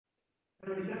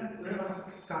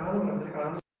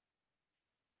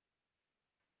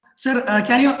Sir,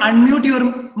 can you unmute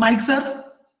your mic, sir?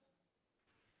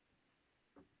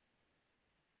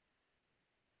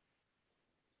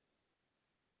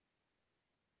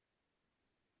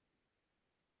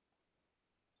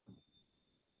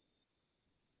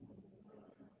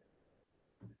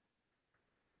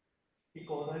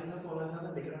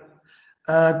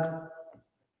 Uh,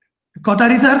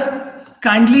 Kotari, sir,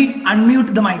 kindly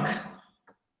unmute the mic.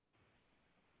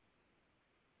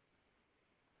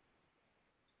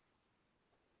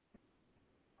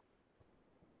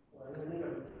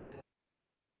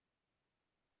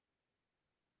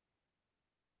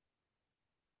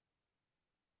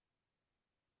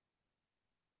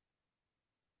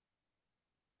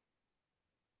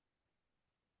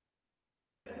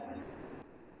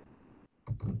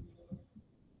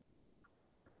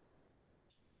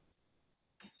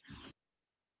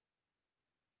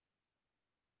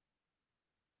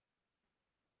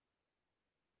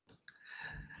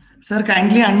 Sir,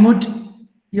 kindly unmute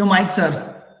your mic, sir.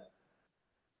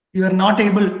 You are not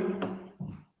able.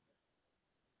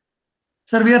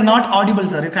 Sir, we are not audible,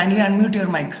 sir. You kindly unmute your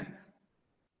mic.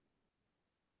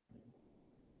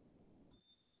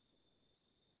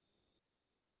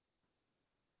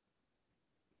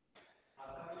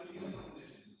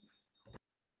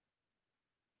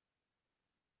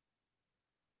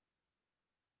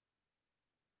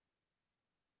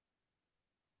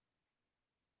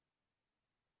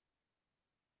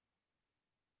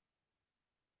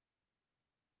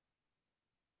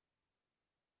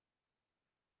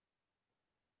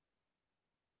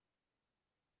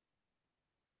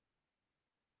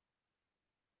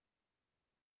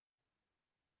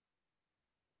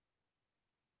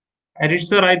 Harish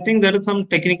sir, I think there is some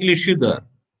technical issue there.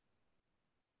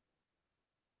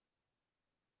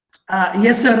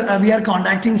 Yes, sir. We are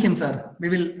contacting him, sir. We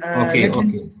will Okay, let okay,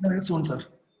 him know soon, sir.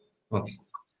 okay.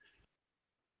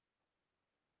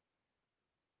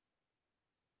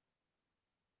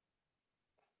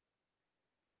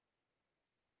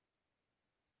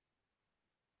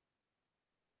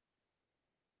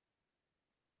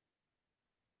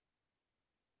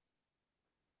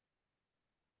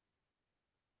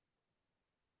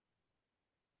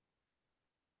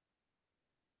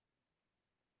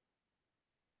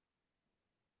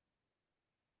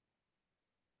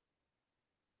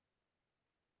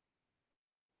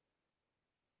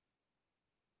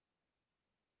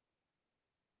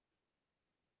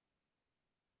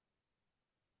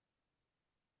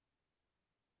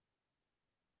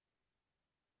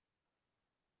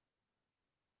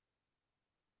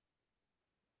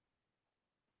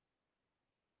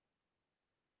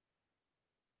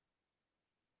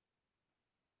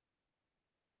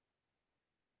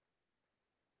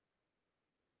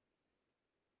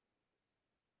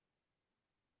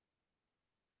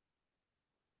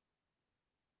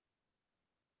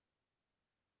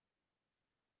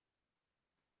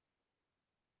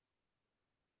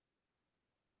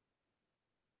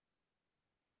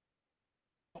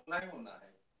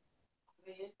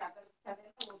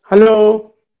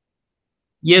 Hello.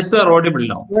 Yes, sir, audible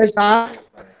now. Can I start?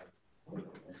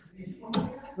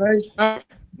 Can I start?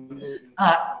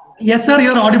 Uh, yes, sir.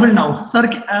 You are audible now, sir.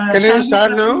 Can I Shall we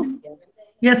start now? proceed?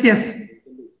 Yes, yes,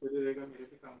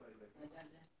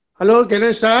 Hello, can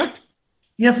I start?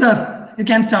 yes, sir. You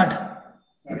can start.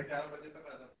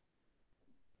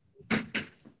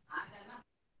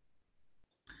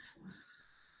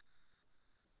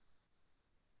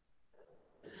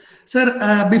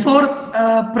 Sir, before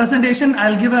presentation,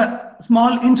 I'll give a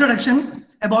small introduction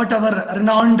about our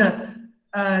renowned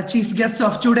chief guest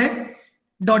of today,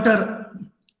 Dr.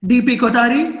 D.P.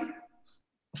 Kothari,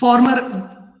 former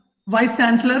Vice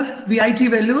Chancellor, VIT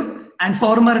Vellore, and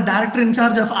former Director in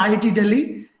charge of IIT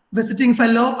Delhi, visiting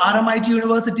fellow, RMIT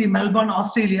University, Melbourne,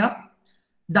 Australia,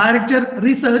 Director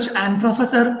Research and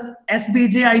Professor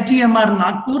SBJITMR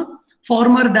Nagpur,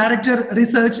 former Director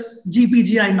Research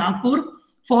GPGI Nagpur,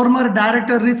 former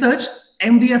Director Research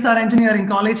MVSR Engineering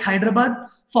College Hyderabad,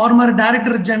 former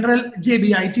Director General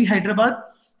JBIT Hyderabad,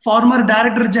 former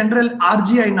Director General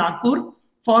RGI Nagpur,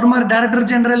 former Director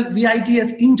General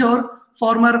VITS Indore,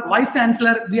 former Vice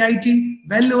Chancellor VIT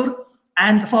Vellore,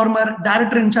 and former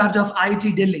Director in charge of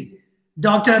IIT Delhi.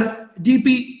 Dr.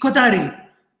 D.P. Kothari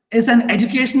is an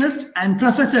educationist and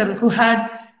professor who had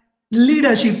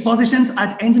leadership positions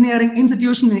at engineering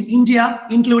institutions in India,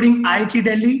 including IIT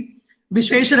Delhi,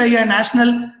 Visvesvaraya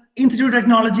National Institute of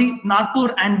Technology,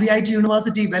 Nagpur, and VIT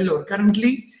University, Vellore.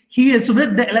 Currently, he is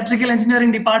with the Electrical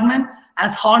Engineering Department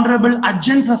as Honorable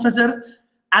Adjunct Professor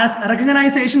As a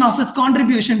recognition of his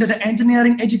contribution to the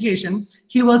engineering education,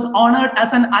 he was honored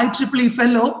as an IEEE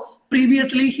Fellow.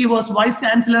 Previously, he was Vice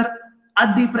Chancellor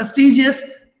at the prestigious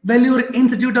Vellore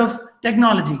Institute of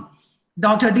Technology.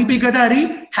 Dr. D.P.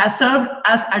 Kadari has served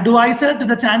as advisor to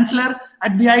the Chancellor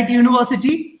at VIT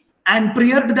University, and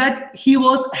prior to that, he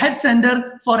was Head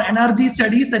Center for Energy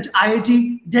Studies at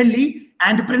IIT Delhi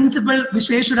and Principal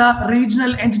Vishweshwara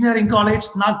Regional Engineering College,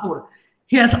 Nagpur.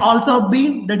 He has also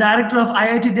been the Director of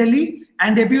IIT Delhi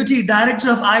and Deputy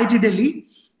Director of IIT Delhi.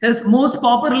 He is most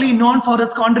popularly known for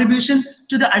his contribution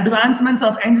to the advancements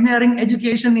of engineering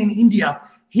education in India.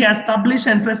 He has published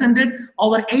and presented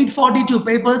over 842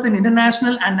 papers in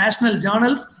international and national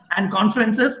journals and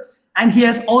conferences, and he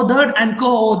has authored and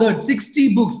co-authored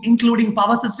 60 books, including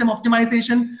Power System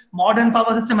Optimization, Modern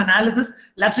Power System Analysis,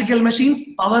 Electrical Machines,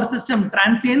 Power System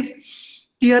Transients,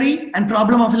 Theory and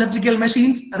Problem of Electrical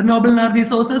Machines, Renewable Energy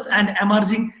Sources, and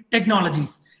Emerging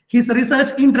Technologies. His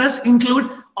research interests include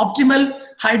optimal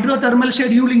hydrothermal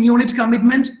scheduling unit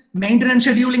commitment, maintenance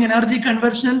scheduling, energy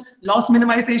conversion, loss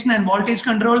minimization and voltage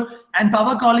control, and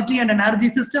power quality and energy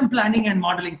system planning and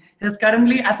modeling. He is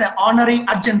currently as an honorary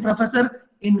adjunct professor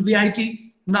in VIT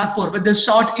Nagpur. With this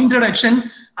short introduction,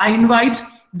 I invite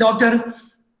Dr.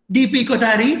 D.P.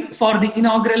 Kotari for the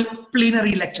inaugural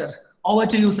plenary lecture. Over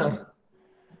to you, sir.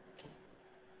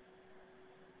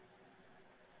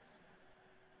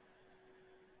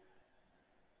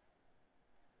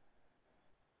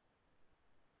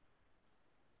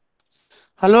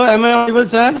 Hello, am I audible,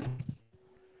 sir?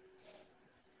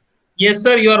 Yes,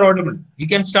 sir, you are audible. You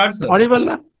can start, sir. Audible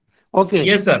now? Okay.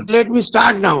 Yes, sir. Let me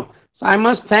start now. So I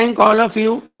must thank all of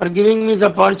you for giving me the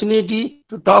opportunity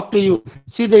to talk to you.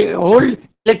 See, the whole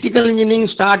electrical engineering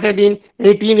started in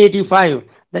 1885,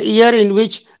 the year in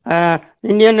which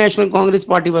Indian National Congress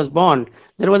Party was born.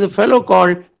 There was a fellow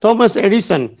called Thomas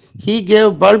Edison. He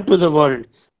gave bulb to the world,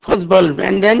 first bulb,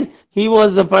 and then he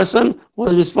was the person who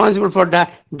was responsible for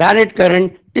direct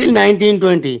current till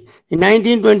 1920. In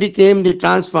 1920 came the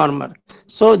transformer.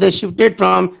 So they shifted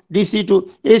from DC to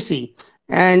AC.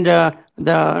 And the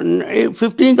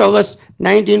 15th August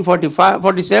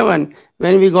 1947,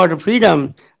 when we got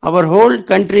freedom, our whole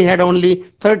country had only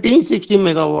 1360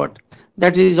 megawatt.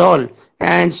 That is all.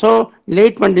 And so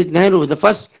late Pandit Nehru, the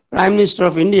first Prime Minister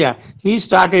of India, he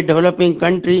started developing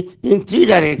country in three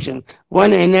directions.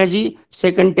 One, energy;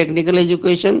 second, technical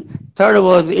education; third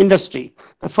was industry.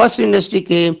 The first industry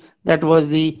came, that was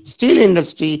the steel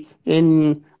industry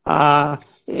in the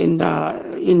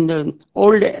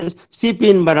old CP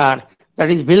in Barar,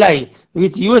 that is Bhilai,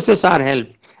 with USSR help.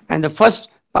 And the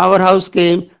first powerhouse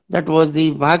came, that was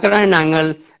the Bhakra and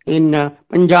Angle in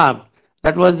Punjab.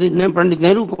 That was the Pandit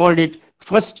Nehru called it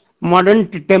first modern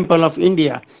temple of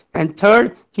India. And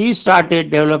third, he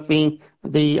started developing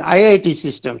the IIT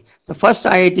system. The first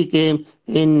IIT came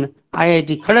in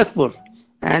IIT Kharagpur,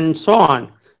 and so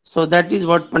on. So that is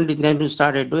what Pandit Nehru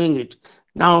started doing it.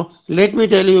 Now, let me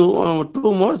tell you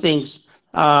two more things.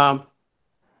 The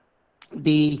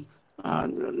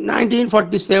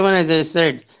 1947, as I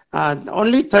said,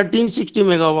 only 1360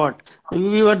 megawatt.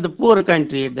 We were the poor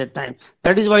country at that time.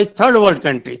 That is why third world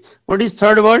country. What is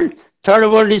third world? Third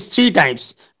world is three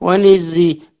types. One is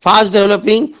the fast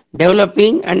developing,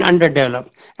 developing, and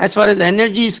underdeveloped. As far as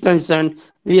energy is concerned,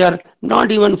 we are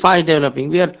not even fast developing.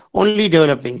 We are only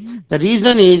developing. The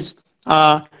reason is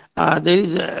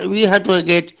we have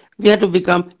to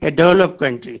become a developed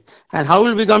country. And how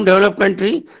will we become developed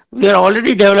country? We are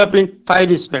already developed in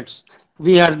five respects.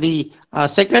 We are the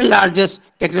second largest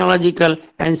technological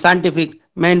and scientific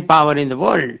manpower in the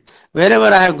world. Wherever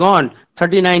I have gone,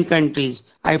 39 countries,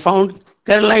 I found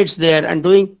Keralites there and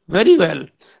doing very well.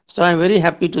 So I'm very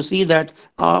happy to see that.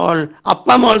 All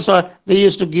appam also, they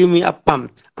used to give me appam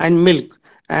and milk,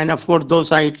 and of course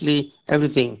dosa, idli,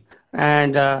 everything.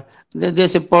 And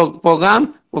there's a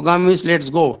program. Program means let's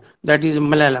go. That is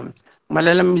Malayalam.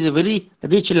 Malayalam is a very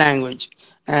rich language,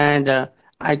 and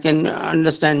I can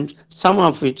understand some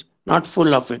of it, not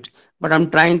full of it, but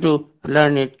I'm trying to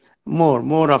learn it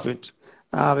more of it.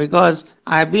 Because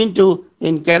I've been to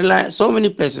in Kerala so many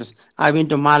places. I've been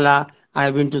to Mala,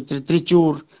 I've been to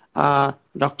Trichur.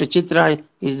 Dr. Chitra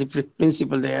is the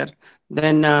principal there.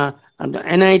 Then and the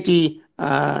NIT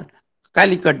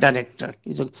Calicut director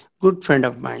is a good friend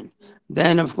of mine.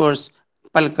 Then of course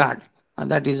Palkad,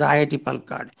 that is IIT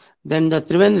Palkad. Then the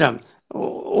Trivandrum,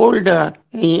 old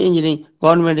engineering,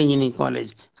 government engineering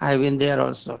college. I've been there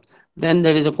also. Then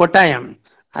there is a Kottayam.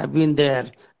 I've been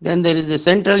there. Then there is a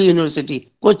Central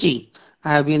University, Kochi.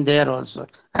 I have been there also.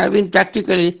 I have been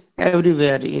practically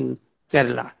everywhere in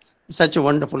Kerala. Such a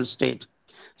wonderful state.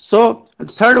 So,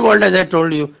 third world, as I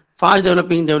told you, fast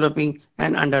developing, developing,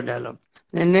 and underdeveloped.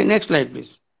 And next slide,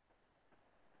 please.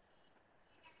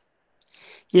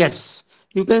 Yes,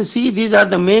 you can see these are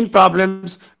the main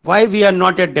problems why we are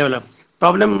not yet developed.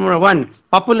 Problem number one,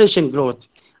 population growth.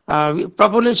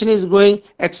 Population is growing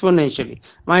exponentially.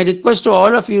 My request to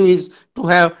all of you is to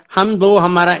have hum do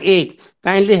hamara ek,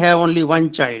 kindly have only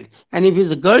one child. And if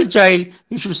it's a girl child,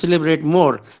 you should celebrate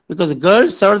more because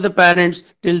girls serve the parents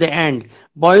till the end.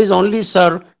 Boys only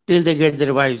serve till they get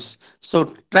their wives. So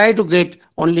try to get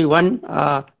only one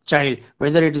child,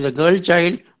 whether it is a girl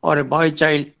child or a boy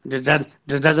child, that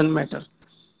doesn't matter.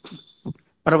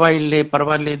 Parvaille,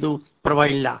 parvaledu,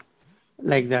 parvailla,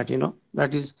 like that,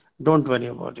 that is, don't worry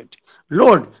about it.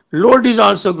 Load is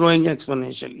also growing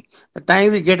exponentially. The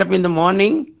time we get up in the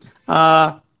morning,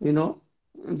 then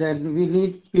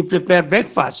we prepare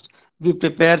breakfast, we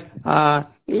prepare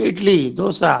idli,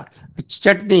 dosa,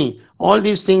 chutney, all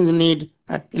these things need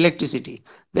electricity.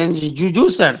 Then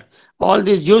juicer, all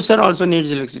these juicer also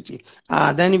needs electricity.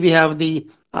 Then we have the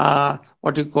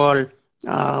what you call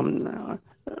um,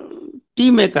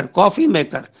 tea maker, coffee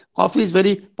maker. Coffee is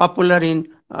very popular in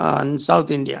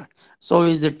South India. So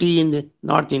is the tea in the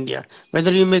North India.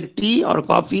 Whether you make tea or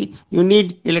coffee, you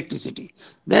need electricity.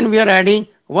 Then we are adding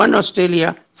one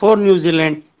Australia, four New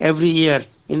Zealand every year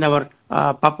in our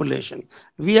population.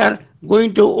 We are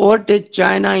going to overtake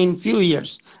China in few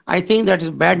years. I think that is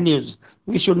bad news.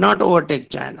 We should not overtake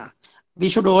China. We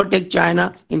should overtake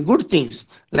China in good things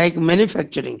like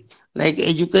manufacturing, like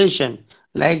education,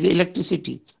 like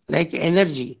electricity, like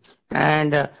energy,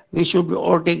 and we should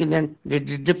overtake then the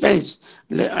defense.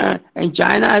 In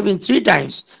China, I've been three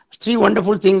times. Three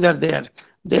wonderful things are there.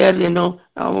 There,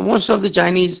 most of the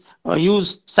Chinese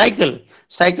use cycle.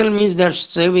 Cycle means they're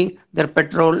saving their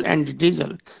petrol and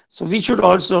diesel. So we should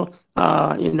also,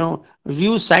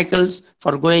 use cycles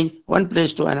for going one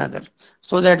place to another,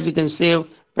 so that we can save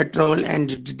petrol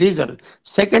and diesel.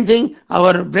 Second thing,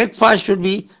 our breakfast should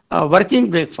be a working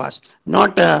breakfast,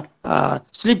 not a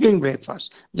sleeping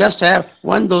breakfast. Just have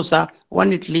one dosa,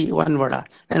 one idli, one vada,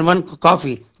 and one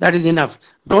coffee. That is enough.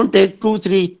 Don't take two,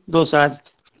 three dosas,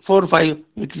 four, five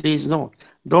idlis. No.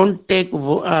 Don't take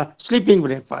sleeping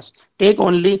breakfast. Take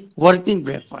only working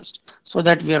breakfast, so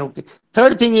that we are okay.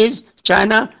 Third thing is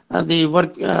China, the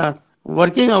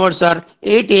working hours are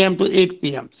 8 a.m. to 8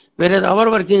 p.m., whereas our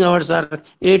working hours are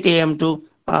 8 a.m. to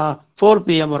 4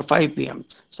 p.m. or 5 p.m.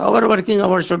 So our working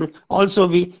hours should also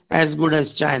be as good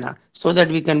as China, so that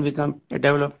we can become a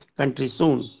developed country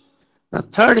soon. The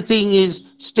third thing is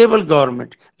stable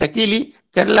government. Luckily,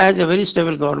 Kerala has a very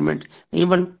stable government.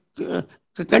 Even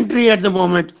the country at the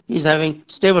moment is having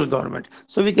stable government.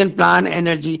 So we can plan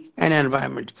energy and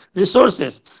environment.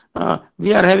 Resources.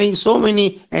 We are having so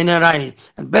many NRI.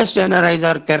 Best NRIs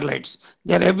are Keralites.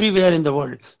 They are everywhere in the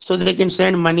world. So they can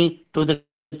send money to the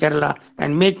Kerala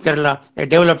and make Kerala a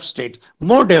developed state.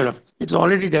 More developed. It's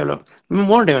already developed.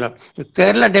 More developed. If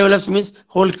Kerala develops means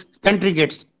whole country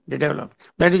gets developed.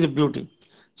 That is the beauty.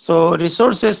 So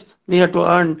resources we have to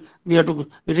earn. We have to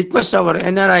request our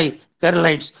NRI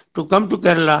Keralites to come to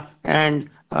Kerala and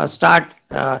start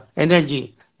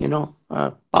energy,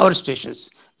 power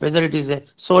stations, whether it is a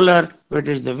solar,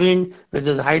 whether it is a wind,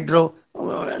 whether it is hydro.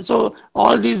 So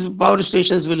all these power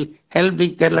stations will help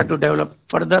the Kerala to develop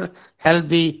further, help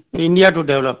the India to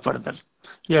develop further.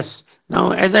 Yes.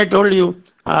 Now, as I told you,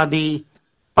 the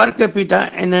per capita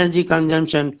energy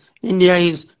consumption, India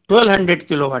is 1200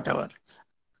 kilowatt hour.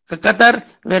 Qatar,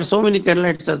 where so many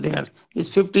Keralites are there, is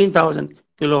 15,000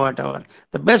 kilowatt hour.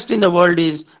 The best in the world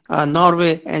is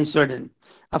Norway and Sweden.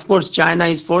 Of course, China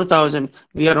is 4,000.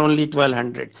 We are only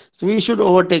 1,200. So we should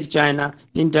overtake China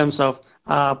in terms of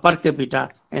per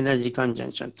capita energy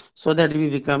consumption, so that we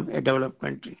become a developed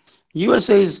country.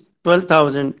 USA is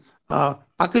 12,000.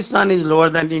 Pakistan is lower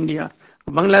than India.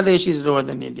 Bangladesh is lower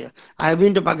than India. I have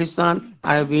been to Pakistan.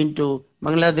 I have been to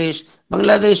Bangladesh.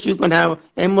 Bangladesh, you can have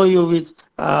MOU with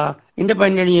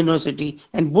Independent University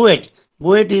and BUET.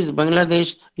 BUET is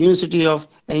Bangladesh University of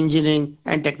Engineering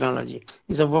and Technology.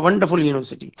 It's a wonderful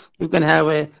university. You can have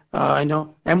a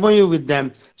MOU with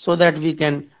them, so that we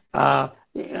can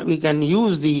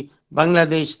use the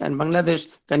Bangladesh, and Bangladesh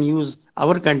can use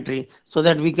our country, so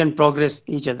that we can progress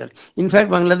each other. In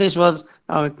fact, Bangladesh was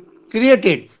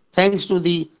created thanks to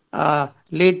the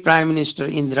late Prime Minister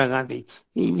Indira Gandhi.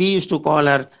 We used to call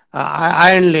her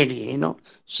Iron Lady.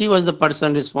 She was the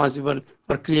person responsible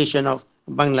for creation of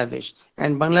Bangladesh,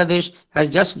 and Bangladesh has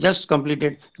just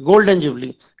completed Golden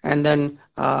Jubilee, and then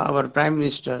our Prime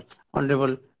Minister,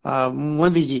 Honorable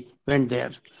Modi ji, went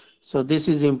there. So this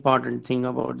is the important thing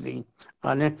about the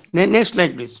next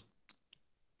slide, please.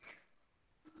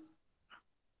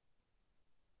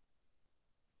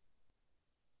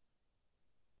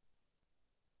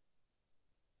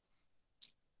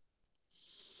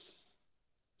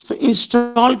 So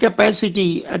install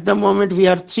capacity at the moment we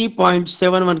are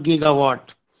 3.71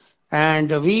 gigawatt, and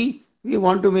we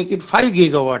want to make it 5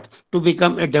 gigawatt to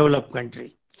become a developed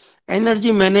country.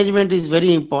 Energy management is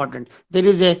very important. There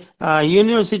is a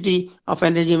University of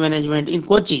Energy Management in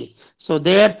Kochi. So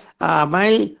there,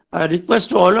 my request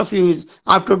to all of you is,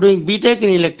 after doing BTech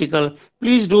in electrical,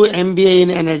 please do MBA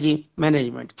in energy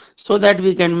management so that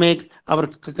we can make our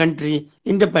country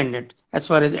independent as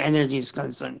far as energy is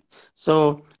concerned.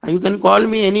 So you can call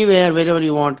me anywhere, wherever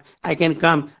you want. I can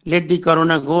come. Let the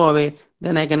corona go away,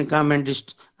 then I can come and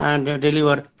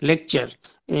deliver lecture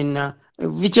in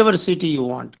whichever city you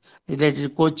want. Let it be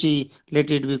Kochi, let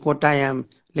it be Kottayam,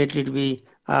 let it be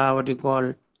what you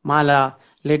call Mala,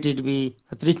 let it be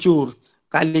Trichur,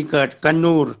 Calicut,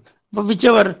 Kannur, but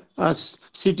whichever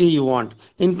city you want,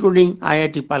 including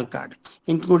IIT Palkad,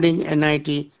 including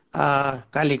NIT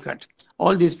Calicut.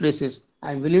 All these places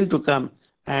I'm willing to come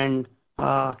and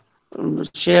uh,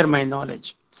 share my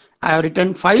knowledge. I have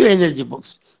written 5 energy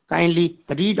books. Kindly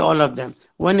read all of them.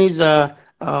 One is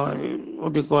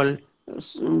what you call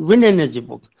wind energy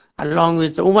book, along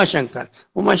with Uma Shankar.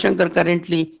 Uma Shankar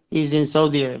currently is in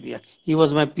Saudi Arabia. He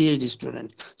was my PhD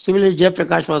student. Similarly, Jay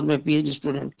Prakash was my PhD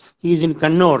student. He is in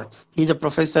Kannur. He is a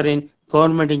professor in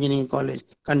Government Engineering College,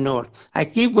 Kannur. I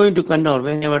keep going to Kannur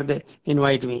whenever they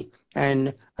invite me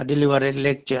and deliver a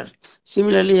lecture.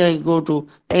 Similarly, I go to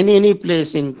any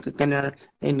place in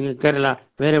Kerala,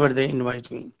 wherever they invite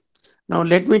me. Now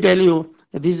let me tell you,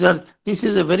 this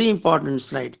is a very important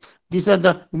slide. These are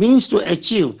the means to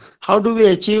achieve. How do we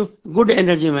achieve good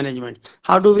energy management?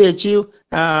 How do we achieve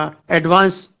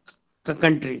advanced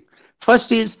country?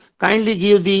 First is kindly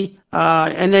give the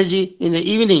energy in the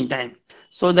evening time,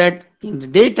 so that in the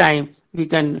daytime we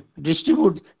can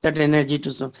distribute that energy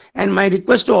to some. And my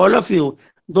request to all of you,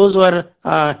 those who are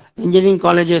engineering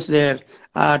colleges there,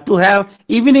 to have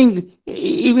evening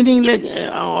like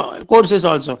courses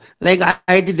also. Like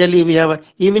IIT Delhi, we have a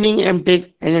evening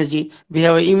MTech energy, we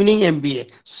have an evening MBA.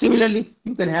 Similarly,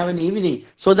 you can have an evening,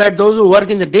 so that those who work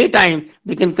in the daytime,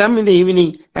 they can come in the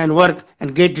evening and work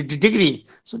and get the degree.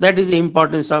 So that is the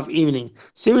importance of evening.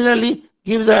 Similarly,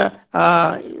 give the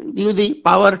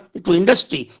power to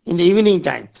industry in the evening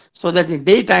time, so that in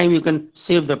daytime you can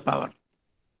save the power.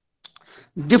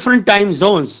 Different time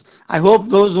zones. I hope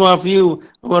those of you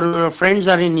who are friends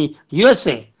are in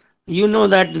USA, you know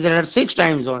that there are 6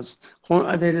 time zones.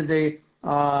 There is the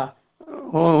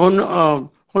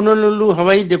Honolulu,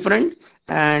 Hawaii different,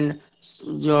 and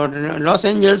your Los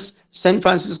Angeles, San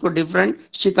Francisco different,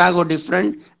 Chicago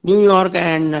different, New York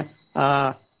and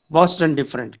Boston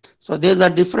different. So these are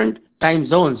different time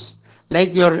zones.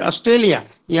 Like your Australia,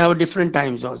 you have different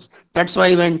time zones. That's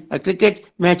why when a cricket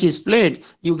match is played,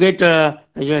 you get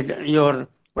your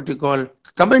what you call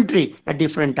commentary at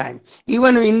different time.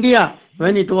 Even India,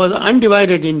 when it was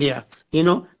undivided India,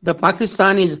 the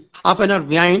Pakistan is half an hour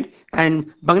behind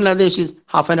and Bangladesh is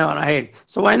half an hour ahead.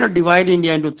 So why not divide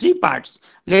India into 3 parts?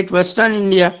 Let Western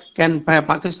India can have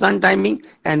Pakistan timing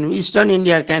and Eastern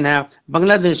India can have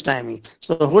Bangladesh timing.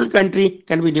 So the whole country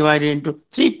can be divided into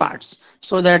 3 parts,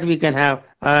 so that we can have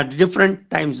different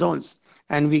time zones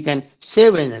and we can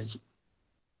save energy.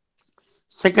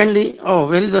 Secondly,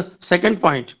 where is the second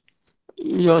point?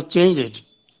 You have changed it.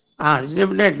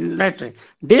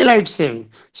 Daylight saving.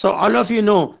 So all of you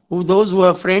know, those who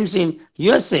are friends in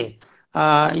USA,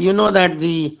 you know that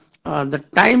the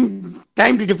time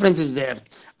difference is there.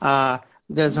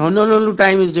 There's Honolulu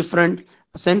time is different,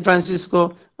 San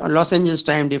Francisco, Los Angeles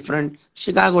time different,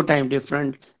 Chicago time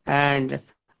different, and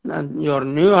your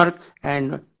New York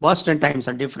and Boston times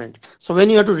are different. So when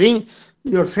you have to ring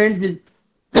your friends in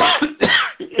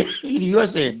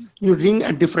USA, you ring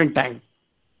at different time.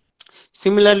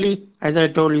 Similarly, as I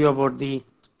told you about the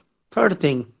third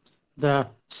thing, the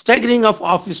staggering of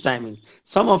office timing.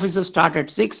 Some offices start at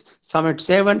 6, some at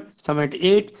 7, some at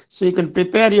 8. So you can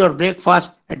prepare your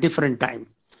breakfast at different time.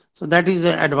 So that is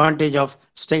the advantage of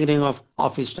staggering of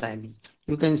office timing.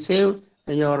 You can save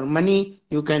your money.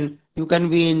 You can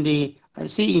be in the,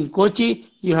 in Kochi,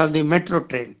 you have the metro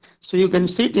train. So you can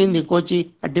sit in the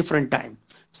Kochi at different time.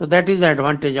 So that is the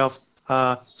advantage of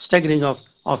staggering of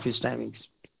office timings.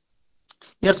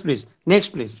 Yes, please. Next,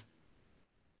 please.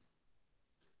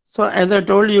 So as I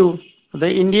told you,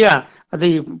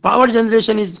 the power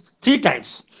generation is 3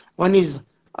 types. One is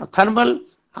thermal,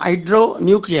 hydro,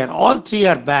 nuclear. All 3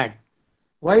 are bad.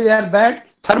 Why they are bad?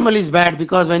 Thermal is bad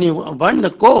because when you burn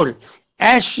the coal,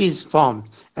 ash is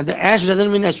formed. And the ash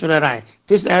doesn't mean Ashwara.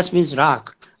 This ash means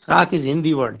rock. Rock is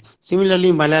Hindi word.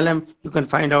 Similarly, Malayalam, you can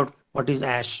find out what is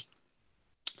ash.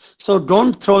 So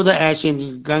don't throw the ash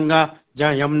in Ganga,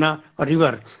 Yamuna or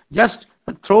river. Just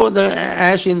throw the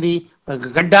ash in the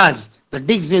gaddas, the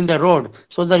digs in the road,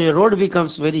 so that your road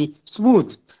becomes very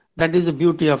smooth. That is the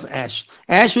beauty of ash.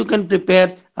 Ash you can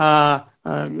prepare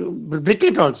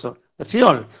briquette also, the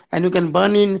fuel, and you can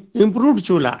burn in improved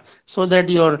chula so that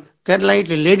your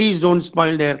Keralite ladies don't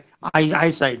spoil their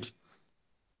eyesight.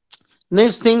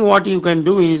 Next thing what you can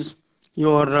do is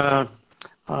your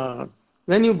uh,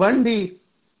 when you burn the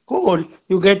coal,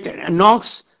 you get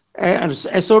NOx,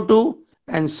 SO2,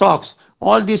 and SOx.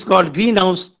 All these called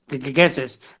greenhouse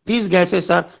gases. These gases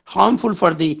are harmful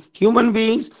for the human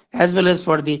beings as well as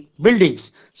for the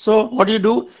buildings. So what you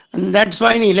do, and that's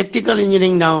why in electrical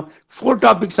engineering now, four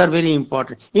topics are very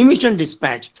important. Emission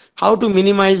dispatch, how to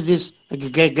minimize these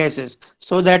gases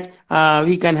so that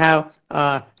we can have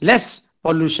less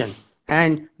pollution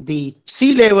and the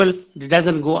sea level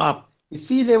doesn't go up. If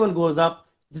sea level goes up,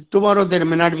 tomorrow there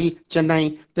may not be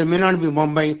Chennai, there may not be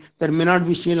Mumbai, there may not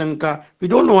be Sri Lanka. We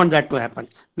don't want that to happen.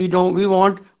 We don't. We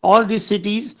want all these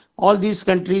cities, all these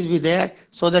countries be there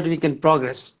so that we can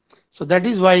progress. So that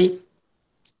is why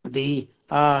the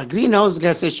greenhouse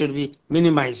gases should be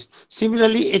minimized.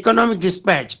 Similarly, economic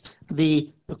dispatch, the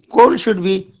coal should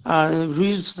be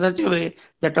used such a way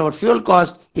that our fuel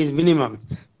cost is minimum.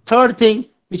 Third thing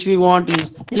which we want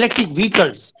is electric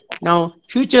vehicles. Now,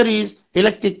 future is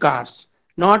electric cars,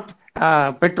 not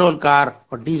petrol car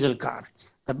or diesel car.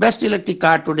 The best electric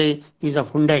car today is a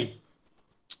Hyundai.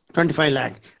 25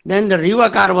 lakh. Then the Riva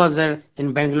car was there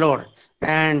in Bangalore,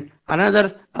 and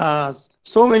another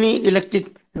so many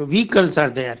electric vehicles are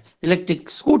there, electric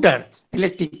scooter,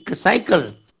 electric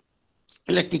cycle,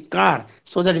 electric car,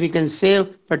 so that we can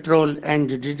save petrol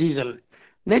and diesel.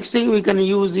 Next thing we can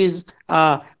use is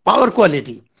power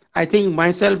quality. I think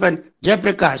myself and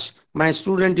Jayaprakash, my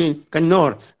student in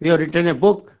Kannur, we have written a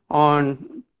book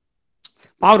on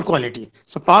power quality.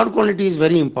 So power quality is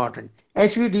very important.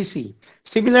 HVDC.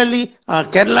 Similarly,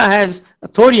 Kerala has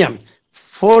thorium,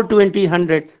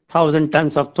 420,000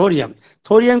 tons of thorium.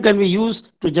 Thorium can be used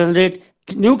to generate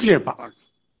nuclear power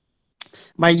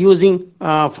by using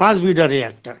fast breeder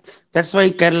reactor. That's why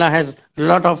Kerala has a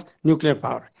lot of nuclear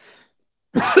power.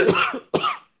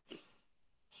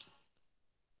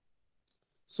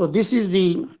 So this is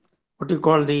the what you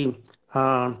call the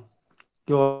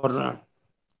your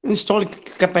installed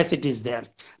capacity is there.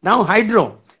 Now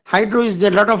hydro is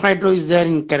there. A lot of hydro is there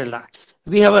in Kerala.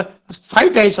 We have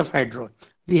five types of hydro.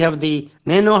 We have the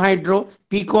nano hydro,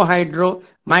 pico hydro,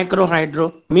 micro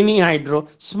hydro, mini hydro,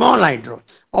 small hydro.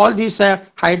 All these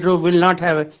hydro will not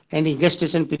have any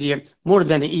gestation period more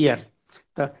than a year.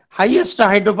 The highest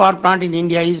hydropower plant in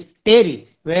India is Terry,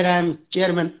 where I am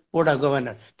chairman, board of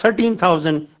governor,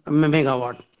 13,000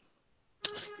 megawatt.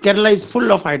 Kerala is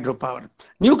full of hydropower.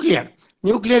 Nuclear.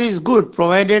 Nuclear is good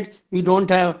provided we don't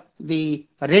have the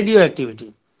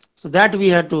radioactivity. So that we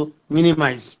have to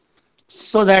minimize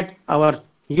so that our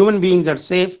human beings are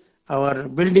safe, our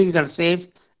buildings are safe.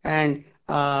 And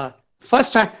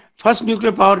first, first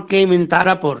nuclear power came in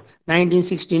Tarapur,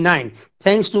 1969,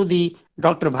 thanks to the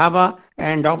Dr. Bhabha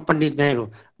and Dr. Pandit Nehru.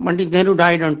 Pandit Nehru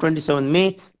died on 27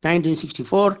 May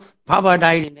 1964. Bhabha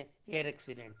died in an air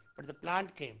accident, but the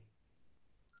plant came.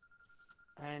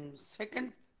 And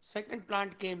second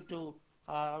plant came to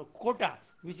Kota,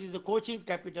 which is the coaching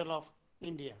capital of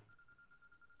India.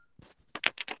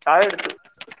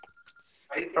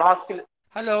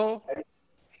 Hello.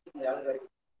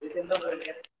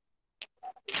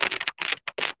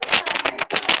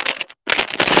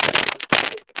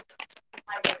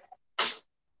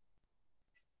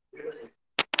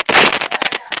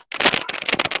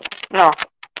 No.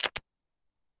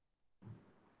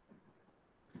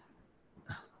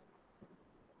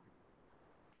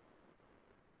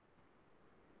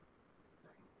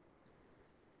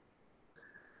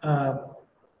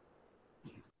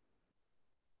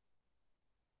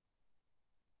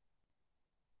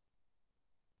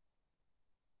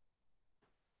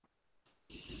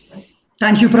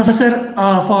 Thank you, Professor,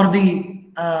 for the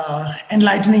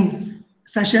enlightening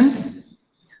session.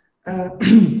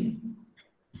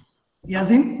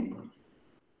 Yazin?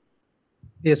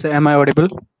 Yes, am I audible?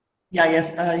 Yeah,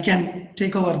 yes, you can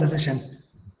take over the session.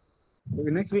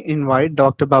 Next, we invite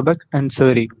Dr. Babak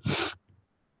Ansari,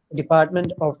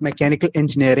 Department of Mechanical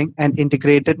Engineering and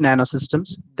Integrated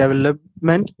Nanosystems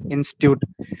Development Institute,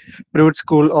 Pruitt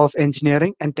School of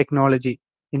Engineering and Technology,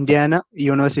 Indiana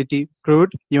University, Pruitt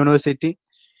University,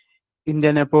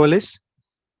 Indianapolis,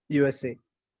 USA.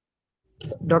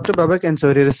 Dr. Babak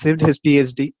Ansari received his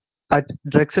PhD at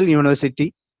Drexel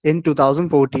University in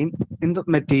 2014 in the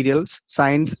Materials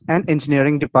Science and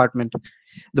Engineering Department,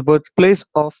 the birthplace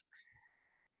of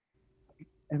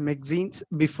magazines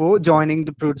before joining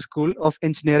the Pruitt School of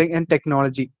Engineering and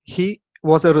Technology. He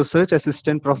was a research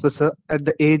assistant professor at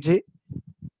the AJ.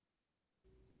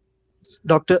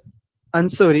 Dr.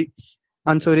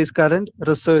 Ansori's current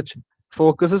research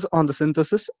focuses on the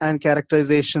synthesis and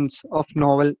characterizations of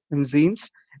novel enzymes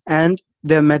and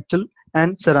their metal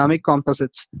and ceramic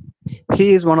composites.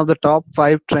 He is one of the top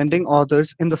 5 trending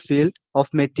authors in the field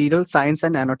of material science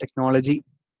and nanotechnology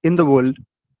in the world,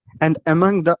 and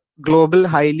among the global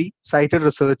highly cited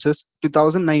researchers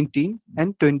 2019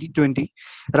 and 2020,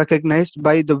 recognized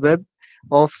by the Web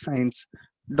of Science.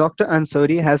 Dr.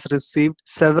 Ansari has received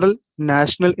several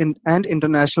national and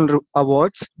international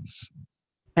awards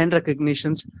and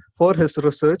recognitions for his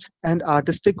research and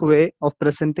artistic way of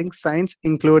presenting science,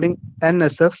 including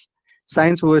NSF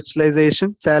Science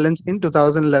Virtualization Challenge in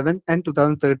 2011 and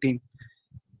 2013.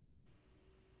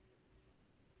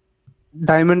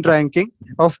 Diamond ranking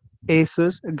of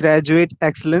ACES Graduate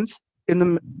Excellence in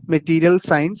the Material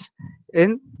Science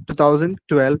in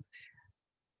 2012,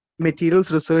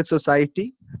 Materials Research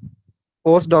Society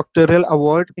Postdoctoral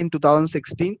Award in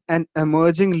 2016, and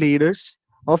Emerging Leaders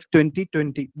of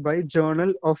 2020 by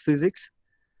Journal of Physics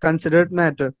Considered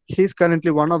Matter. He is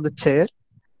currently one of the chair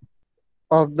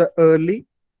of the Early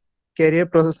Career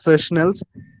Professionals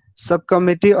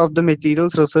Subcommittee of the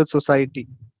Materials Research Society.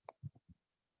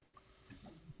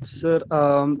 Sir,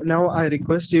 now I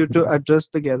request you to address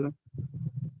the gathering.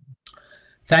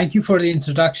 Thank you for the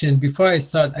introduction. Before I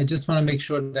start, I just want to make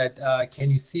sure that, can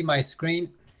you see my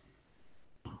screen?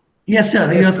 Yes,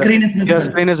 sir. Yes, Your sir. screen is visible. Your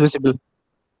screen is visible.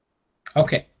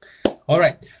 Okay. All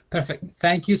right. Perfect.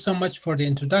 Thank you so much for the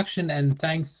introduction, and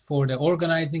thanks for the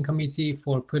organizing committee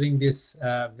for putting this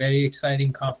very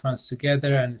exciting conference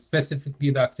together, and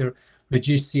specifically Dr.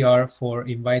 Rajesh CR for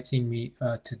inviting me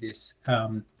to this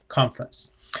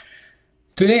conference.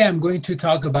 Today, I'm going to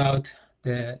talk about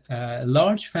the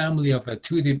large family of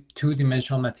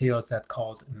two-dimensional materials that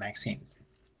called MXenes.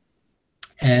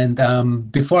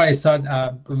 And before I start,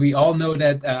 we all know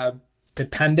that the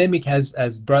pandemic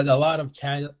has brought a lot of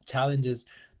challenges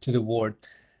to the world.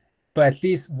 But at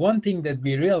least one thing that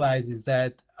we realize is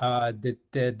that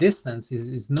the distance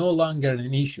is no longer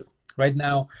an issue. Right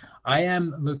now, I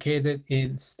am located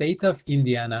in state of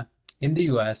Indiana in the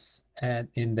US and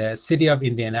in the city of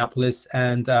Indianapolis,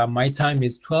 and my time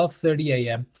is 12:30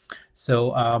 a.m.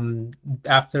 So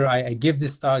after I give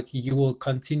this talk, you will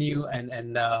continue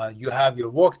and you have your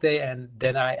work day, and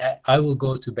then I will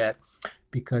go to bed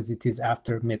because it is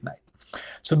after midnight.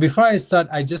 So before I start,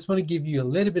 I just want to give you a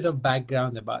little bit of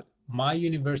background about my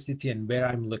university and where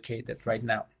I'm located right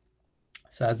now.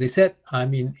 So as I said,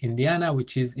 I'm in Indiana,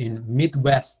 which is in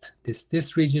Midwest.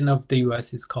 This region of the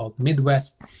US is called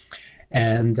Midwest.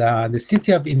 And the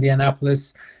city of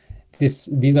Indianapolis,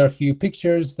 these are a few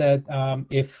pictures that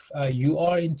if you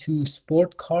are into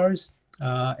sport cars,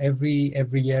 every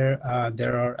year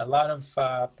there are a lot of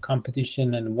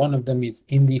competition, and one of them is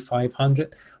Indy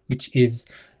 500, which is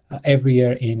every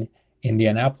year in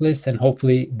Indianapolis, and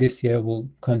hopefully this year will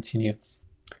continue.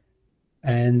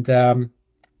 And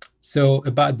so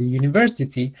about the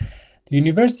university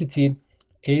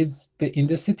is in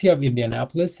the city of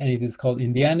Indianapolis, and it is called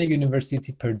Indiana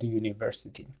University Purdue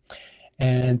University.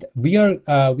 And we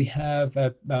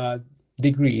have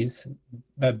degrees,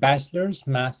 bachelor's,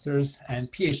 master's,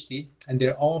 and PhD, and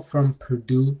they're all from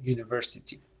Purdue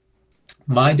University.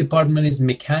 My department is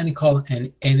mechanical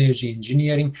and energy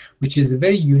engineering, which is a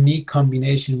very unique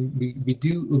combination. We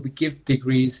give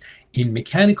degrees in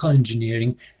mechanical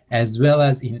engineering as well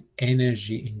as in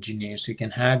energy engineering. So you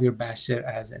can have your bachelor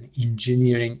as an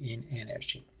engineering in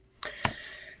energy.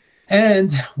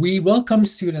 And we welcome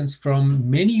students from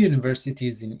many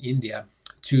universities in India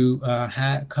to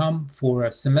come for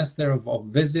a semester of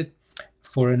visit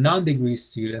for a non-degree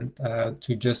student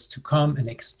to come and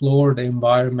explore the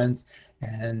environment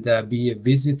and be a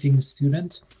visiting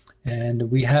student.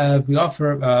 And we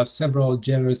offer several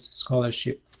generous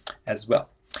scholarship as well.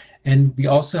 And we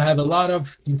also have a lot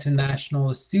of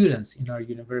international students in our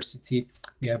university.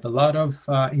 We have a lot of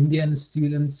Indian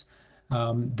students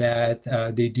that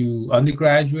they do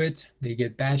undergraduate, they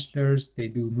get bachelor's, they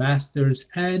do master's,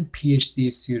 and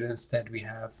PhD students that we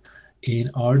have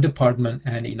in our department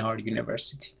and in our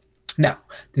university. Now,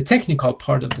 the technical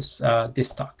part of this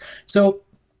talk. So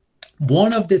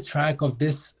one of the track of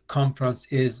this conference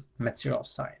is material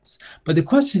science. But the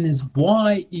question is,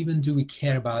 why even do we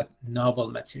care about novel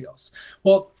materials?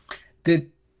 Well, the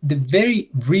very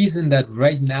reason that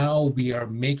right now we are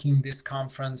making this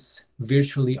conference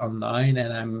virtually online,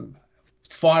 and I'm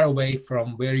far away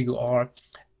from where you are,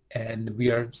 and we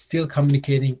are still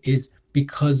communicating, is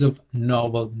because of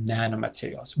novel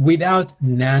nanomaterials. Without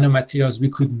nanomaterials, we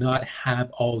could not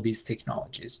have all these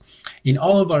technologies. In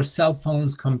all of our cell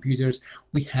phones, computers,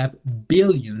 we have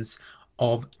billions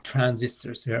of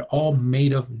transistors. They're all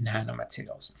made of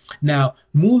nanomaterials. Now,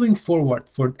 moving forward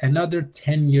for another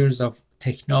 10 years of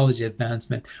technology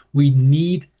advancement, we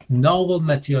need novel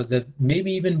materials that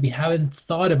maybe even we haven't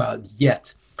thought about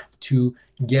yet to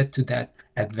get to that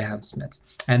advancement.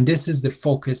 And this is the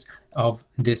focus of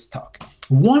this talk.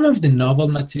 One of the novel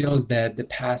materials that the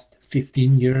past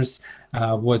 15 years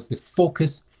was the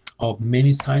focus of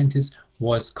many scientists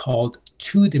was called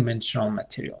two-dimensional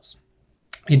materials.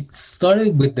 It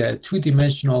started with the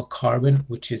two-dimensional carbon,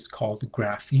 which is called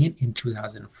graphene, in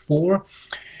 2004.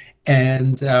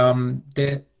 And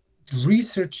the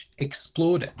research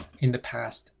exploded in the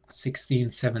past 16,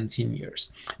 17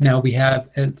 years. Now we have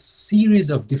a series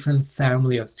of different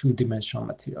family of two-dimensional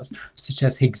materials, such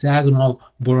as hexagonal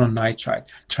boron nitride,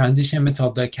 transition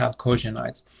metal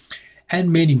dichalcogenides,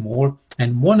 and many more.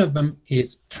 And one of them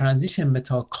is transition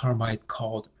metal carbide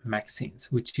called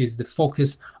MXenes, which is the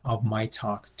focus of my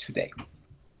talk today.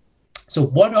 So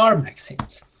what are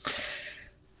MXenes?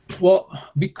 Well,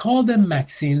 we call them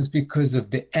MXenes because of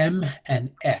the M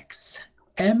and X.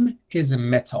 M is a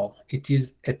metal. It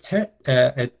is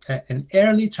an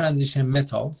early transition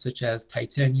metal, such as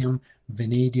titanium,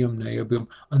 vanadium, niobium,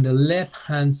 on the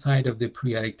left-hand side of the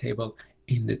periodic table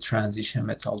in the transition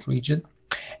metal region.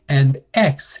 And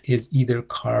X is either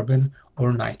carbon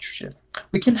or nitrogen.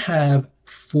 We can have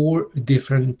 4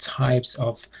 different types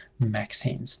of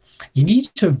MXenes. In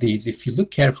each of these, if you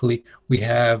look carefully, we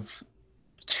have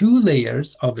 2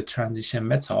 layers of a transition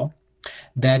metal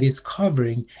that is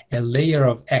covering a layer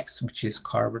of X, which is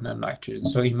carbon and nitrogen.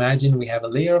 So imagine we have a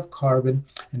layer of carbon,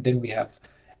 and then we have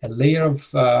a layer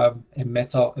of a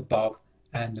metal above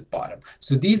and the bottom.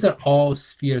 So these are all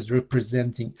spheres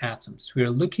representing atoms.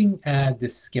 We're looking at the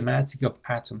schematic of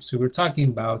atoms. So we're talking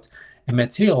about a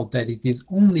material that it is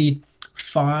only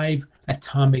 5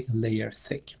 atomic layer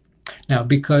thick. Now,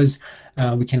 because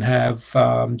we can have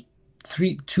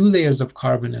 2 layers of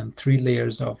carbon and 3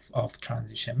 layers of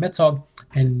transition metal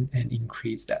and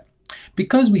increase that.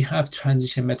 Because we have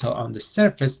transition metal on the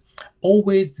surface,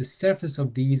 always the surface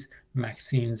of these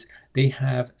MXenes, they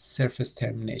have surface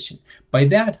termination. By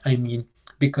that, I mean,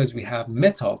 because we have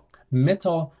metal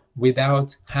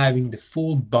without having the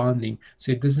full bonding,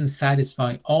 so it doesn't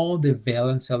satisfy all the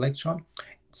valence electron,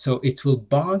 so it will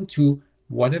bond to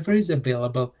whatever is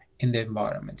available in the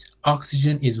environment.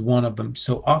 Oxygen is one of them.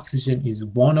 So oxygen is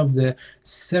one of the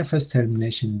surface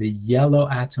termination, the yellow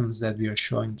atoms that we are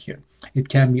showing here. It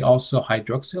can be also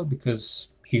hydroxyl because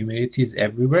humidity is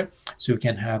everywhere. So you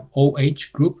can have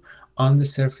OH group on the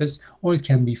surface, or it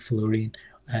can be fluorine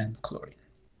and chlorine.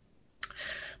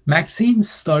 MXenes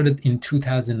started in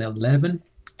 2011.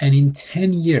 And in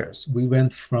 10 years, we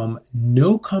went from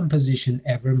no composition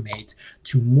ever made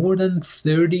to more than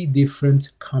 30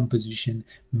 different composition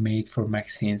made for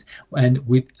MXenes, and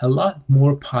with a lot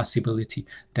more possibility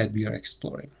that we are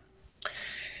exploring.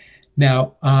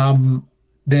 Now,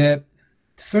 the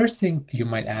first thing you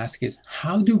might ask is,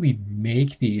 how do we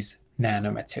make these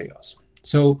nanomaterials?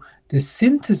 So the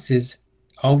synthesis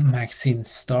of MXenes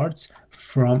starts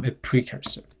from a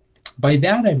precursor. By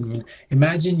that I mean,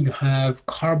 imagine you have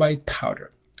carbide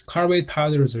powder. Carbide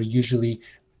powders are usually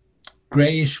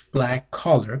grayish black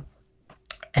color,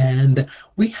 and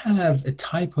we have a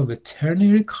type of a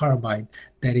ternary carbide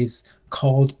that is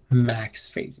called max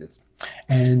phases.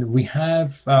 And we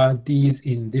have these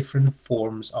in different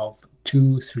forms of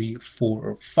 2, 3, 4,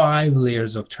 or 5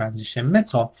 layers of transition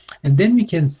metal, and then we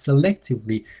can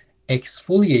selectively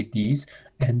exfoliate these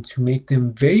and to make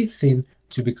them very thin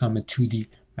to become a 2D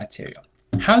material.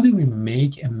 How do we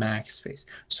make a max phase?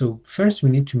 So first we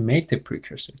need to make the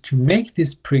precursor. To make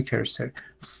this precursor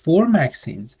for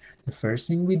MXenes, the first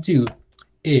thing we do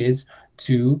is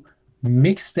to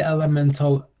mix the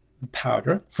elemental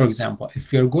powder. For example,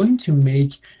 if you're going to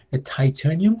make a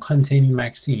titanium containing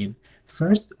MXene,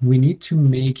 first we need to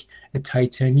make a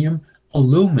titanium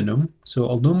aluminum.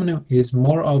 So aluminum is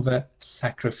more of a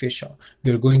sacrificial.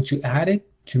 We're going to add it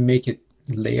to make it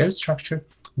layer structure.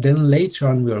 Then later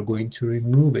on, we are going to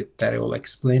remove it. That I will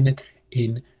explain it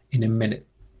in a minute.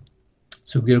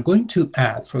 So we are going to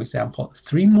add, for example,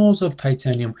 3 moles of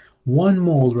titanium, 1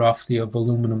 mole roughly of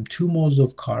aluminum, 2 moles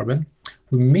of carbon.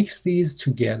 We mix these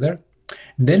together.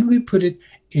 Then we put it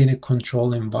in a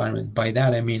controlled environment. By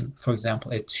that, I mean, for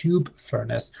example, a tube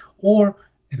furnace or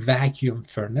a vacuum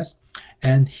furnace,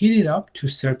 and heat it up to a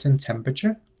certain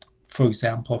temperature. For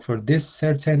example, for this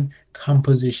certain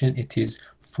composition, it is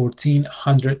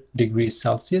 1400 degrees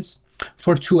Celsius.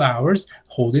 for 2 hours,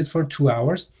 hold it for 2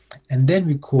 hours, and then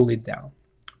we cool it down.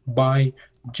 By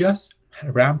just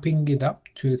ramping it up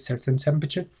to a certain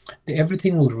temperature,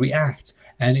 everything will react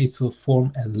and it will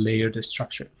form a layered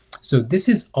structure. So this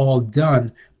is all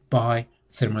done by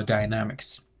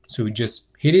thermodynamics. So we just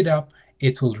heat it up,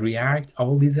 it will react,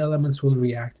 all these elements will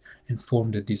react and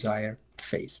form the desired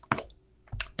phase.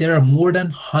 There are more than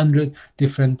 100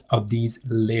 different of these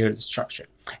layered structure.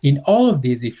 In all of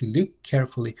these, if you look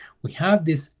carefully, we have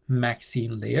this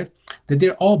MXene layer that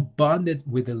they're all bonded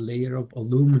with a layer of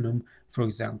aluminum, for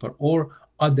example, or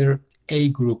other A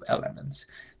group elements.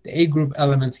 The A group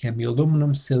elements can be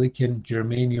aluminum, silicon,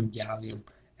 germanium, gallium,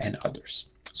 and others.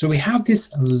 So we have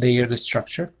this layered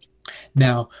structure.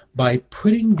 Now, by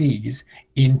putting these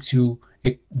into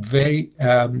a very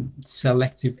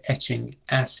selective etching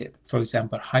acid, for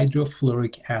example,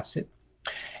 hydrofluoric acid,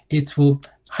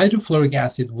 hydrofluoric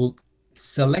acid will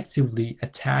selectively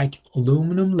attack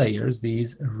aluminum layers,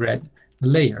 these red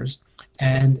layers,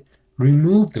 and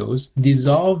remove those,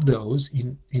 dissolve those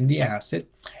in the acid,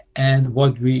 and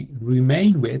what we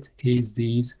remain with is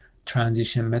these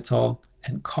transition metal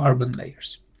and carbon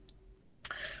layers.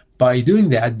 By doing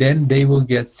that, then they will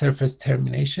get surface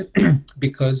termination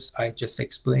because I just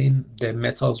explained the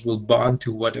metals will bond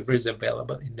to whatever is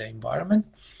available in the environment.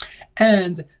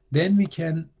 And then we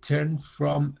can turn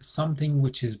from something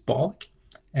which is bulk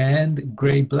and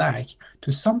gray-black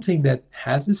to something that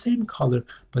has the same color,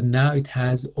 but now it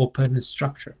has open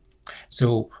structure.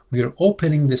 So we are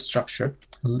opening the structure,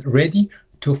 ready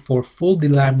for full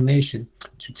delamination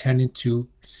to turn into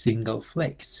single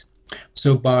flakes.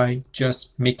 So by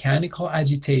just mechanical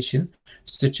agitation,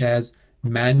 such as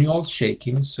manual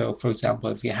shaking, so for example,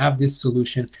 if you have this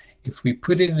solution, if we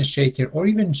put it in a shaker or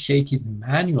even shake it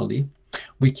manually,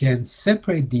 we can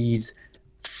separate these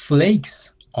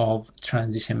flakes of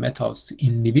transition metals to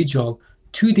individual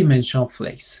two-dimensional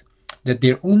flakes that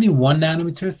they're only 1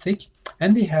 nanometer thick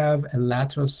and they have a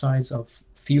lateral size of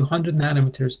few hundred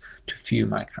nanometers to few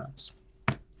microns.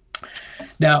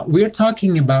 Now we're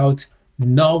talking about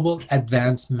novel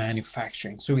advanced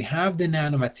manufacturing. So we have the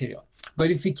nanomaterial, but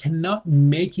if we cannot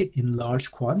make it in large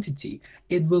quantity,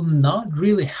 it will not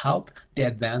really help the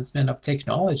advancement of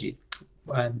technology.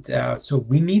 And so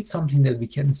we need something that we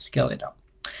can scale it up.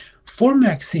 For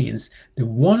MXenes,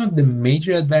 one of the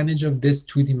major advantage of this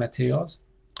 2D materials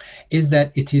is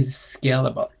that it is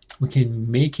scalable. We can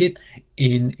make it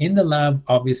in the lab.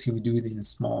 Obviously, we do it in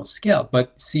small scale,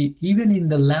 but see, even in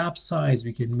the lab size,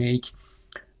 we can make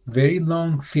very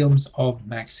long films of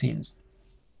MXenes.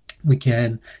 We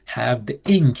can have the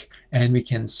ink and we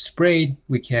can spray it,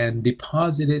 we can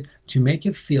deposit it to make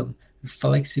a film, a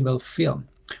flexible film.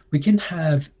 We can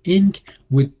have ink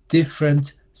with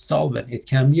different solvent. It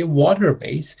can be a water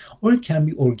base or it can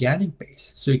be organic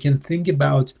base. So you can think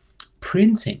about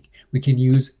printing. We can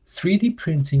use 3D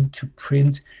printing to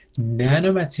print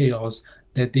nanomaterials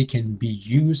that they can be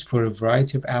used for a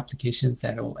variety of applications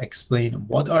that I will explain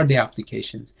what are the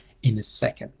applications in a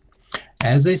second.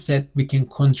 As I said, we can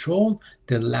control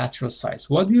the lateral size.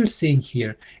 What we are seeing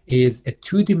here is a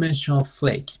two-dimensional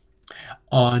flake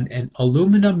on an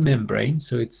aluminum membrane,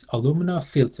 so it's aluminum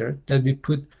filter that we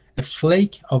put a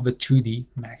flake of a 2D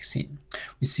MXene.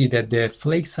 We see that the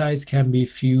flake size can be a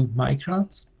few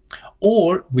microns,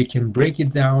 or we can break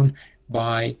it down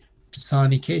by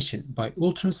sonication, by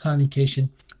ultrasonication.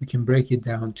 We can break it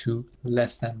down to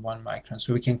less than 1 micron,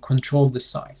 so we can control the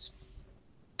size.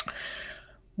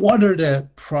 What are the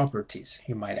properties,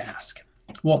 you might ask?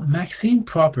 Well, MXene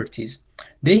properties,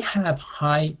 they have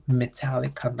high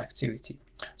metallic conductivity.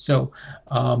 So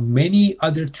many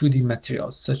other 2D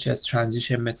materials, such as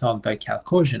transition metal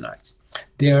dichalcogenides,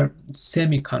 they are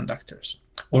semiconductors,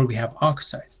 or we have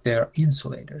oxides, they are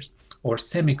insulators or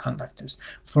semiconductors.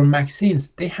 For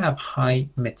MXenes, they have high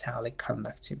metallic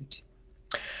conductivity.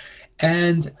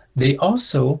 And they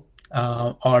also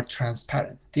are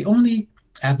transparent. They only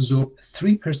absorb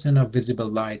 3% of visible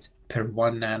light per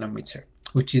 1 nanometer,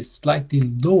 which is slightly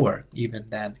lower even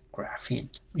than graphene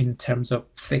in terms of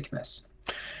thickness.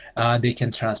 They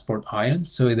can transport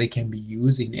ions, so they can be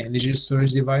used in energy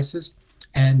storage devices,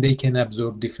 and they can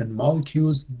absorb different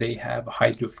molecules. They have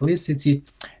hydrophilicity,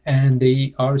 and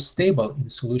they are stable in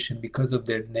solution because of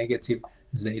their negative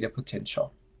zeta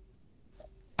potential.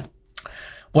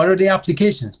 What are the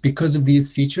applications? Because of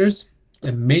these features,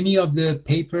 many of the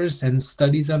papers and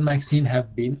studies on MXene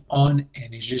have been on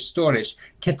energy storage,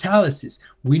 catalysis.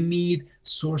 We need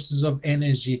sources of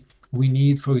energy. We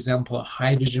need, for example,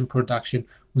 hydrogen production.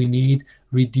 We need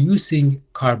reducing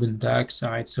carbon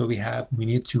dioxide. So we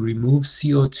need to remove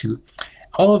CO2.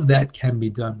 All of that can be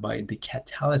done by the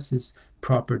catalysis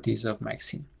properties of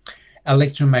MXene.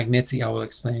 Electromagnetic, I will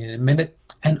explain in a minute,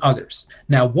 and others.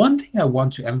 Now, one thing I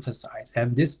want to emphasize,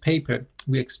 and this paper,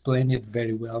 we explain it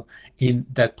very well in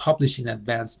that published in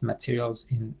Advanced Materials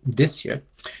in this year,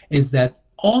 is that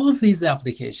all of these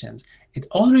applications, it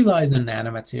all relies on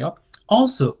nanomaterial.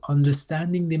 Also,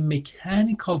 understanding the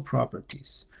mechanical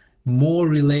properties, more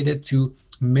related to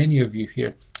many of you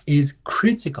here, is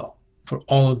critical for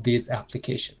all of these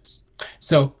applications.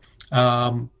 So,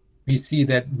 we see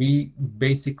that we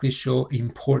basically show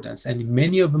importance, and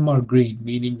many of them are green,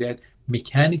 meaning that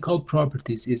mechanical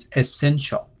properties is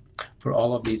essential for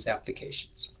all of these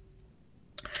applications.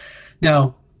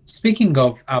 Now, speaking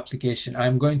of application,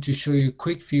 I'm going to show you a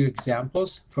quick few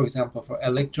examples. For example, for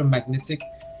electromagnetic,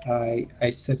 I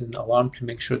set an alarm to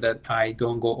make sure that I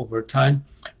don't go over time.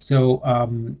 So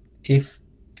if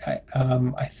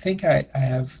I think I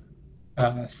have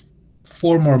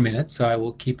 4 more minutes, so I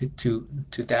will keep it to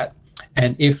that.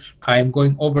 And if I'm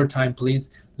going over time,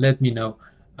 please let me know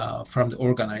from the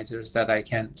organizers that I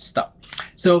can stop.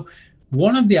 So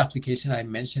one of the applications I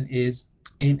mentioned is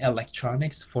in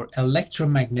electronics for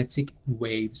electromagnetic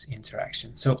waves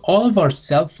interaction. So all of our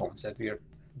cell phones that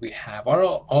we have,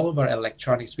 all of our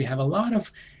electronics, we have a lot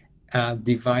of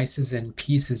devices and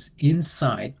pieces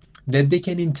inside that they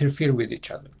can interfere with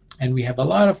each other. And we have a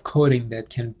lot of coding that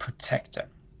can protect them.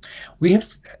 We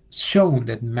have shown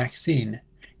that MXene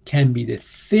can be the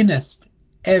thinnest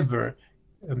ever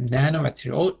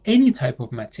nanomaterial, or any type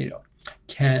of material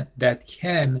that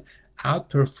can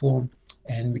outperform,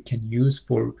 and we can use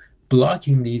for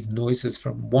blocking these noises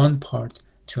from one part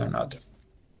to another.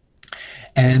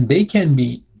 And they can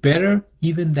be better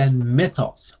even than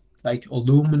metals like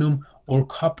aluminum or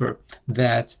copper,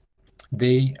 that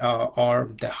they are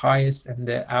the highest and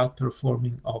the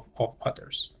outperforming of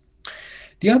others.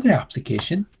 The other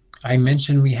application I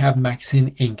mentioned, we have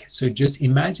MXene ink. So just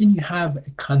imagine you have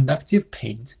a conductive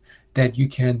paint that you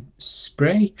can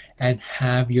spray and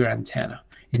have your antenna.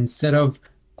 Instead of,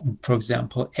 for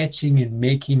example, etching and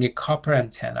making a copper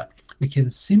antenna, we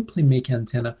can simply make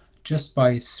antenna just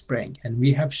by spraying. And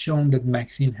we have shown that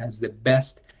MXene has the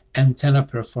best antenna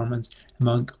performance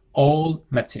among all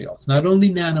materials, not only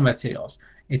nanomaterials.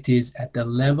 It is at the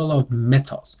level of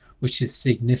metals, which is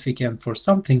significant for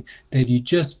something that you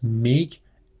just make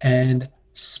and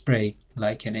spray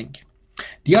like an ink.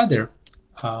 The other,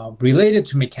 related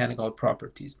to mechanical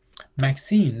properties,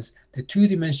 MXenes, the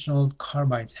two-dimensional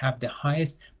carbides, have the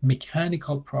highest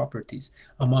mechanical properties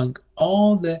among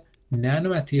all the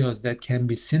nanomaterials that can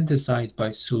be synthesized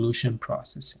by solution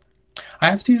processing. I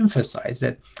have to emphasize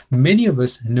that many of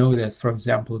us know that, for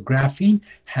example, graphene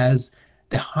has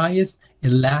the highest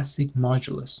elastic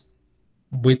modulus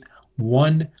with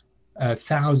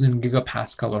 1,000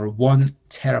 gigapascal or 1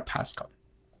 terapascal.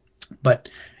 But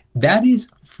that is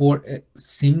for a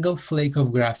single flake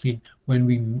of graphene when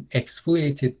we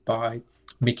exfoliate it by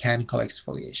mechanical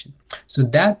exfoliation. So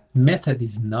that method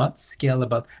is not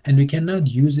scalable, and we cannot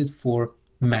use it for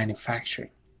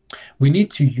manufacturing. We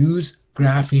need to use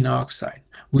graphene oxide,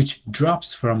 which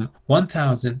drops from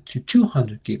 1,000 to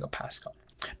 200 gigapascal.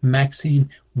 MXene,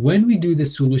 when we do the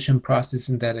solution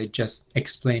processing that I just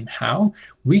explained how,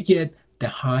 we get the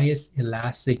highest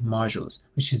elastic modulus,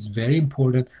 which is very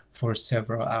important for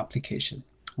several applications.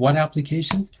 What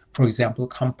applications? For example,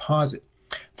 composite.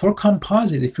 For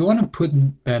composite, if you want to put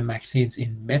MXenes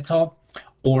in metal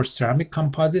or ceramic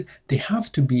composite, they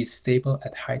have to be stable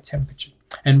at high temperature.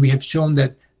 And we have shown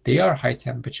that they are high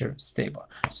temperature stable.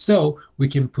 So we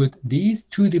can put these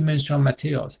two-dimensional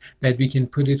materials that we can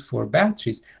put it for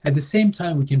batteries. At the same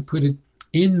time, we can put it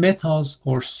in metals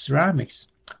or ceramics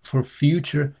for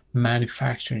future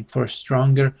manufacturing, for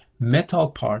stronger metal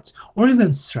parts or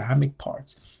even ceramic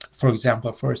parts. For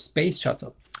example, for a space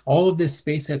shuttle, all of the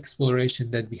space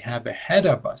exploration that we have ahead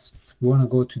of us, we want to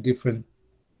go to different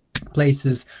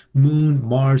places, Moon,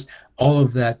 Mars, all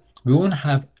of that. We want to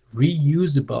have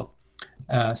reusable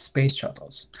space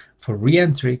shuttles. For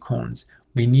re-entry cones,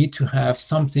 we need to have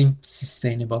something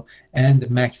sustainable, and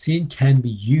MXene can be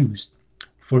used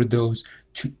for those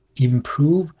to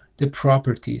improve the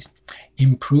properties,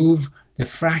 improve the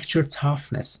fracture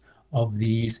toughness of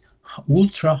these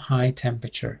ultra high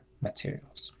temperature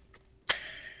materials.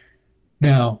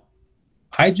 Now,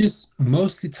 I just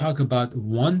mostly talk about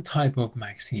one type of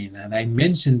MXene, and I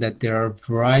mentioned that there are a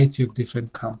variety of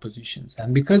different compositions.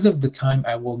 And because of the time,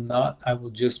 I will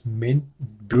just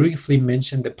briefly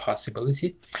mention the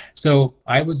possibility. So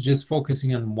I was just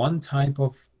focusing on one type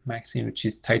of MXene, which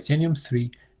is titanium 3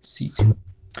 C2.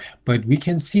 But we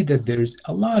can see that there's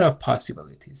a lot of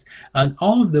possibilities. And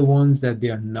all of the ones that they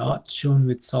are not shown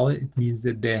with solid, it means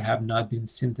that they have not been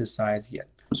synthesized yet.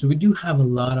 So we do have a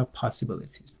lot of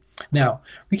possibilities. Now,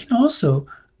 we can also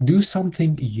do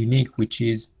something unique, which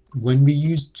is when we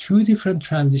use two different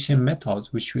transition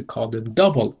methods, which we call them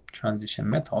double transition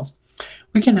methods,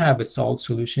 we can have a solid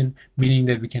solution, meaning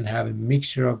that we can have a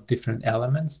mixture of different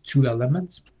elements, two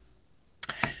elements.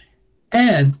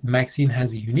 And Maxine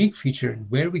has a unique feature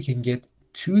where we can get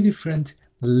two different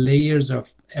layers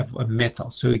of metal.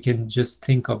 So we can just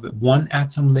think of it. One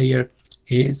atom layer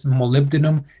is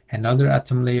molybdenum, another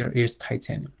atom layer is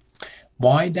titanium.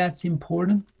 Why that's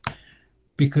important?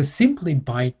 Because simply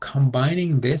by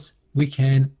combining this, we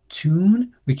can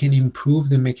improve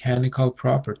the mechanical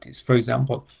properties. For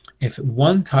example, if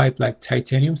one type like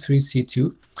titanium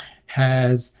 3C2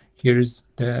 has, here's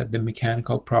the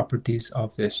mechanical properties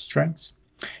of the strengths.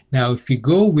 Now, if we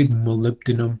go with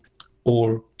molybdenum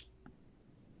or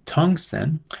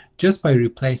tungsten, just by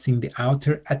replacing the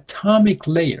outer atomic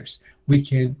layers, we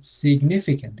can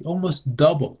significantly, almost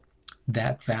double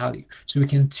that value. So we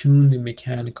can tune the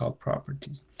mechanical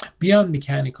properties. Beyond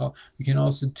mechanical, we can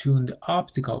also tune the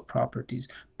optical properties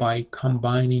by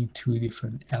combining two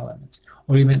different elements,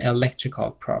 or even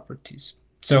electrical properties.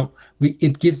 So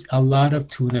it gives a lot of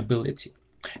tunability.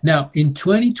 Now, in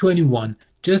 2021,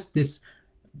 just this,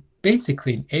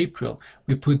 basically in April,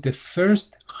 we put the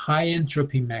first high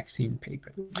entropy Maxine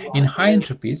paper. In high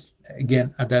entropies,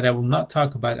 again, that I will not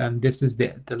talk about, and this is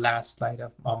the last slide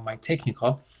of my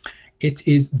technical, it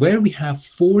is where we have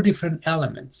 4 different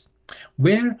elements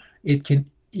where it can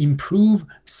improve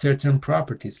certain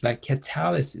properties like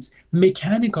catalysis,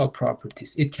 mechanical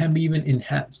properties. It can be even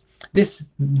enhanced. This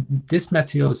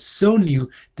material is so new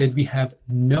that we have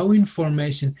no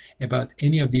information about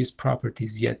any of these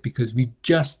properties yet, because we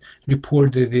just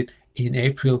reported it in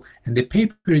April and the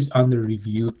paper is under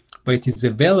review, but it is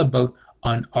available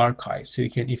on arXiv. So you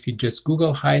can, if you just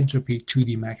Google high entropy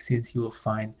 2D Maxines, you will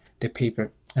find the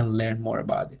paper and learn more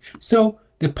about it. So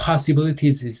the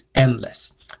possibilities is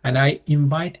endless. And I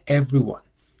invite everyone,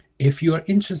 if you are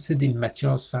interested in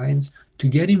material science, to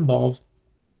get involved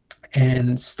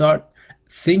and start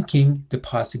thinking the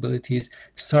possibilities,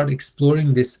 start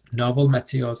exploring these novel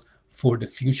materials for the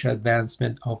future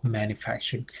advancement of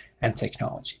manufacturing and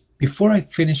technology. Before I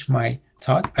finish my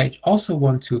talk, I also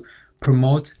want to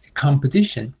promote a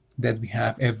competition that we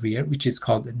have every year, which is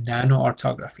called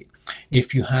nanoartography.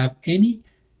 If you have any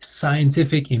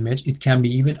scientific image, it can be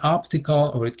even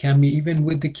optical, or it can be even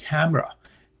with the camera,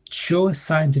 show a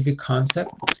scientific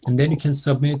concept, and then you can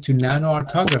submit it to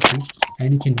nanoartography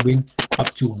and you can win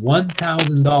up to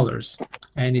 $1,000,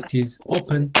 and it is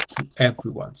open to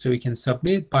everyone. So you can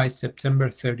submit it by September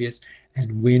 30th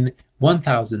and win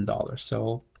 $1,000.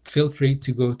 So feel free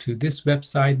to go to this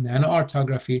website,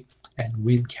 nanoartography, and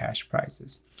win cash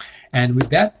prizes. And with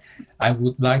that, I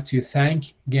would like to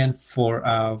thank again for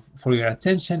your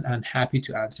attention, and happy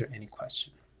to answer any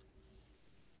question.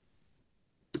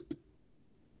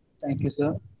 Thank you,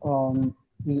 sir.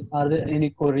 Are there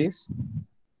any queries?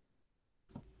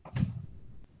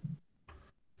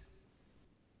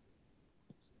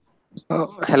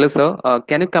 Hello, sir.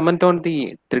 Can you comment on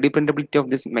the 3D printability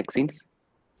of these Maxines?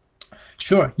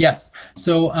 Sure. Yes.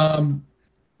 So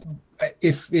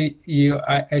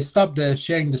I stopped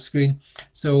sharing the screen.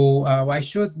 So I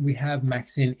showed we have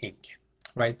Maxine ink,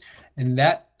 right? And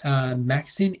that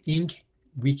Maxine ink,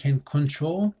 we can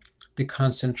control the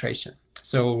concentration.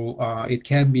 So it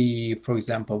can be, for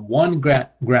example, 1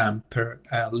 gram per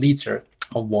liter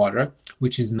of water,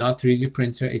 which is not 3D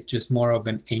printer. It's just more of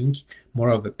an ink, more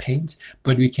of a paint.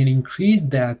 But we can increase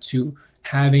that to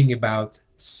having about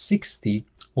 60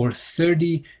 or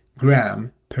 30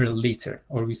 gram per liter,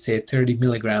 or we say 30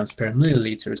 milligrams per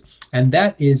milliliters. And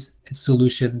that is a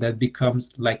solution that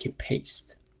becomes like a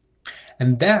paste.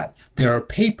 And that there are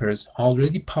papers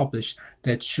already published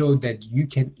that show that you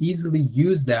can easily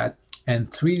use that and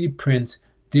 3D print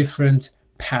different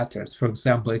patterns. For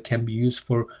example, it can be used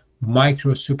for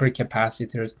micro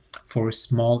supercapacitors for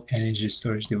small energy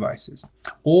storage devices.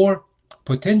 Or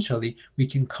potentially, we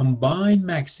can combine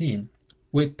Maxine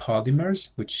with polymers,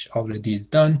 which already is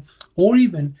done, or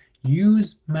even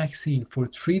use Maxine for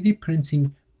 3D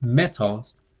printing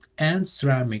metals and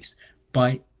ceramics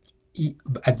by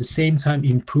at the same time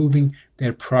improving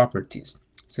their properties,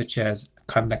 such as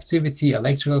conductivity,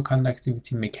 electrical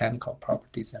conductivity, mechanical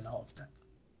properties, and all of that.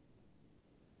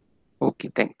 Okay,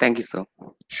 thank you, sir.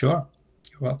 Sure,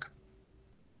 you're welcome.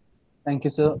 Thank you,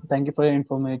 sir. Thank you for your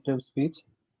informative speech.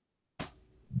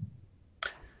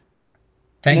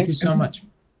 Thank you so much.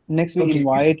 Next, we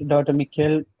invite Dr.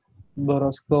 Mikhail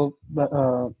Boroskov,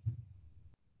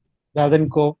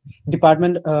 Vagenkov,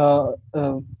 Department.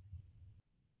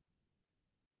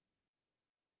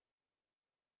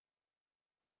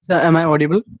 So, am I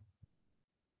audible?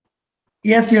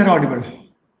 Yes, you're audible.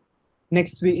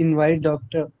 Next, we invite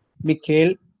Dr.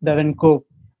 Mikhail Davenkov,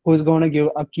 who is going to give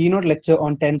a keynote lecture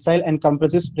on tensile and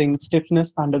compressive spring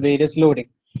stiffness under various loading.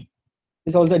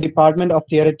 Is also a Department of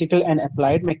Theoretical and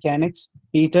Applied Mechanics,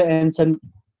 Peter and St.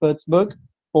 Petersburg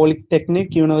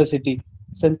Polytechnic University,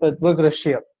 St. Petersburg,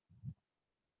 Russia.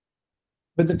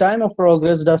 With the time of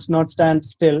progress does not stand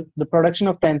still, the production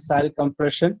of tensile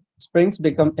compression springs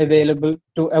become available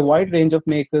to a wide range of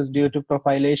makers due to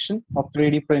profilation of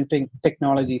 3D printing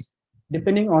technologies.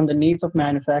 Depending on the needs of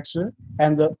manufacturer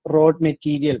and the raw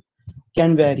material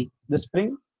can vary. The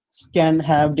springs can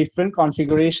have different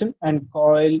configuration and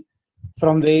coil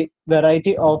from a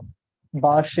variety of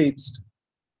bar shapes.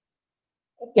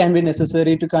 It can be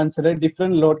necessary to consider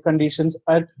different load conditions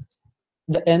at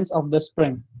the ends of the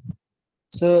spring.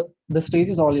 So the stage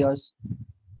is all yours.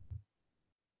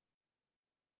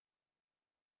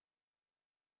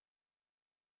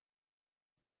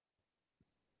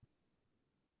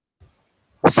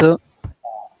 So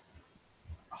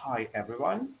Hi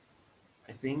everyone.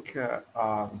 I think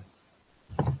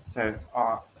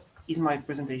is my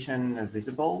presentation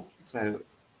visible? So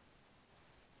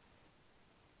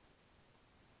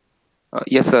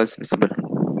Yes, sir, it's visible.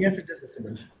 Yes, it is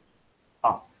visible.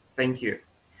 thank you.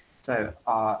 So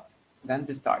then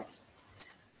we start.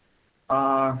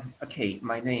 Okay,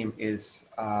 my name is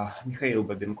Mikhail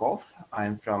Babinkov.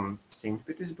 I'm from St.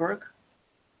 Petersburg,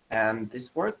 and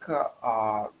this work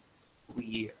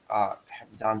we have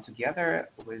done together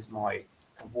with my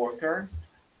coworker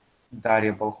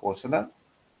Daria Bolhoshina.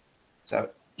 So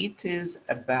it is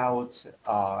about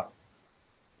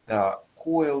the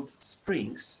coiled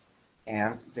springs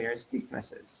and their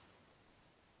stiffnesses.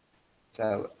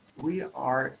 So we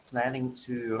are planning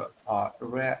to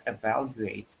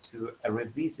re-evaluate, to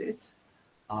revisit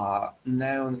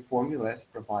known formulas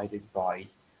provided by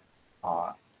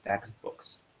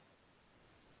textbooks.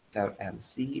 So, and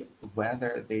see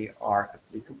whether they are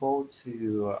applicable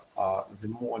to the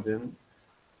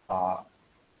uh,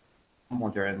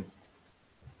 modern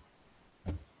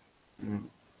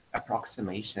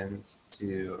approximations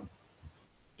to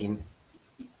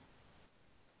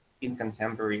in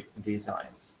contemporary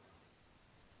designs.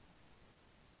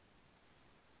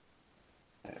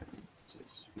 To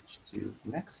switch to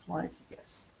the next slide,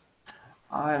 yes.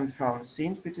 I'm from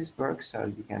St. Petersburg,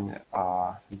 so you can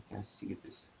see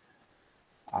this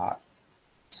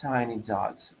tiny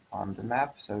dots on the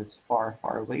map, so it's far,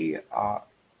 far away,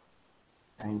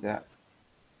 and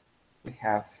we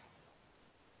have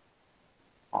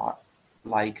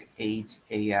like 8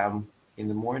 a.m. in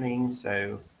the morning,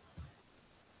 so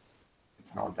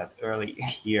it's not that early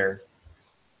here.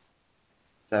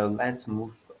 So let's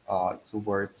move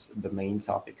towards the main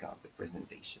topic of the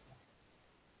presentation.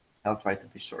 I'll try to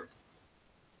be short.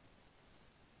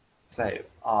 So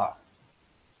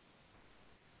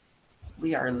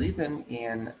we are living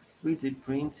in 3D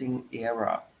printing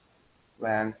era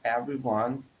when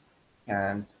everyone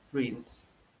can print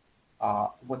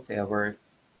whatever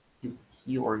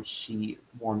he or she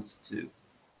wants to,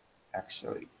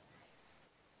 actually.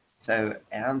 So,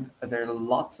 and there are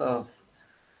lots of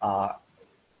uh,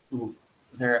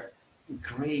 there are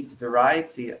great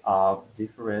variety of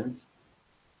different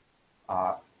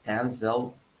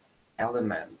tensile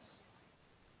elements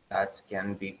that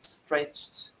can be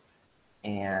stretched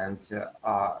and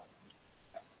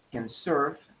can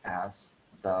serve as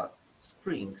the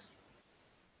springs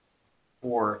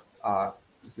for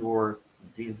your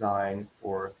design,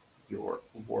 for your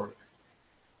work.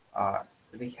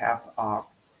 They have a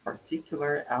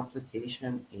particular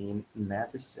application in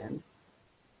medicine.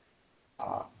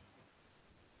 Uh,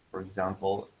 for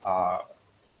example,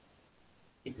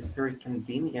 it is very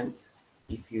convenient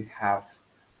if you have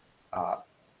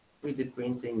 3D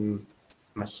printing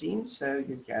machine, so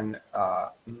you can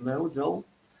model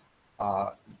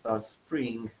the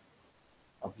spring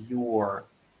of your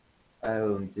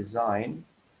own design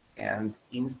and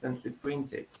instantly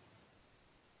print it.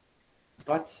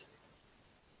 But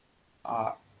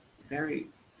very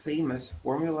famous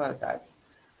formula that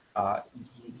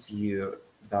gives you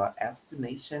the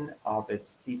estimation of its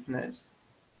stiffness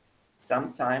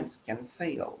sometimes can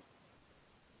fail,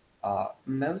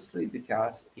 mostly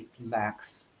because it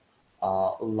lacks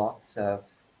lots of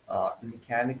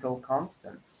mechanical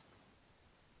constants.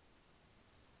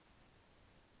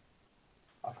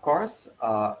 Of course,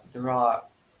 there are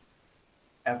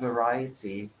a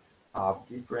variety of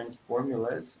different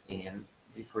formulas in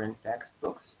different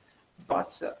textbooks,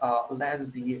 but let's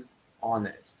be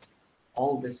honest.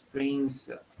 All the springs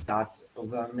that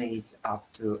were made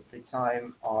up to the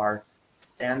time are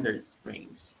standard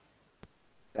springs.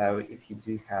 So if you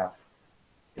do have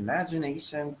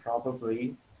imagination,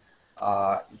 probably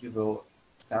you will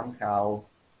somehow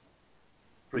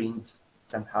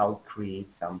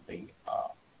create something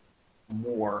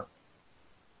more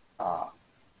uh,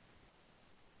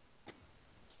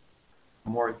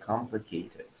 more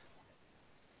complicated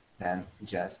than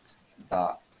just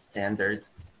the standard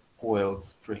coiled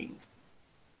spring.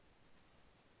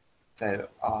 So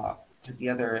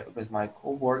together with my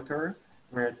coworker,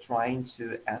 we're trying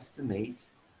to estimate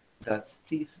the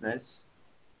stiffness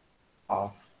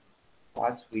of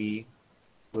what we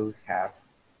will have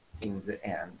in the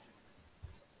end.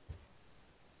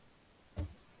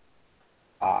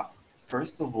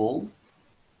 First of all,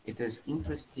 it is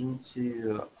interesting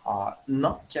to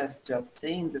not just to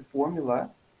obtain the formula,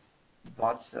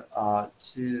 but uh,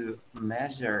 to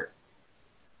measure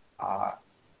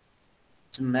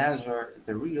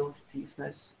the real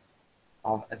stiffness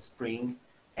of a spring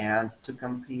and to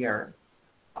compare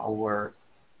our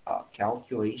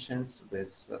calculations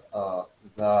with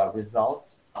the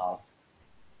results of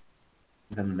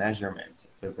the measurements,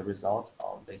 with the results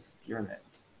of the experiment.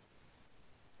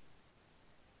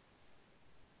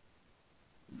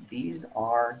 These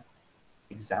are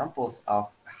examples of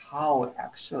how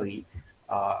actually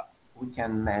we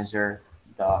can measure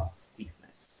the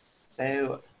stiffness.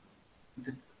 So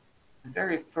the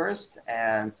very first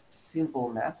and simple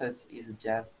method is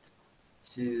just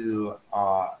to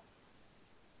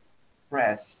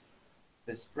press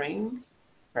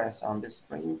on the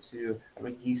spring to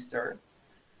register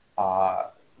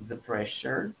the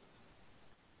pressure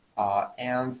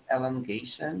and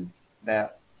elongation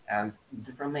and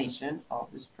deformation of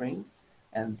the spring,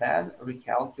 and then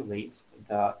recalculate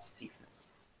the stiffness.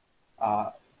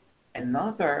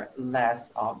 Another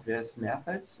less obvious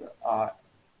method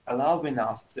allowing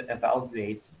us to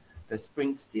evaluate the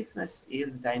spring stiffness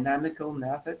is dynamical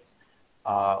methods.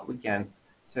 We can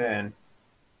turn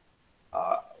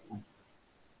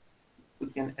we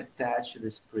can attach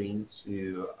the spring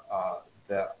to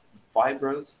the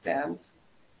vibro stand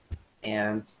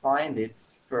and find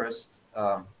its first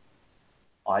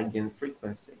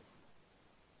eigenfrequency,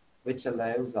 which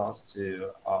allows us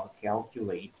to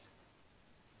calculate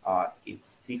its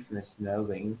stiffness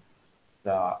knowing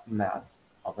the mass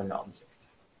of an object.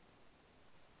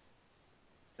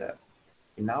 So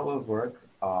in our work,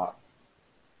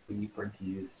 we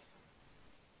produce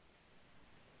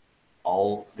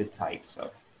all the types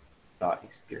of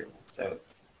experiments. So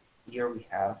here we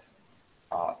have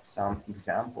some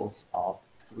examples of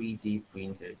 3D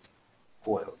printed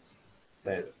coils.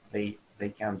 So they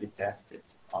can be tested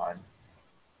on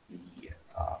the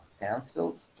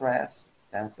tensile stress,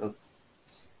 tensile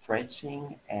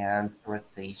stretching, and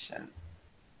rotation.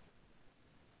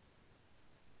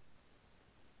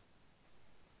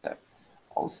 So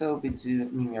also we do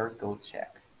numerical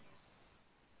check.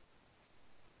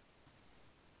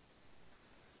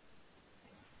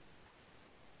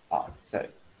 So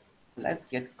let's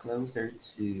get closer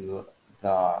to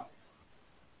the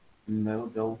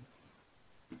model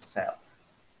itself.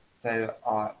 So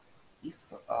if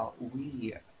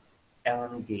we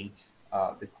elongate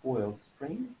the coiled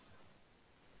spring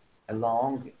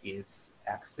along its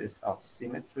axis of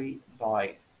symmetry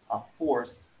by a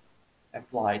force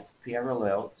applied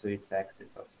parallel to its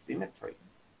axis of symmetry,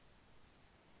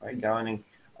 we're going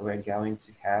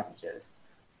to have just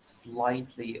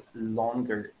slightly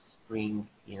longer spring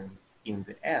in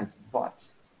the end,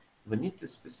 but we need to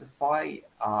specify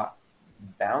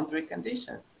boundary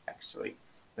conditions. Actually,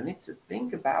 we need to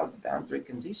think about boundary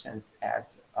conditions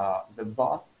at the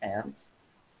both ends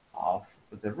of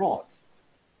the rod,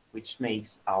 which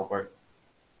makes our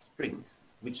springs,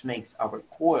 which makes our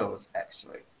coils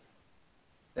actually.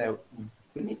 So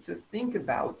we need to think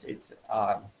about it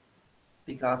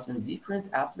because in different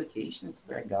applications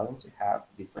we're going to have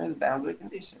different boundary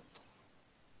conditions.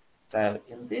 So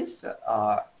in this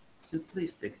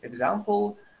simplistic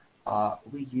example,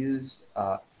 we use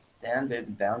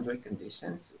standard boundary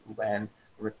conditions when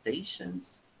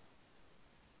rotations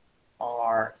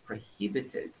are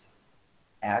prohibited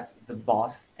at the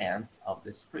both ends of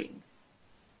the spring.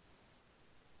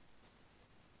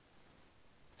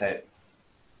 So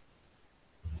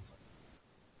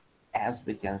as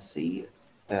we can see,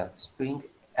 the spring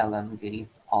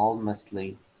elongates almost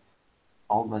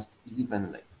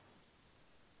evenly.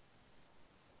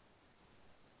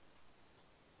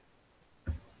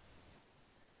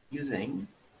 Using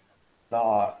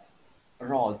the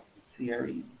rod's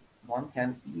theory, one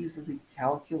can easily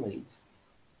calculate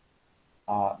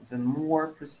the more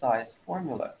precise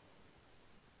formula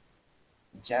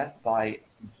just by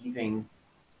giving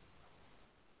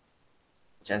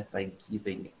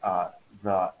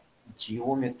the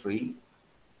geometry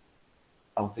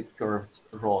of the curved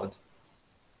rod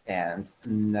and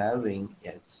knowing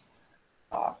its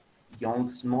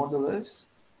Young's modulus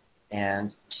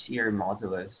and shear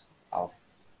modulus of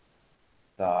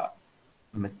the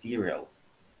material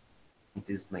it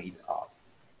is made of.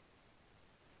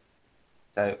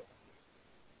 So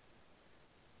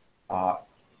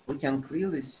we can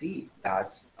clearly see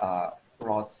that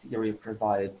rod theory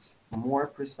provides more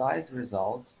precise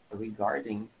results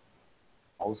regarding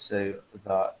also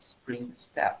the spring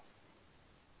step,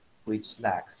 which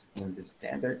lacks in the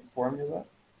standard formula,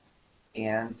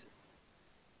 and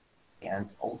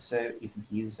also it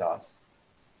gives us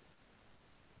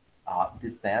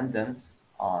dependence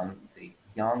on the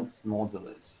Young's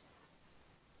modulus.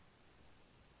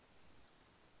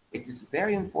 It is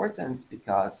very important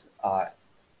because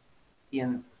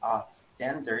in a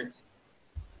standard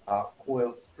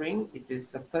coil spring, it is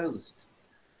supposed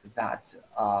that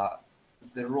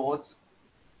the rod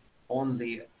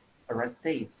only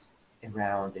rotates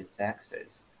around its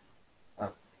axis.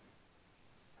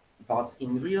 But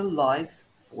in real life,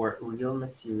 for real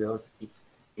materials,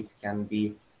 it can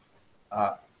be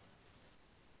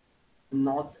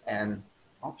not an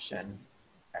option,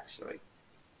 actually.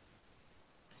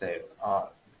 So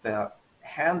the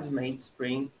handmade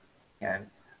spring can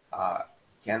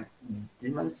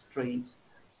demonstrate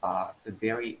a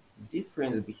very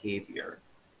different behavior.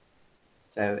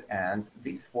 So, and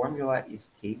this formula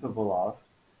is capable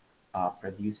of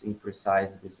producing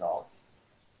precise results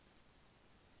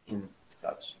in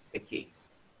such a case.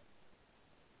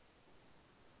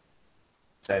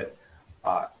 So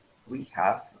we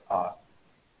have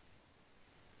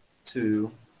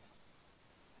two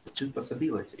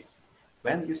possibilities.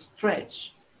 When you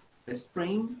stretch the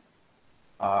spring,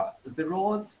 the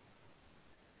rod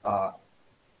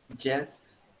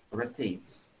just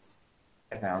rotates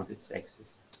around its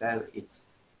axis. So it's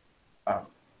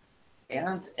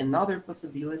and another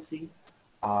possibility,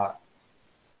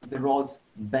 the rod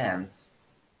bends.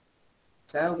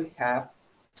 So we have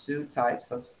two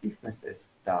types of stiffnesses: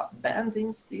 the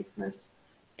bending stiffness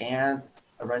and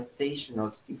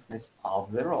rotational stiffness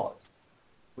of the rod,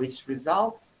 which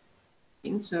results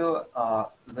into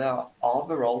the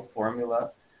overall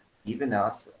formula giving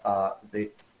us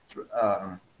the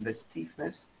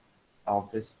stiffness of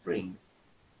the spring.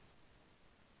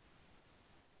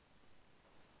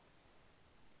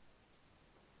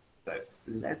 So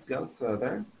let's go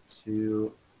further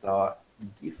to the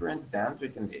different boundary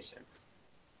conditions.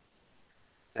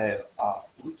 So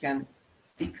we can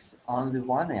fix on the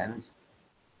one end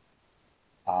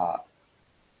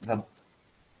the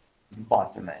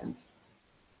bottom end,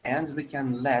 and we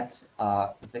can let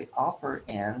the upper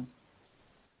end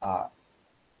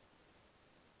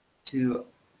to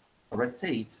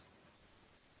rotate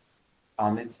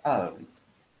on its own,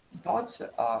 but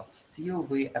still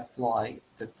we apply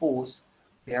the force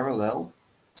parallel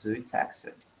to its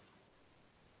axis.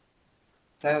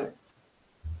 So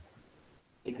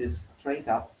it is straight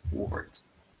up forward.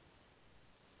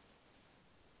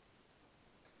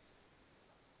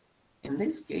 In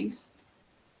this case,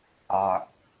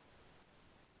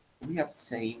 we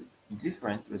obtain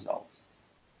different results.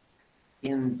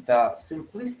 In the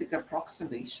simplistic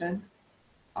approximation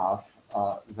of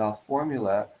the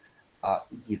formula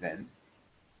given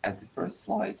at the first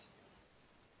slide,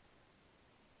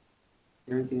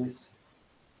 here it is,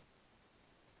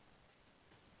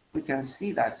 we can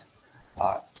see that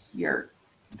here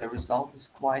the result is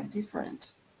quite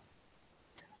different.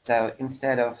 So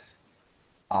instead of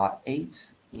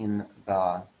 8 in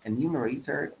the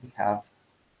enumerator, we have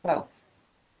 12.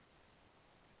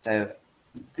 So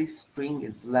this spring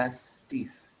is less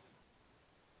stiff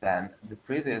than the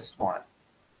previous one.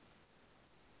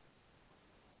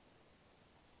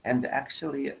 And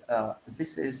actually,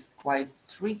 this is quite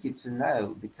tricky to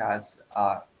know because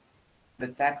the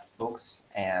textbooks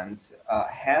and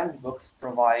handbooks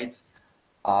provide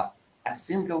a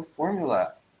single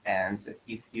formula, and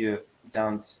if you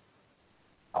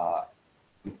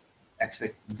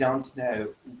actually don't know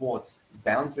what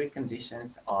boundary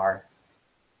conditions are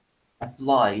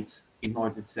applied in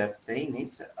order to obtain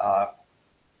it,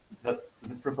 the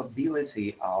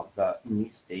probability of the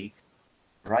mistake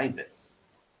rises.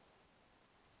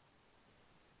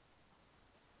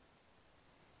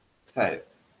 So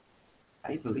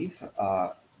I believe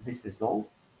this is all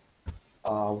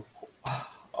of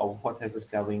what I was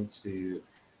going to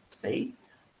say,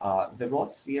 the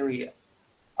rod theory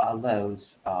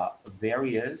allows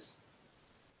various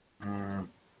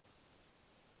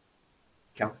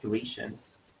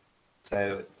calculations.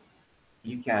 So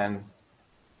you can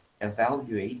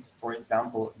evaluate, for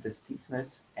example, the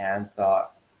stiffness and the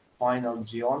final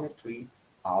geometry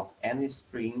of any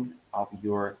spring of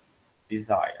your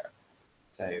desire.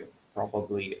 So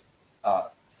probably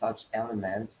such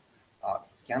element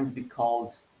can be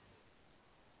called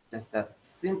just a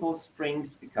simple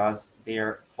springs because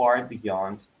they're far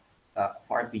beyond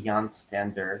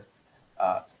standard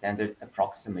standard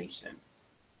approximation.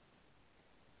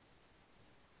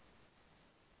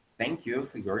 Thank you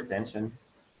for your attention.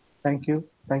 Thank you,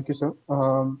 sir.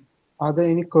 Are there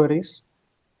any queries?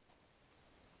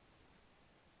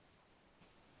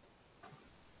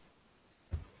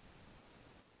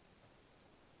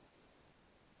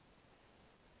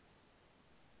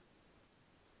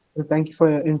 Well, thank you for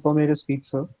your informative speech,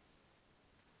 sir.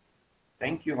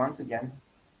 Thank you once again.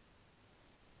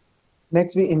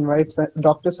 Next, we invite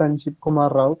Dr. Sanjeev Kumar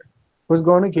Raut, who's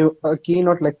going to give a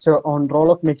keynote lecture on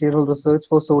role of material research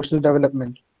for social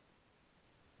development.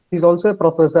 He's also a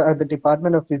professor at the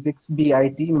Department of Physics,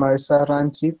 BIT, Marsa,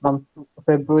 Ranchi from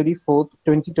February 4th,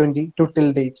 2020 to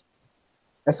till date.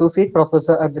 Associate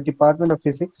Professor at the Department of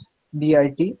Physics,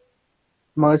 BIT,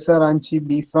 Marsa, Ranchi,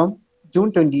 B from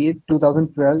June 28,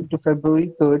 2012 to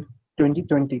February 3rd,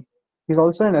 2020. He's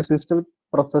also an Assistant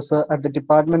Professor at the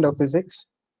Department of Physics,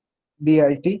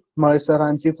 BIT, Marsa,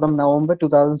 Ranchi from November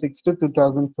 2006 to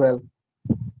 2012.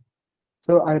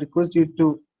 So I request you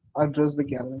to address the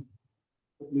gathering,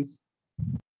 please.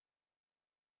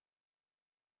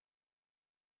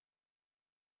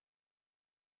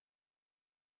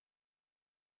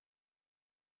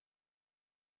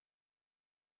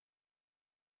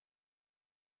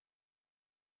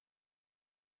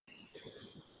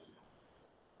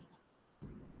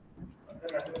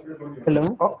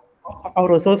 Hello.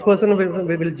 Our resource person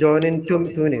will join in two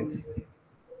minutes.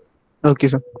 Okay,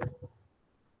 sir.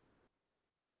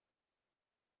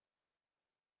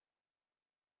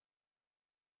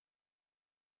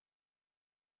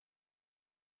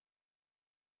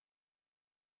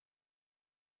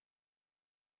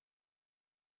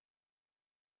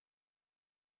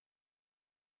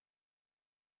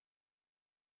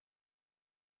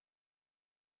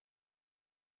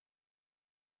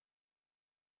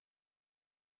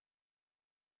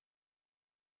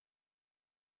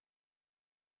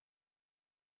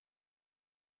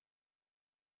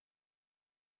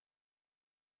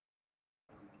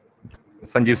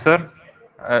 Sanjeev sir,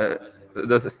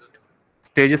 the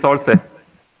stage is all set.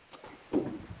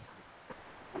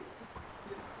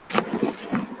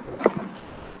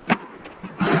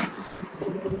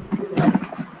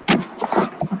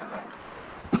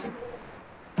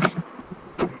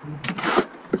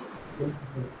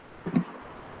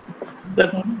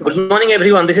 Good morning,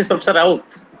 everyone. This is Professor Raut.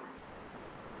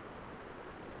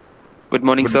 Good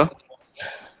morning, sir.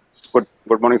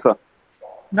 Good morning, sir.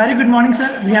 Very good morning,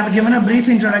 sir. We have given a brief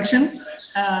introduction.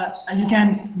 You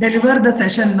can deliver the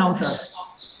session now, sir.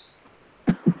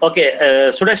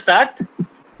 Okay, should I start?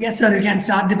 Yes, sir. You can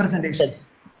start the presentation.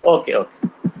 Okay.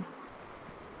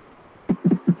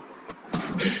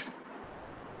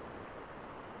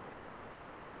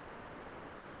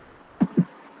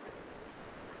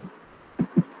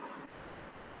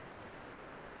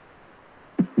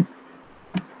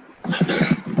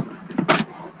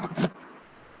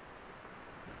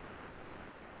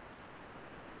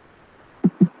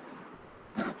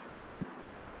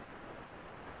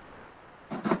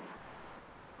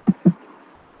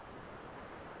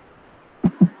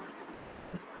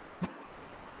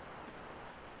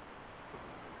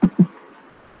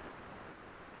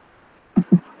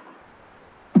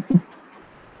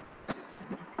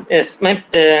 Yes, is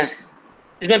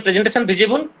my presentation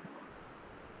visible?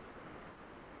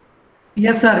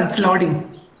 Yes, sir. It's loading.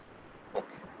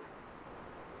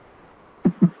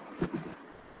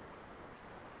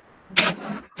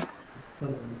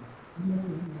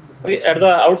 Okay, at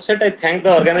the outset, I thank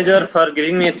the organizer for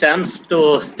giving me a chance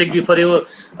to speak before you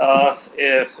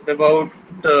about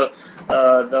the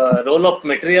role of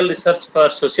material research for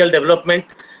social development.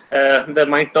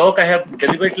 My talk I have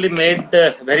deliberately made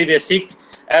very basic.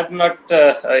 I have not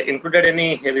included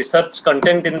any research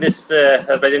content in this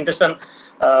presentation,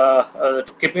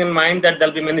 keeping in mind that there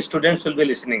will be many students who will be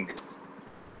listening this.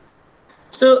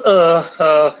 So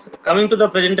coming to the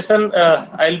presentation,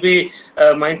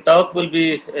 my talk will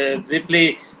be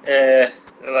briefly,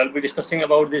 I'll be discussing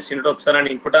about this introduction and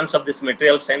importance of this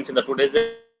material science in the today's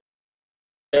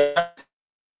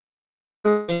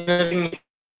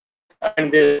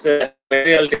and this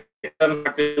material detector,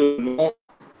 what we know,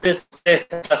 this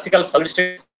classical solid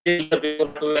state this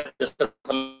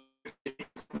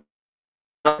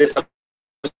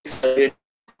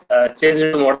changed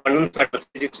into modern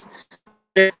physics.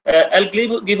 I'll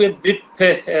give a brief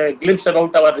glimpse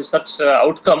about our research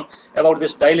outcome about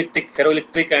this dielectric,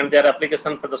 ferroelectric, and their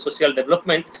application for the social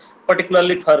development,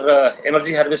 particularly for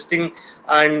energy harvesting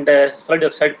and solid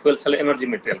oxide fuel cell energy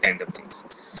material kind of things.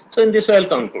 So in this way, I'll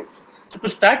conclude. So to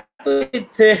start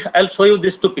with, I'll show you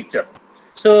these two pictures.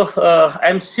 So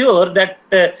I'm sure that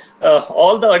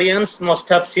all the audience must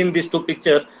have seen these two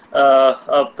pictures.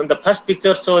 The first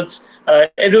picture shows,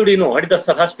 everybody know what the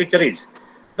first picture is.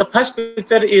 The first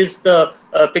picture is the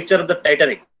picture of the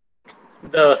Titanic,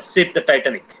 the ship, the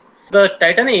Titanic. The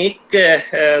Titanic,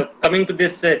 coming to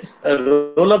this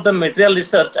role of the material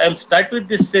research, I will start with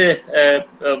this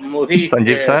movie.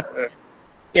 Sanjeev sir?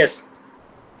 Yes.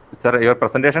 Sir, your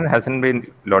presentation hasn't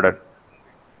been loaded.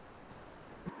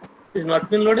 Is not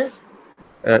been loaded?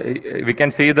 We can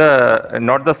see the,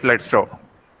 not the slideshow.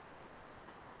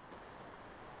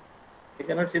 You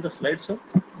cannot see the slideshow?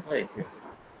 Why? Yes.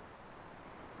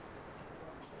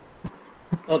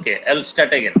 Okay, I'll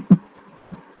start again.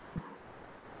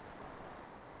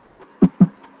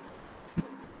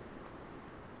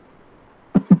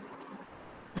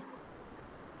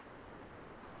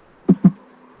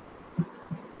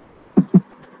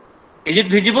 Is it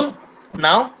visible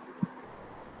now?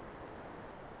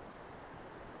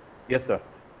 Yes, sir.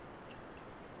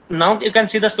 Now you can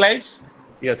see the slides?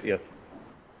 Yes, yes.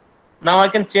 Now I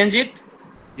can change it?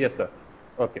 Yes, sir.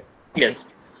 Okay. Yes.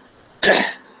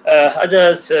 As I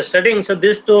was studying, so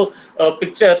these two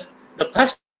picture, the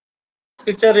first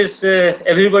picture is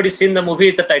everybody seen the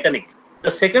movie The Titanic.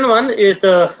 The second one is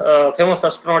the famous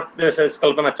astronaut, this is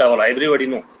Kalpana Chawla, everybody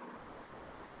know.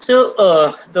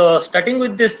 So starting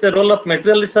with this role of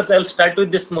material research, I'll start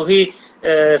with this movie,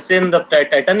 saying the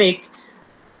Titanic.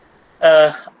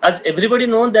 As everybody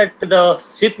know that the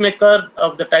ship maker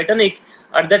of the Titanic,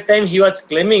 at that time he was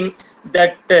claiming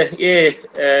that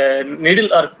a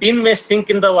needle or pin may sink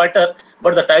in the water,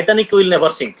 but the Titanic will never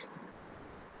sink.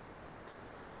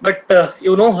 But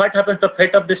you know what happened to the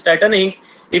fate of this Titanic?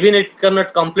 Even it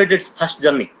cannot complete its first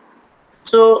journey.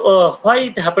 So why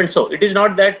it happened so? It is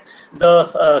not that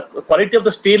the quality of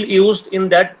the steel used in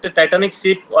that Titanic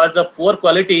ship was of poor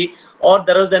quality or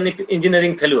there was any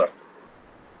engineering failure.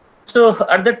 So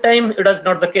at that time, it was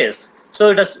not the case.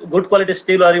 So it was good quality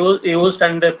steel are used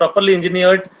and properly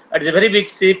engineered. It's a very big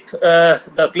ship.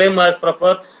 The claim was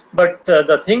proper, but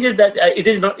the thing is that it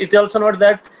is not. It also not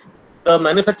that the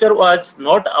manufacturer was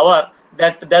not aware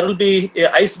that there will be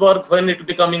a iceberg when it will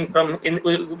be coming from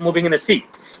moving in a sea.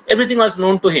 Everything was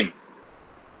known to him.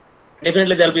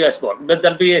 Definitely there will be iceberg, but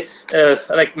there will be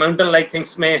like mountain-like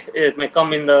things may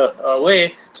come in the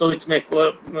way, so which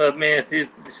the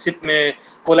ship may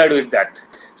collide with that.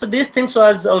 So these things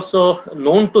was also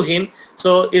known to him.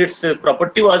 So its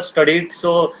property was studied.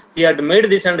 So he had made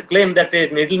this and claimed that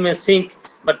a needle may sink,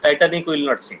 but Titanic will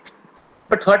not sink.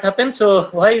 But what happens? So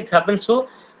why it happens? So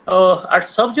at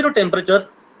sub-zero temperature,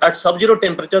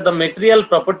 the material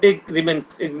property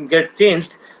get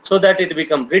changed so that it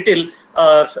become brittle.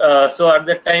 So at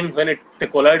that time when it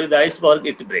collide with the iceberg,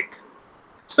 it break.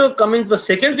 So coming to the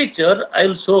second picture, I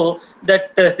will show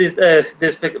that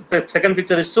this second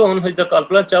picture is shown with the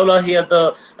Kalpana Chawla. Here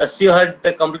she had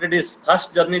completed his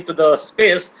first journey to the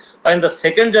space, and the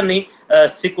second journey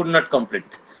she could not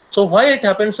complete. So why it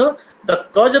happened? So the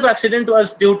cause of accident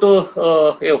was due to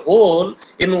a hole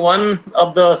in one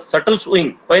of the shuttle's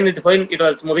wing when it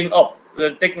was moving up,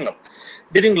 taking up.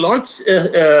 During launch,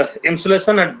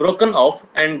 insulation had broken off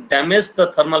and damaged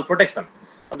the thermal protection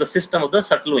of the system of the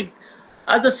shuttle wing.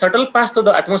 As the shuttle passed through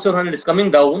the atmosphere when it is coming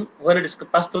down, when it is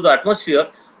passed through the atmosphere,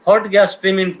 hot gas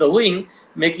stream into the wing,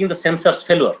 making the sensors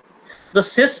failure. The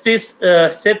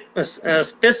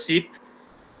spaceship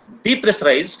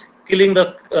depressurized, killing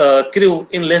the crew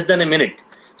in less than a minute.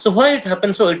 So why it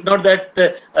happened? So it's not that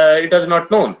it was not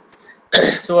known.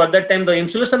 So at that time, the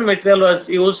insulation material was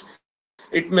used.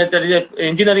 It made the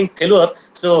engineering failure.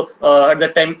 So at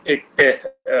that time,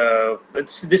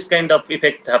 it's this kind of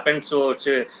effect happened. So it's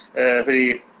a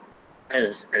very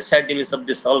sad image of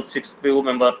this all 6 crew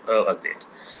member was there.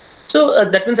 So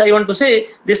that means I want to say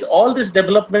this all this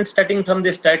development starting from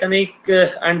this Titanic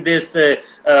and this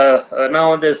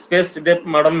now the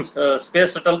modern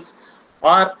space shuttles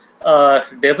are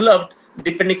developed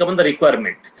depending upon the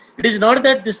requirement. It is not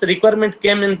that this requirement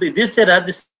came in this era.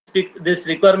 This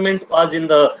requirement was in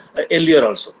the earlier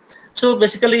also. So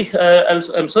basically,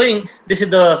 I'm showing this is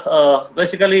the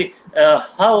basically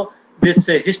how this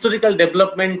historical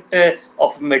development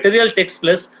of material takes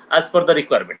place as per the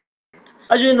requirement.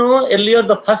 As you know, earlier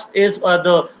the first age was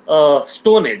the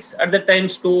Stone Age. At that time,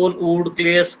 stone, wood,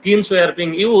 clay, skins were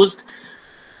being used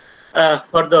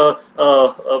for the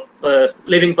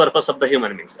living purpose of the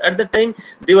human beings. At that time,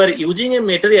 they were using a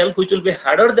material which will be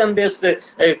harder than this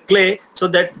clay, so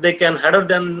that they can harder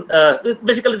than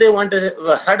basically they want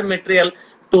a hard material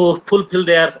to fulfill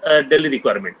their daily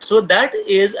requirement. So that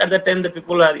is at the time the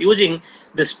people are using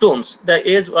the stones. The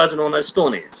age was known as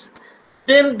Stone Age.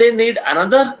 Then they need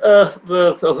another,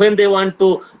 when they want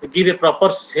to give a proper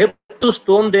shape to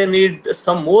stone, they need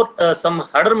some more, some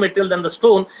harder material than the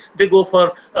stone. They go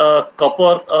for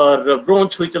copper or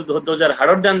bronze, which those are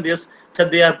harder than this. So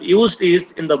they have used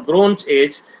it in the Bronze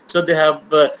Age. So they have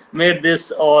made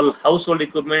this all household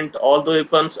equipment, all the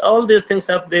weapons, all these things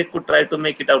they could try to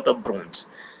make it out of bronze.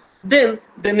 Then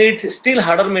they need still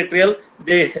harder material.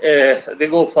 They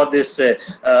go for this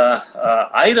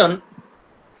iron.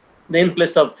 In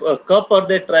place of copper,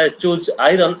 they choose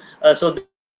iron, so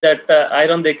that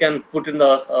iron they can put in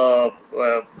the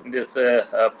this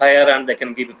fire, and they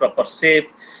can give a proper shape.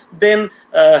 Then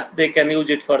they can use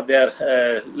it for their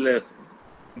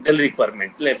daily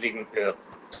requirement.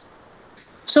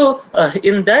 So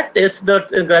in that case,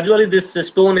 gradually this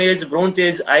Stone Age, Bronze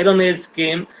Age, Iron Age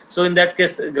came. So in that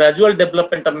case, gradual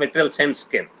development of material science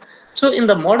came. So in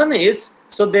the modern age,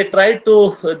 so they try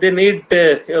to, they need,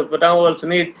 now also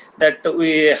need that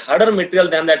we harder material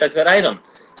than that of your iron.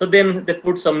 So then they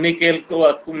put some nickel,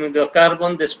 the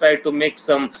carbon, they try to make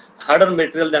some harder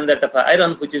material than that of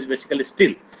iron, which is basically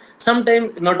steel.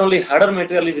 Sometimes not only harder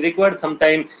material is required,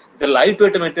 sometimes the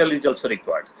lightweight material is also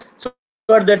required. So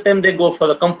at that time they go for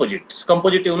the composites.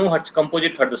 Composite, you know what's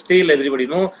composite, for the steel, everybody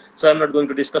know. So I'm not going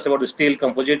to discuss about the steel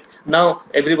composite. Now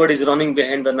everybody is running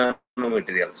behind the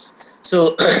nanomaterials.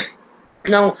 So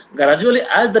now gradually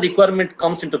as the requirement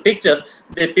comes into picture,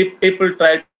 the people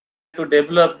try to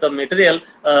develop the material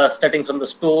starting from the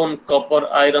stone, copper,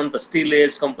 iron, the steel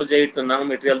age, composite, the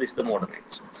nanomaterial. This is the modern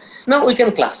age. Now we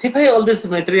can classify all this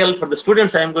material for the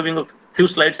students. I am giving a few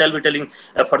slides. I'll be telling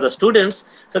for the students.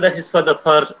 So that is for the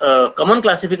common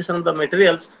classification of the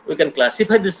materials. We can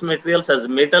classify these materials as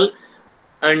metal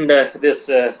and this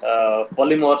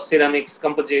polymer, ceramics,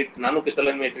 composite,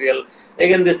 nanocrystalline material.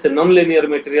 Again, this non-linear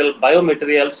material,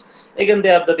 biomaterials. Again, they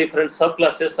have the different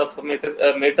subclasses of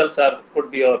metals could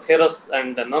be ferrous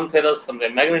and non-ferrous, some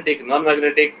magnetic,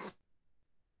 non-magnetic.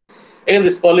 Again,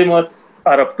 this polymer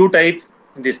are of two types.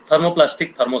 This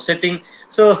thermoplastic, thermosetting.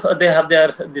 So they have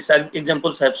these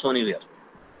examples I have shown you here.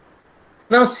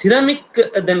 Now ceramic,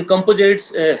 then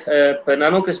composites,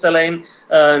 nanocrystalline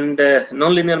and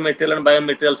non-linear material and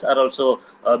biomaterials are also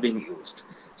being used.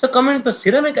 So coming to the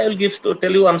ceramic, I will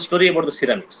tell you one story about the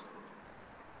ceramics.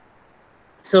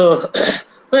 So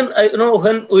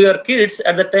when we were kids,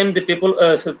 at the time the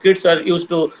kids were used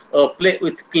to play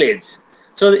with clays.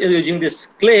 So using this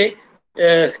clay,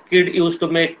 kid used to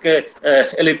make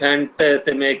elephant,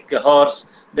 they make horse,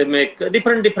 they make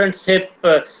different shape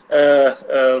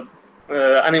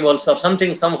animals or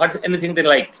something, anything they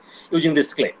like using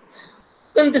this clay.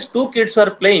 When these two kids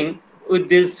were playing with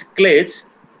these clays,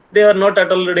 they are not at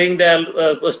all doing, they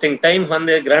are wasting time. When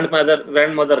their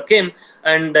grandmother came,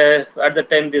 and at the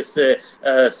time this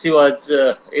she was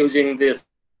using this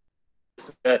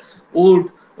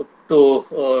wood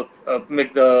to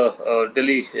make the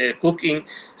daily cooking.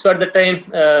 So at the time,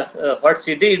 what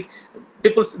she did,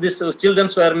 these children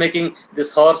were making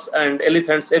this horse and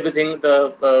elephants, everything,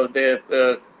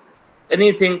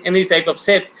 anything, any type of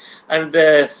shape, and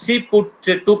she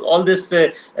took all this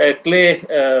clay,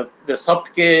 the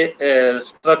soft clay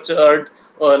structured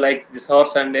like this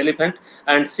horse and elephant,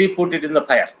 and she put it in the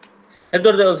fire. And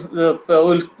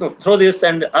we'll throw this,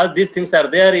 and as these things are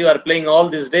there, you are playing all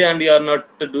this day and you are not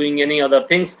doing any other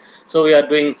things. So we are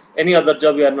doing any other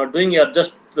job you are not doing. You are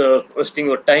just wasting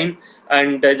your time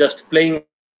and just playing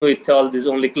with all these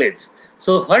only clays.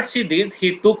 So what she did,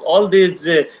 he took all these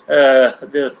toys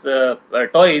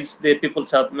the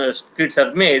kids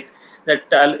have made, that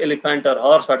elephant or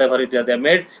horse, whatever it is they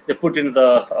made, they put in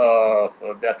the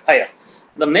their fire.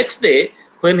 The next day,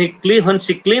 when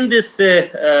she cleaned this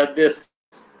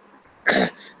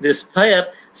this fire,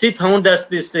 she found that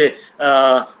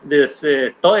this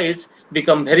toys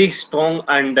become very strong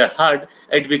and hard.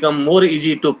 It become more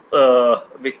easy to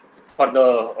for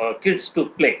the kids to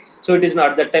play. So it is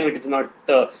not, that time it is not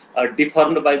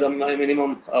deformed by the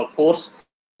minimum force.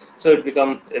 so it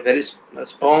become a very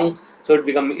strong, so it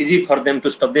become easy for them to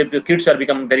stop. The kids are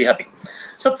become very happy.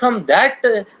 So from that,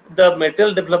 the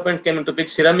material development came into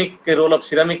picture. Ceramic role of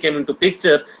ceramic came into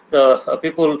picture. The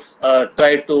people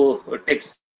tried to take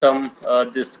some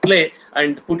this clay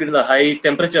and put it in the high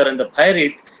temperature and the fire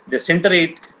it. They sinter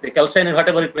it, they calcine it,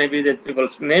 whatever it may be, the people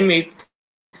name it.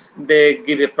 They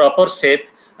give a proper shape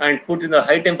and put in the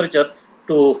high temperature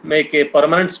to make a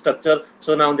permanent structure.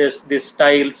 So now these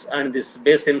tiles and this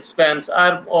basin spans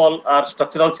are all are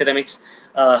structural ceramics.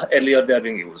 Earlier they are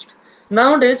being used.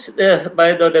 Nowadays,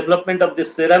 by the development of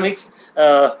this ceramics,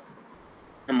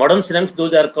 modern ceramics,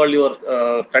 those are called your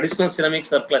traditional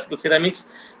ceramics or classical ceramics.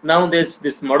 Now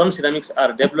this modern ceramics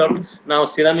are developed. Now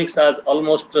ceramics has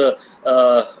almost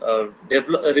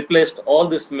replaced all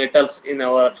these metals in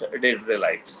our day-to-day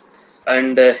lives,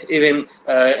 and even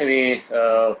any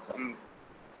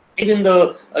even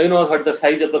the what the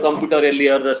size of the computer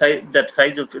earlier, the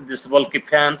size of this bulky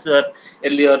fans are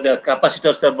earlier, the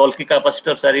capacitors, the bulky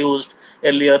capacitors are used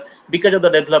earlier. Because of the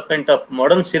development of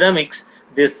modern ceramics,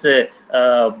 this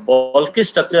bulky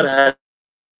structure has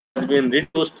been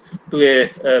reduced to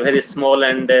a very small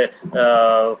and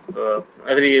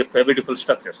very beautiful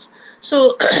structures.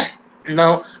 So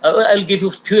now I'll give you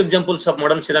a few examples of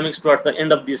modern ceramics towards the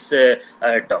end of this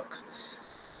talk.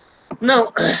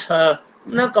 Now,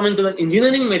 now coming to the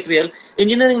engineering material.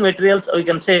 Engineering materials, we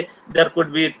can say there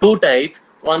could be two types.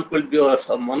 One could be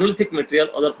a monolithic material,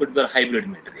 other could be a hybrid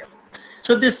material.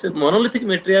 So this monolithic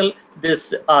material,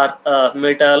 these are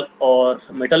metal or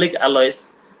metallic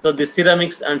alloys. So the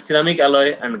ceramics and ceramic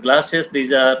alloy and glasses,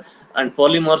 these are, and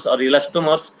polymers or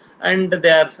elastomers, and they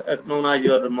are known as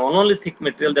your monolithic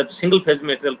material. That single phase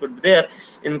material could be there.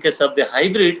 In case of the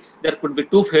hybrid, there could be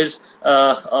two phase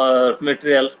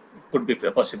material could be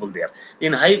possible there.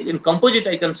 In composite,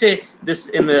 I can say this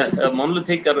in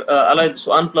monolithic alloy, this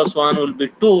 1 + 1 will be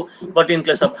 2, but in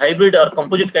case of hybrid or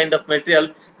composite kind of material,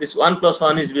 this 1 +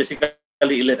 1 is basically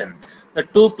 11. The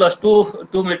 2 + 2,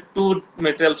 two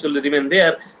materials will remain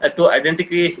there.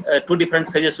 Two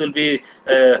different phases will be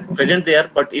present there,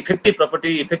 but effective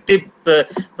property of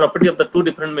the two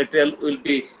different material will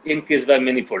be increased by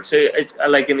many folds. So it's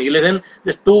like in 11,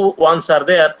 the two ones are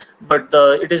there, but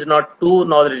it is not 2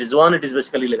 nor it is 1, it is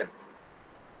basically 11.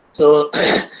 So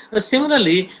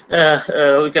similarly,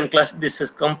 we can class this as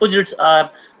composites are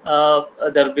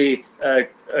there will be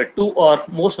two or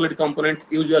more solid components,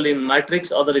 usually in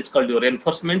matrix, other it's called your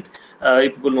reinforcement.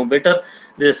 If people know better,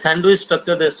 the sandwich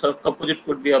structure, the composite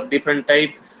could be of different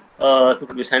type. It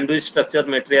could be sandwich structure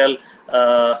material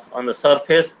on the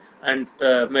surface, and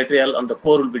material on the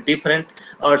core will be different,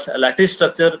 or lattice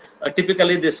structure.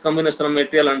 Typically, this combination of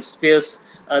material and space,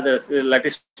 the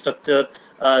lattice structure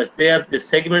there. The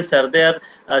segments are there.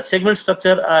 Segment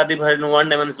structure are divided in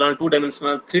 1-dimensional,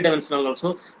 2-dimensional, 3-dimensional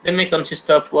also. They may consist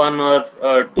of 1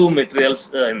 or 2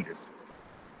 materials in this.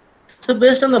 So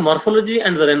based on the morphology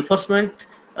and the reinforcement,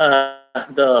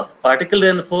 the particle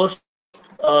reinforced,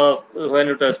 when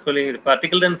it is calling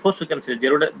particle reinforced, we can say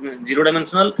zero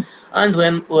dimensional, and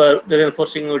when we are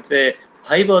reinforcing with a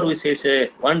fiber, we say it's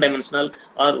a 1-dimensional,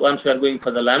 or once we are going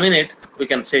for the laminate, we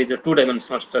can say it's a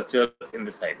 2-dimensional structure in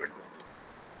this hybrid.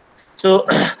 So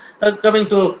coming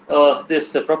to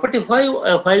this property,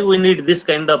 why we need this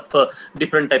kind of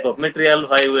different type of material,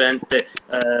 why we want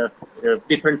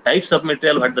different types of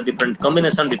material, what the different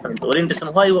combination, different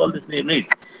orientation, why all this we need.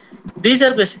 These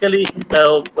are basically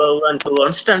want to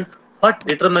understand what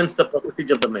determines the properties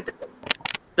of the material.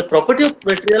 The property of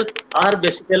material are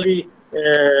basically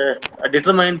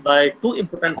determined by two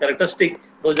important characteristics.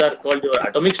 Those are called your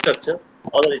atomic structure,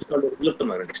 or is called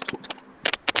electromagnetic structure.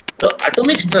 So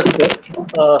atomic structure,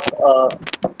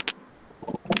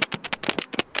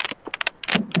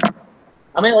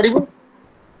 am I audible?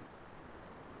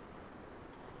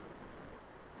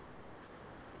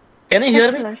 Can you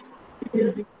hear me?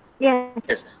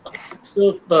 Yes. Okay.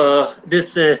 So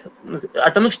this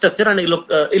atomic structure and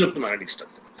electromagnetic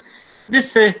structure.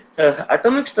 This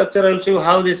atomic structure, I will show you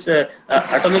how this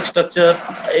atomic structure,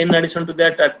 in addition to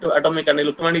that atomic and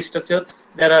electromagnetic structure,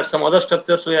 there are some other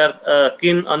structures we are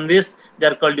keen on this. They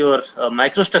are called your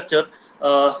microstructure.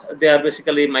 They are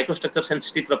basically microstructure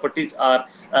sensitive properties are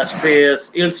stress,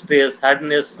 yield stress,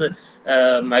 hardness,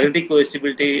 magnetic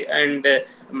coercibility, and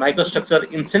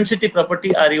microstructure insensitive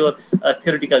property are your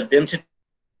theoretical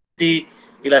density,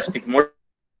 elastic modulus.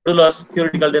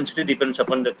 Theoretical density depends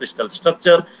upon the crystal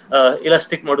structure.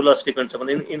 Elastic modulus depends upon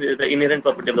the inherent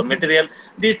property of the material.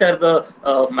 These are the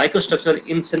microstructure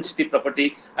insensitive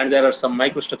property, and there are some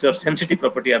microstructure sensitive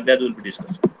property, and that will be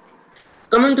discussed.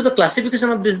 Coming to the classification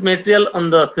of this material on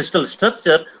the crystal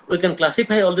structure, we can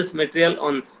classify all this material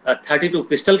on 32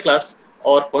 crystal class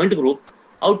or point group,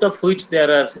 out of which there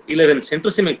are 11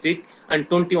 centrosymmetric and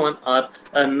 21 are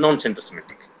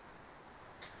non-centrosymmetric.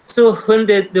 So when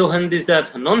these are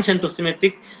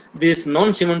non-centrosymmetric, these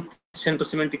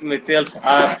non-centrosymmetric materials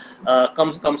are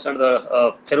comes under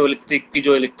ferroelectric,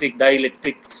 piezoelectric,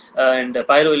 dielectric, and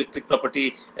pyroelectric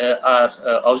property are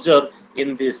observed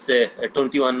in these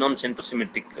 21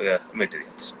 non-centrosymmetric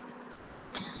materials.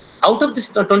 Out of this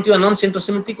 21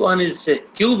 non-centrosymmetric, one is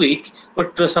cubic,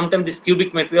 but sometimes these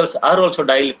cubic materials are also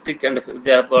dielectric and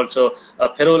they have also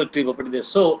ferroelectric property.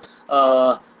 So,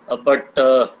 but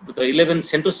the 11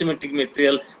 centrosymmetric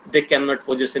material, they cannot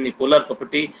possess any polar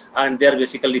property and they are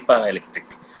basically paraelectric.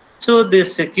 So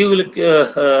this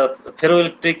ferroelectric,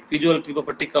 piezoelectric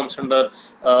property comes under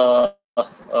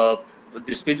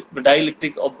this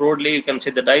dielectric, or broadly you can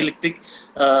say the dielectric.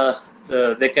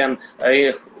 They can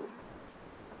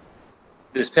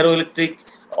this ferroelectric,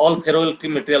 all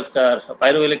ferroelectric materials are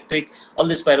pyroelectric, all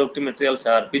these pyroelectric materials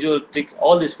are piezoelectric,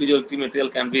 all these piezoelectric material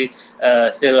can be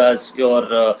served as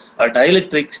your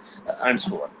dielectrics and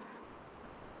so on.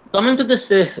 Coming to this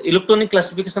electronic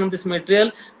classification of this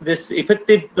material, this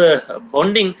effective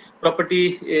bonding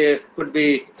property could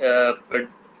be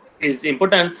is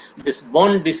important. This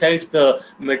bond decides the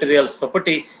material's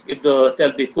property. If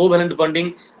there'll be covalent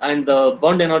bonding and the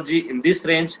bond energy in this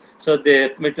range, so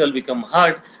the material become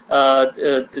hard.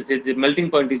 The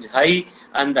melting point is high,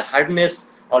 and the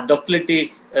hardness or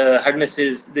ductility hardness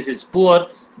is poor.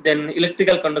 Then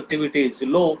electrical conductivity is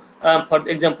low. For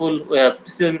example, we have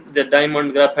the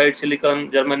diamond, graphite, silicon,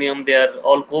 germanium. They are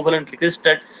all covalently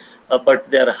crystalline, but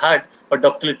they are hard, but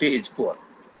ductility is poor.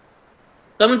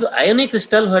 Coming to ionic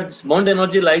crystal, where this bond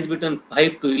energy lies between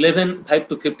 5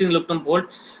 to 15 electron volt,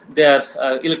 their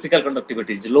electrical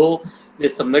conductivity is low.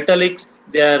 There's some metallics,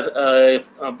 their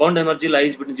bond energy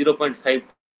lies between 0.5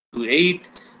 to 8.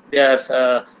 Their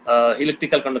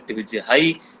electrical conductivity is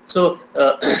high. So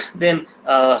then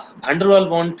van der Waals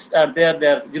bonds are there. They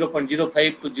are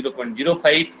 0.05 to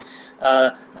 0.05.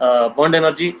 Bond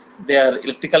energy, their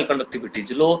electrical conductivity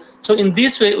is low. So in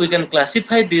this way, we can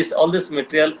classify all this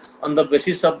material on the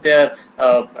basis of their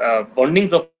bonding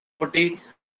property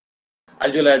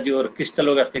as well as your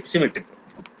crystallographic symmetry.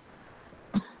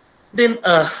 Then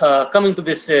coming to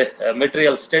this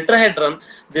materials tetrahedron,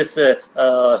 this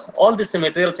all these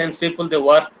material science people, they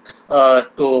work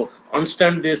to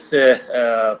understand this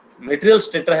materials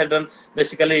tetrahedron.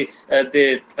 Basically,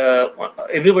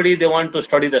 everybody they want to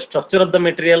study the structure of the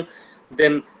material.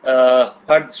 Then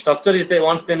what the structure is,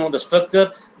 once they know the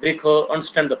structure, they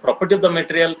understand the property of the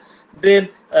material. Then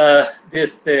they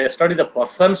study the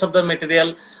performance of the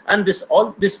material, and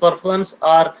all these performance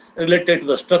are related to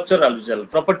the structural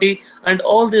property, and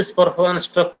all this performance,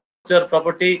 structure,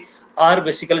 property are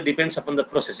basically depends upon the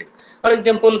processing. For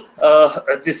example,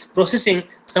 this processing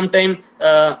sometime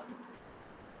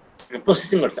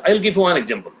processing. I will give you one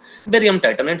example. Barium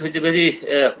titanate, which is a very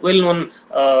well-known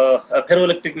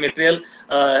ferroelectric material.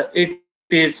 It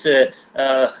is at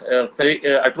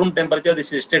room temperature.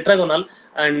 This is tetragonal,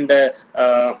 and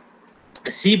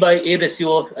C by A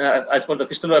ratio, as per the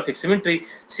crystallographic symmetry,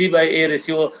 C by A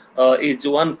ratio is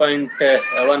 1.08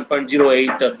 or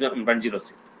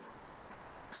 1.06.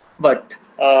 But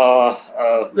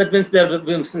that means their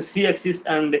C axis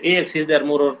and A axis, they are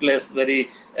more or less very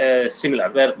similar.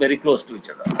 They are very close to each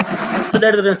other. So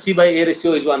that is C by A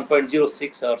ratio is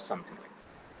 1.06 or something like that.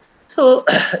 So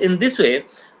in this way,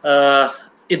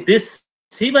 if this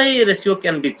C by A ratio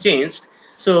can be changed,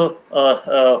 so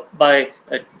by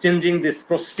changing this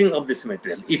processing of this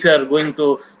material, if you are going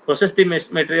to process the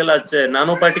material as a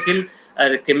nanoparticle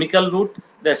or a chemical route,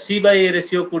 the C by A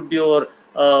ratio could be over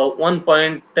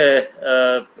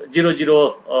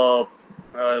 1.00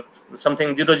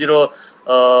 something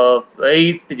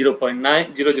 0.08,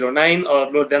 0.9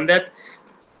 or lower than that.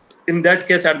 In that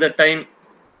case, at that time,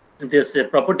 this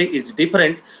property is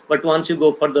different. But once you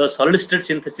go for the solid state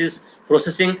synthesis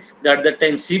processing, at that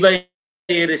time C by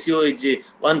A ratio is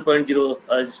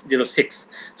 1.006.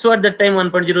 So at that time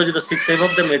 1.006,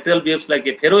 above the material behaves like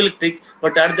a ferroelectric,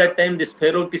 but at that time this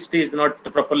ferroelectricity is not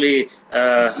properly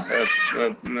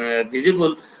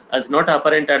visible, as not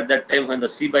apparent at that time when the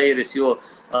C by A ratio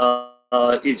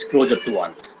is closer to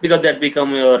 1, because that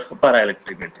become your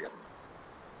paraelectric material.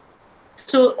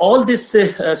 So all this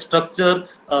structure,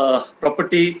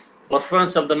 property,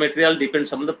 performance of the material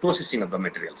depends on the processing of the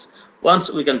materials.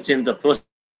 Once we can change the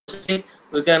processing,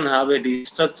 we can have a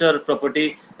structure,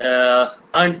 property,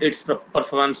 and its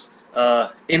performance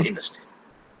in industry.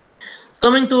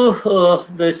 Coming to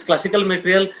this classical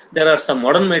material, there are some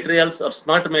modern materials or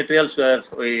smart materials where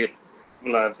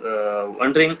people are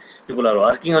wondering, people are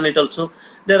working on it also.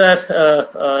 There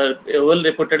are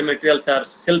well-reported materials are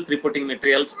self-reporting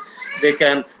materials. They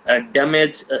can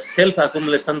damage,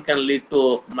 self-accumulation can lead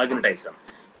to magnetism.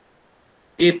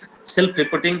 If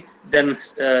self-reporting, then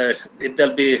if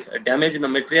there'll be damage in the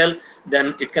material,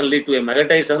 then it can lead to a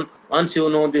magnetism. Once you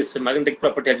know this magnetic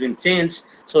property has been changed,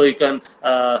 so you can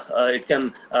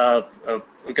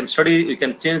we can study, we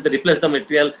can change replace the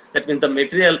material. That means the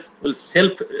material will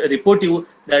self-report you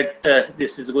that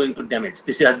this is going to damage.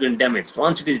 This has been damaged.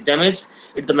 Once it is damaged,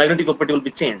 the magnetic property will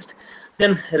be changed.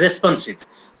 Then responsive.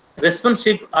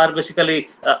 Responsive are basically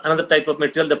another type of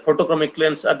material. The photochromic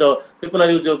lens are the people are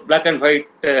using black and white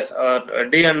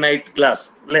day and night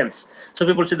glass lens. So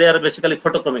people say they are basically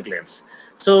photochromic lens.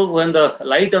 So when the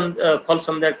light falls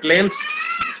on that lens,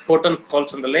 this photon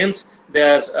falls on the lens,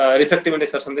 their refractive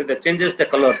index or something that changes, the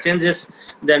color changes.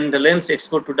 Then the lens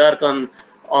exposed to dark on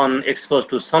exposed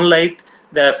to sunlight.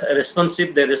 They are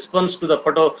responsive. They respond to the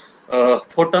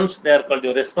photons. They are called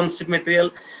the responsive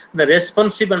material. The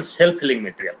responsive and self-healing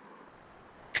material.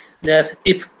 There,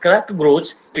 if crack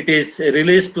grows, it is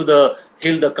released to the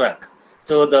heal the crack.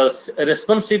 So the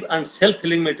responsive and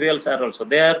self-healing materials are also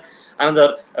there.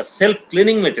 Another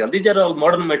self-cleaning material. These are all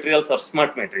modern materials or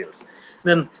smart materials.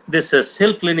 Then this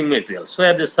self-cleaning materials,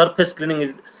 where the surface cleaning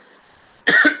is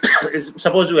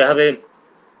suppose we have a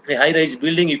high-rise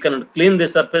building, you can clean the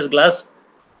surface glass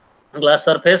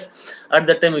surface. At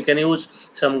that time, we can use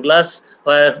some glass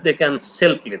where they can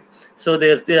self-clean. So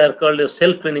they are called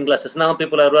self-cleaning glasses. Now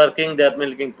people are working. They are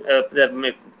making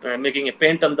a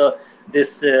paint on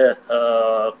this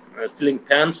ceiling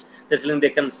fans. They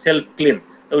can self-clean.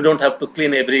 We don't have to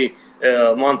clean every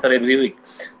month or every week.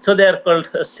 So they are called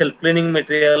self-cleaning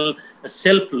material,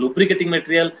 self-lubricating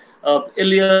material.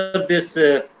 Earlier, this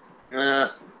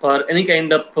for any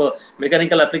kind of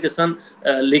mechanical application,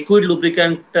 liquid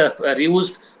lubricant were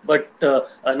used, but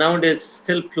nowadays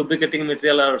self-lubricating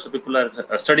material are also people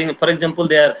are studying. For example,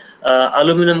 they are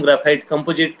aluminum graphite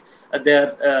composite. They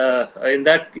are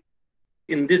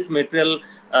in this material,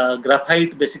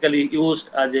 graphite basically used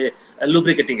as a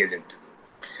lubricating agent.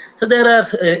 So there are,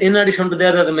 in addition to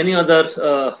there are many other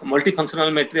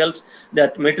multifunctional materials.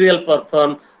 That material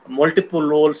perform multiple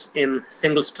roles in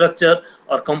single structure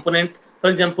or component.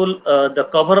 For example, the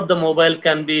cover of the mobile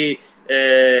can be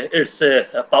its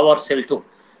power cell too.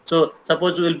 So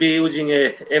suppose we will be using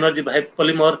a energy by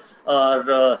polymer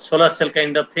or solar cell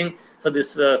kind of thing. So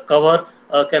this cover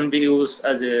can be used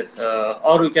as a,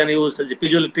 or we can use as a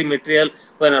piezoelectric material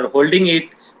when we are holding it,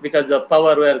 because the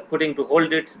power we are putting to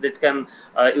hold it, that can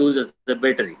use as the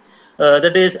battery.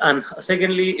 That is, and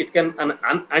secondly, it can an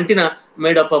antenna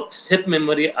made up of safe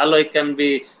memory alloy can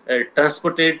be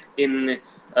transported in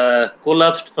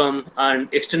collapsed from and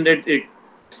extended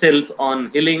itself on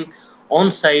healing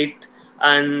on site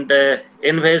and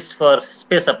invest for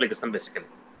space application basically.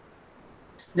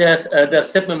 Their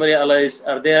safe memory alloys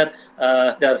are there,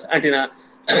 their antenna.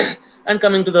 And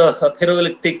coming to the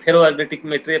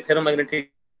ferromagnetic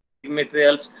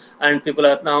materials, and people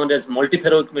are nowadays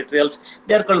multiferroic materials.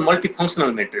 They are called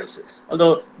multifunctional materials.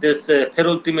 Although this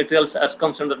ferroelectric materials as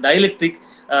comes from the dielectric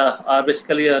are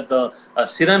basically the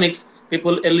ceramics.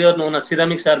 People earlier known as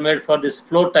ceramics are made for this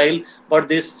floor tile, but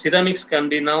these ceramics can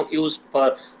be now used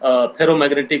for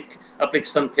ferromagnetic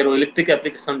application, ferroelectric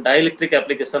application, dielectric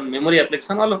application, memory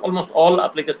application, almost all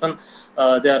application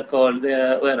they are called, we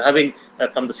are having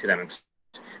from the ceramics.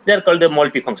 They are called the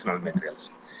multifunctional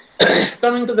materials.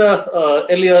 Coming to the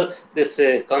earlier, this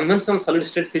conventional solid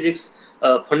state physics,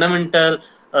 fundamental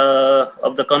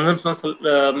of the conventional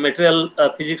material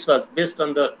physics was based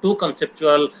on the two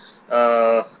conceptual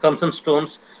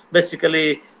conceptstones.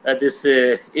 Basically, this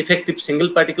effective single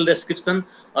particle description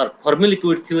or Fermi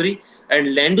liquid theory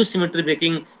and Landau symmetry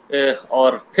breaking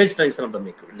or phase transition of the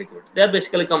liquid. They are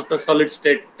basically come from solid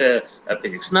state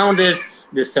physics. Nowadays,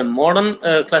 this modern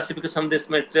classification of these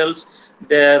materials,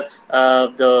 there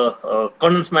the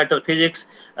condensed matter physics.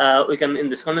 We can in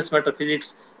this condensed matter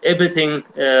physics, everything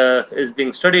is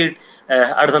being studied.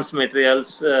 Advanced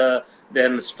materials,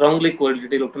 then strongly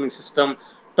correlated electronic system,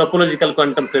 topological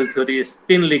quantum field theory,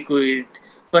 spin liquid,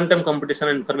 quantum computation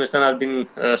and information are being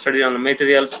studied on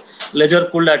materials, laser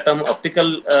cooled atom,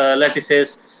 optical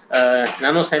lattices,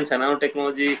 nanoscience and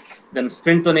nanotechnology, then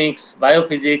spintonics,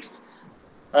 biophysics.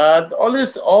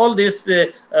 All this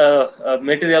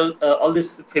material, all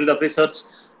this field of research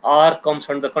comes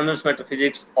from the condensed matter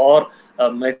physics or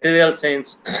material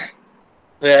science,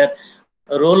 where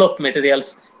role of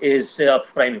materials is of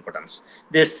prime importance.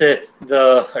 The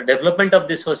development of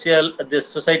this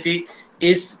society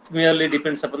is merely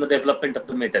depends upon the development of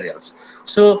the materials.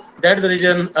 So that's the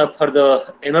reason for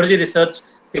the energy research,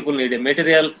 people need a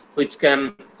material which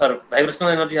can, for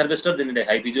vibrational energy harvester, they need a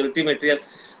high visuality material.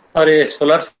 For a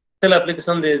solar cell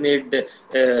application, they need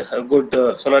a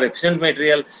good solar efficient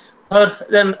material. For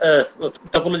then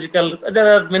topological,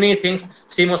 there are many things,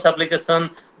 CMOS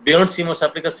application, beyond CMOS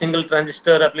application, single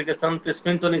transistor application, the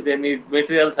spintonics, they need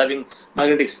materials having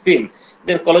magnetic spin.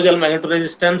 Then colloidal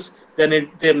magnetoresistance, they need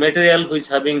the material which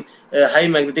having a high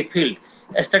magnetic field.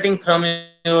 Starting from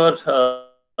your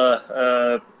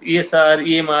ESR,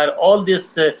 EMR, all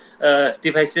these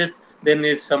devices, they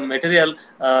need some material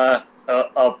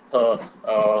of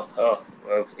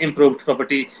improved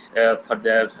property for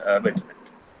their betterment.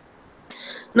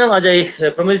 Now, as I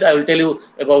promised, I will tell you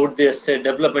about this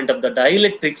development of the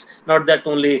dielectrics. Not that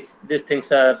only these things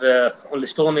are only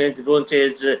Stone Age, Bronze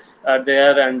Age are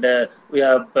there, and we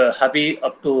are happy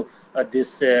up to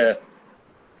this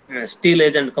steel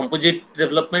age and composite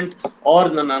development or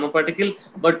the nanoparticle,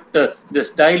 but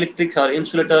this dielectrics or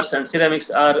insulators and ceramics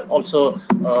are also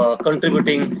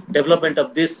contributing. Development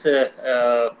of this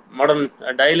modern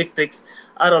dielectrics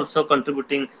are also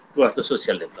contributing towards the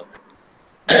social development.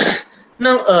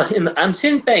 Now, in the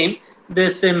ancient time,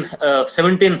 this in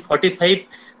 1745,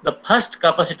 the first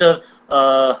capacitor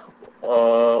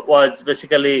was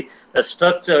basically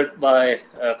constructed by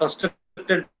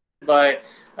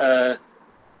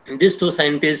these two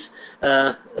scientists,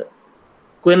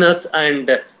 Quinas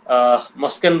and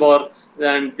Moskenborg,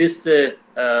 and this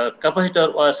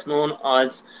capacitor was known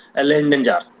as a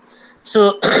Lendenjar.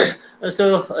 So, this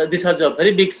was a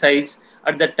very big size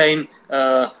at that time.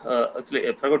 Actually,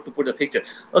 I forgot to put the picture.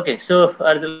 Okay, so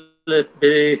at the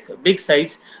very big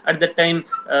size at that time,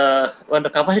 when the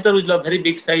capacitor was a very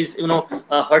big size,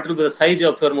 what will be the size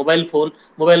of your mobile phone?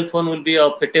 Mobile phone will be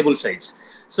of a table size.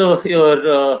 So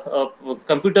your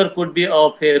computer could be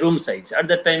of a room size. At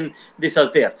that time, this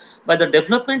was there. By the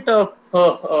development of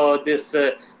this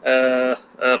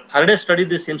Faraday studied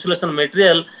this insulation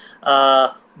material,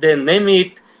 they name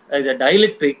it as a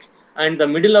dielectric. And the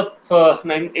middle of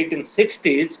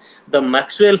 1860s, the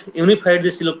Maxwell unified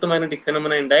this electromagnetic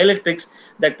phenomena in dielectrics,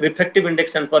 that refractive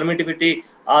index and permittivity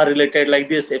are related like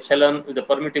this. Epsilon with the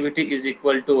permittivity is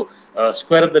equal to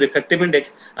square of the refractive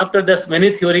index. After this,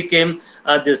 many theory came.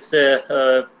 This Hertz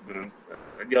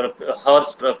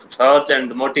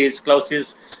and Motis,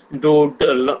 Clausis, Drude,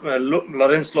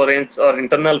 Lorentz or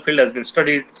internal field has been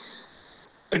studied.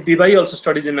 Debye also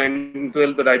studies in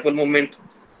 1912 the dipole moment.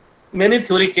 Many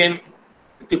theory came,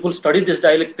 people studied this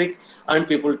dielectric, and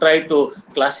people tried to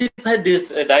classify these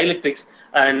dielectrics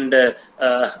and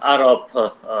are of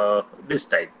this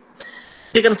type.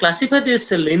 They can classify these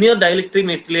linear dielectric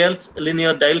materials.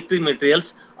 Linear dielectric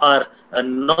materials are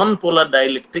non-polar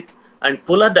dielectric and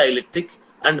polar dielectric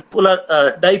and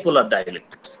dipolar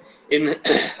dielectrics. In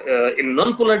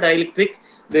non-polar dielectric,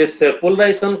 this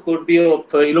polarization could be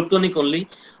of electronic only,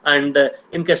 and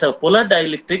in case of polar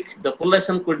dielectric, the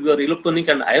polarization could be of electronic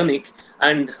and ionic,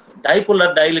 and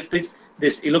dipolar dielectrics,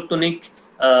 this electronic,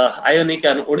 ionic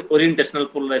and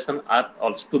orientational polarization are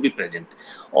also to be present.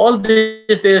 All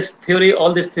this theory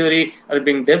are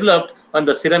being developed, and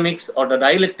the ceramics or the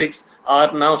dielectrics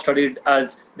are now studied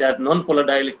as they are non-polar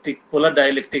dielectric, polar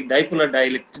dielectric, dipolar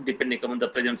dielectric, depending on the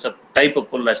presence of type of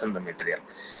polarization of the material.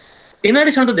 In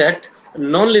addition to that,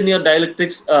 non-linear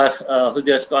dielectrics are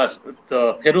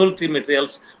the ferroelectric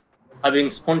materials having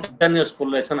spontaneous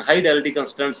polarization, high duality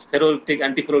constants. Ferroelectric,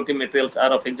 anti-ferroelectric materials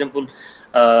are of example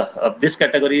of this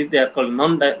category. They are called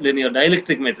non-linear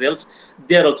dielectric materials.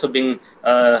 They are also being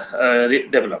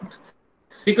developed.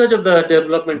 Because of the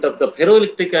development of the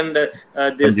ferroelectric and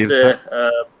this,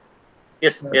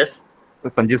 yes.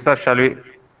 Sanjeev sir, shall we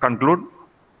conclude?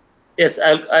 Yes,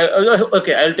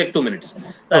 I'll take 2 minutes.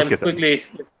 I'm quickly.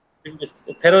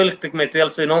 Ferroelectric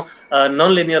materials,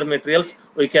 non-linear materials,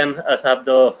 we can have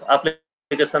the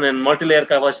application in multi-layer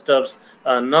capacitors,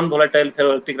 non-volatile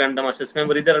ferroelectric random access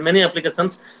memory. There are many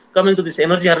applications. Coming to this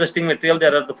energy harvesting material,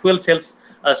 there are the fuel cells.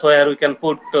 So here we can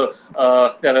put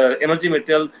there are energy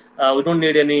material. We don't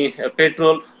need any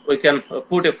petrol. We can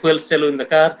put a fuel cell in the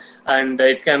car, and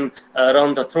it can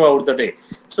run throughout the day.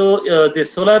 So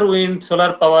this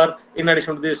solar power, in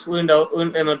addition to this wind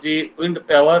energy, wind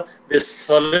power, this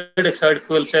solid oxide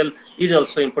fuel cell is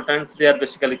also important. They are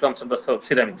basically comes from the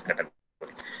ceramics category.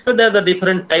 So there are the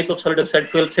different type of solid oxide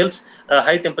fuel cells,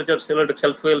 high temperature solid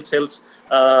oxide fuel cells.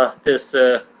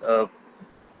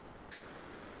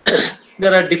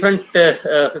 There are different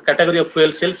category of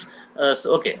fuel cells.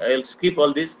 So okay, I'll skip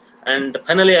all this. And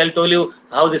finally, I'll tell you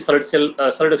how this solid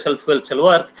oxide fuel cell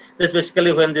work. This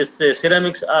basically when these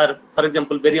ceramics are, for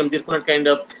example, barium zirconate kind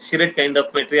of serate kind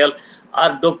of material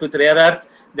are doped with rare earth,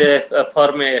 they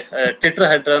form a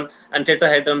tetrahedron, and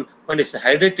tetrahedron, when it's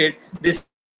hydrated, this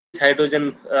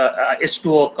hydrogen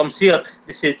H2O comes here.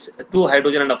 This is two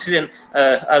hydrogen and oxygen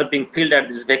are being filled at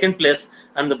this vacant place,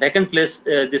 and the vacant place,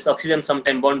 this oxygen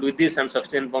sometimes bond with this and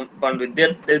oxygen bond with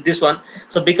this one.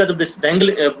 So because of this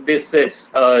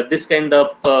this kind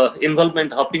of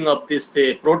involvement hopping of these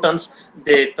protons,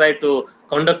 they try to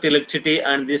conduct electricity,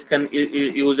 and this can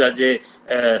use as a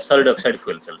solid oxide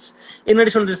fuel cells. In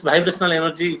addition to this vibrational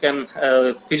energy, you can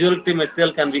piezoelectric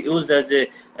material can be used as a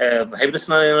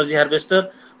vibrational energy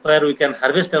harvester, where we can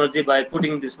harvest energy by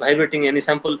putting this vibrating any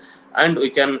sample, and we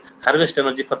can harvest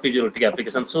energy for piezoelectric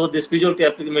application. So this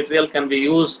piezoelectric material can be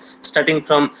used starting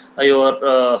from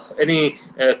your any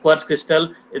quartz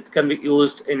crystal. It can be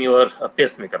used in your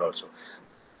pacemaker also.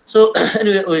 So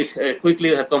anyway, we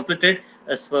quickly have completed.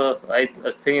 As for, I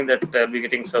was thinking that we'll be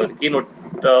getting some keynote.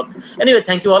 Anyway,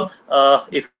 thank you all.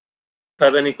 If you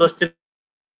have any questions,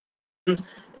 you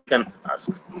can ask.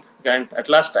 And at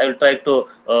last, I will try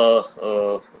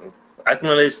to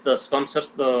acknowledge the sponsors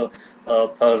for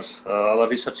our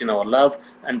research in our lab,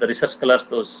 and the research scholars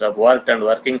those have worked and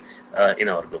working in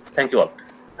our group. Thank you all.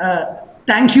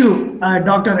 Thank you,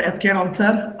 Dr. S.K. Raut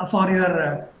sir, for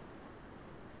your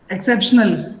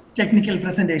exceptional technical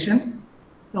presentation.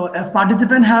 So if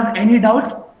participants have any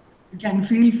doubts, you can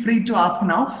feel free to ask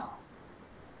now.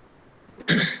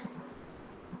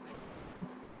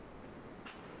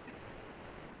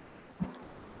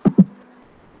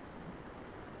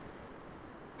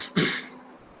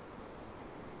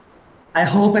 I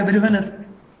hope everyone is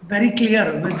very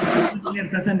clear with the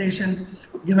presentation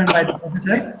given by the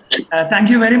professor. Thank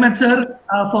you very much, sir,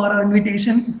 for our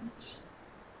invitation.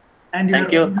 And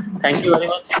thank you very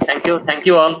much. Thank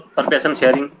you all for patient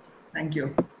sharing. Thank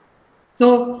you.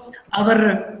 So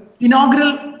our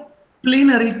inaugural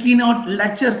plenary keynote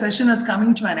lecture session is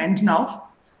coming to an end now.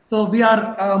 So we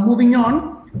are moving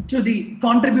on to the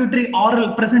contributory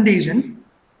oral presentations.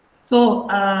 So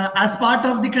as part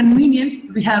of the convenience,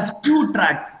 we have two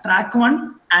tracks, track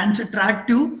 1 and track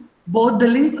 2. Both the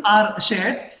links are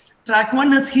shared. Track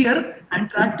 1 is here and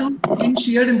track 2 is being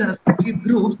shared in the respective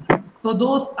groups. So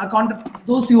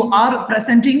those who are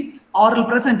presenting oral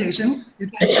presentation, you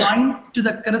can join to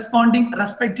the corresponding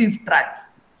respective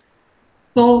tracks.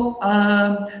 So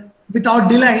without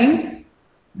delaying,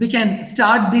 we can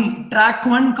start the track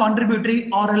 1 contributory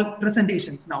oral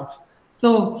presentations now.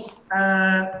 So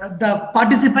the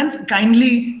participants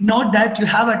kindly note that you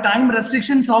have a time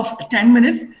restrictions of 10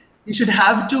 minutes. You should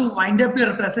have to wind up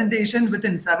your presentation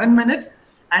within 7 minutes,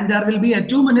 and there will be a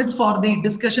 2 minutes for the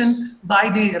discussion by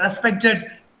the respected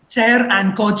chair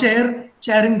and co-chair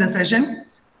chairing the session.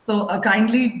 So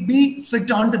kindly be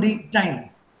strict on to the time.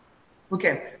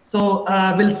 Okay, so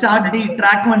we'll start the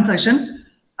track 1 session.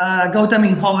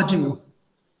 Gautami, over to you.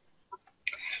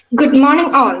 Good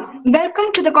morning all.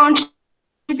 Welcome to the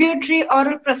contributory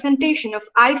oral presentation of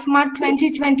iSmart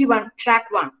 2021 Track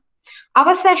 1.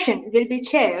 Our session will be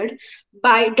chaired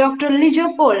by Dr.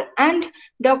 Lijo Paul and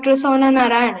Dr. Sona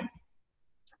Narayanan.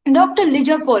 Dr.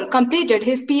 Lijo Paul completed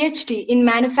his PhD in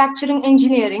Manufacturing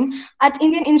Engineering at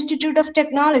Indian Institute of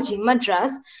Technology,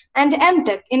 Madras, and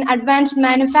MTech in Advanced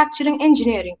Manufacturing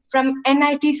Engineering from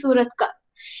NIT Surathkal.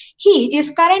 He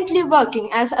is currently working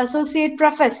as Associate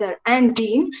Professor and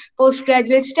Dean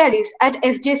Postgraduate Studies at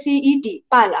SJCET,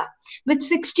 Pala, with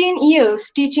 16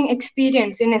 years teaching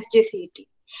experience in SJCET.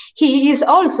 He is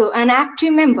also an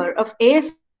active member of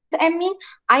ASME,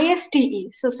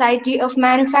 ISTE, Society of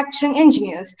Manufacturing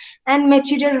Engineers, and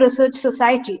Material Research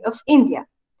Society of India.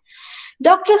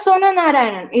 Dr. Sona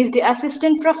Narayanan is the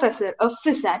Assistant Professor of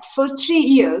PhysAt for 3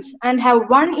 years and have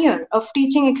 1 year of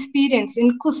teaching experience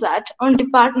in CUSAT on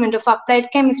Department of Applied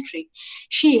Chemistry.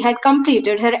 She had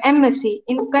completed her MSc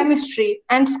in Chemistry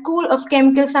and School of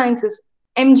Chemical Sciences,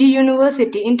 MG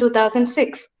University in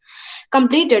 2006.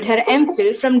 Completed her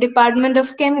MPhil from Department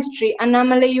of Chemistry,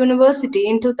 Annamalai University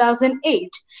in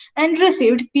 2008 and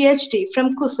received PhD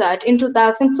from CUSAT in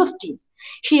 2015.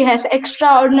 She has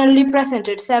extraordinarily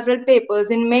presented several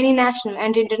papers in many national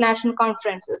and international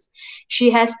conferences. She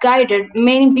has guided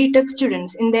many BTech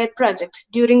students in their projects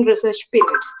during research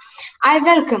periods. I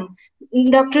welcome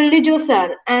Dr. Lijo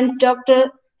sir and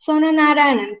Dr. Sona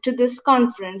Narayanan to this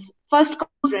first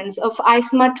conference of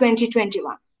iSmart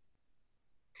 2021.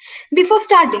 Before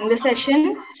starting the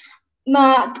session,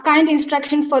 kind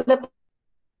instruction for the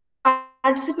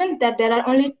participants that there are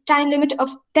only time limit of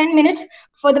 10 minutes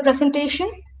for the presentation.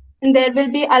 and there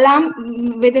will be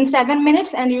alarm within 7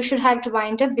 minutes, and you should have to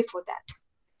wind up before that.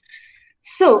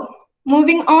 So,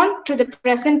 moving on to the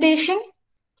presentation.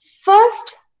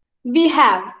 First, we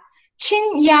have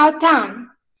Chin Yao Tan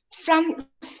from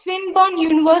Swinburne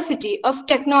University of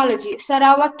Technology,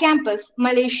 Sarawak Campus,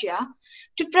 Malaysia,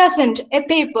 to present a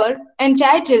paper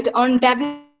entitled on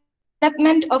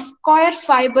development of coir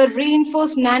fiber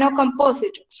reinforced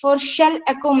nanocomposite for Shell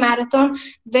Eco Marathon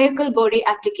vehicle body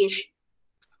application.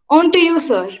 On to you,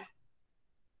 sir.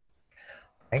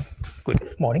 Right.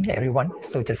 Good morning, everyone.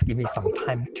 So just give me some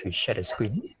time to share the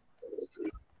screen.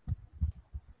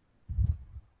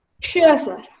 Sure,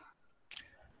 sir.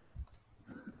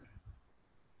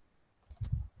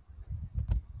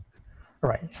 All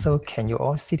right. So can you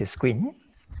all see the screen?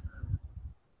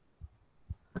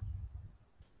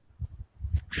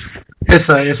 Yes,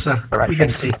 sir. Yes, sir. All right. We can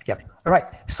Thank see. you. Yep. All right.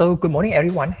 So good morning,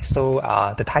 everyone. So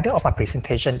the title of my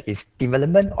presentation is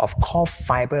Development of Core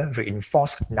Fiber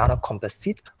Reinforced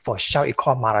Nanocomposite for Shell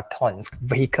Eco Marathons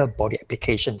Vehicle Body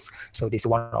Applications. So this is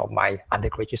one of my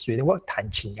undergraduate student work, Tan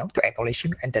Chin Young, to acknowledge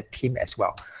him and the team as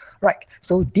well. Right,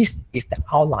 so this is the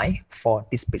outline for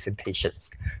these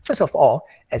presentations. First of all,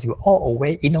 as you're all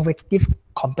aware, innovative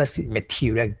composite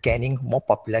material gaining more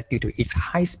popular due to its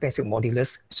high specific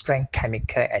modulus, strength,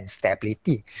 chemical, and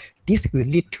stability. This will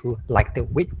lead to lighter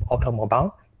weight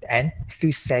automobile and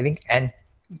fuel saving and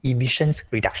emissions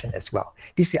reduction as well.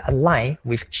 This is aligned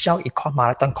with Shell Eco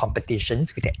Marathon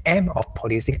competitions with the aim of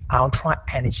producing ultra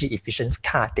energy efficient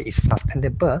car that is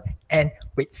sustainable and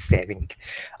weight saving.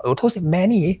 Although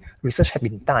many research have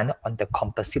been done on the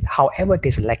composite, however,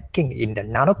 there's lacking in the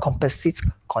nanocomposites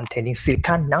containing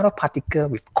silicon nanoparticle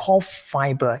with core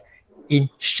fiber in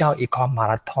Shell Eco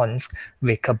Marathon's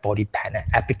vehicle body panel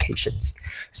applications.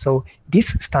 So this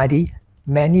study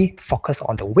many focus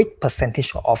on the weight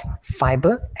percentage of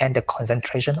fiber and the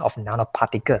concentration of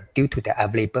nanoparticle due to the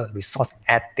available resource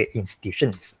at the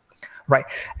institutions, right?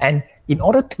 And in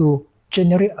order to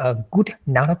generate a good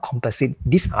nanocomposite,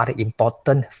 these are the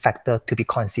important factors to be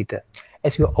considered.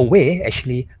 As you're aware,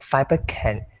 actually, fiber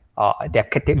can there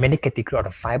are many categories of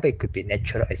the fiber. It could be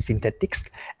natural or synthetics,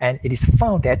 and it is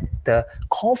found that the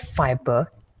core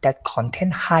fiber that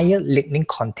contain higher lignin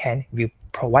content will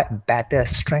provide better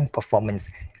strength performance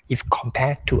if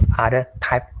compared to other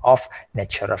type of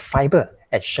natural fiber,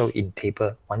 as shown in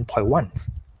table 1.1,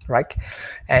 right?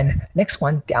 And next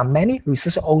one, there are many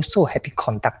research also have been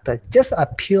conducted. Just a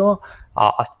pure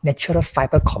natural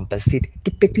fiber composite,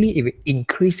 typically it will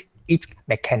increase its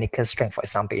mechanical strength, for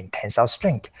example, in tensile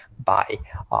strength by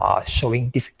showing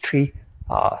these three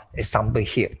examples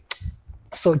here.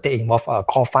 So they involve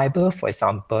core fiber, for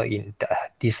example, in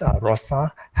this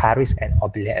Rosa, Harris, and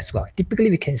Obele as well. Typically,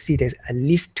 we can see there's at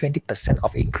least 20%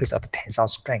 of increase of the tensile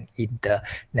strength in the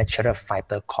natural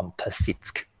fiber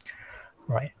composites.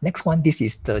 Right. Next one, this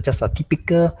is just a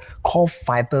typical core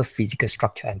fiber physical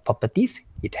structure and properties.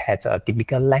 It has a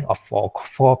typical length of for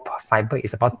fiber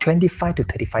is about 25 to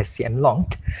 35 cm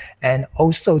long, and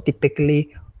also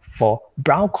typically for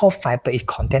brown core fiber, it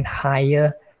contains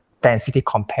higher density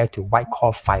compared to white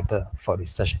core fiber for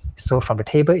research. So from the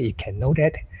table, you can know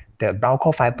that the brown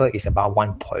core fiber is about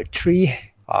 1.3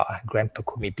 gram per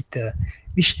cubic meter,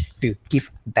 which will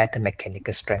give better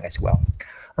mechanical strength as well.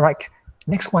 All right.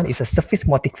 Next one is a surface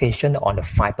modification on the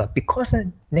fiber. Because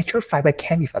natural fiber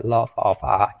came with a lot of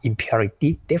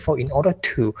impurity, therefore, in order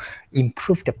to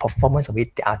improve the performance of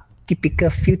it, there are typical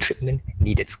field treatment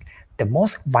needed. The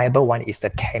most viable one is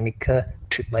the chemical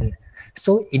treatment.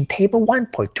 So in table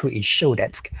 1.2, it shows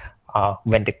that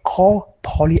when the core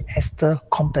polyester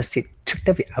composite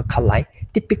treated with alkali,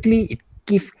 typically it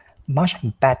gives much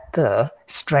better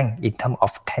strength in terms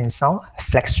of tensile,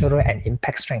 flexural, and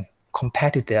impact strength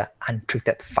compared to the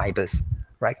untreated fibers,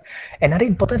 right? Another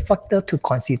important factor to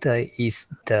consider is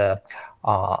the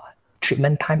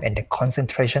treatment time and the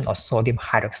concentration of sodium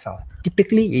hydroxide.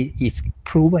 Typically, it is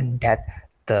proven that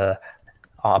the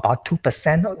about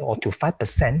 2% or to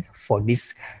 5% for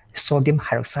this sodium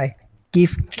hydroxide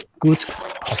give good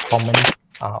performance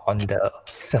on the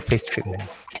surface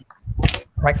treatments.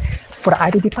 Right. For the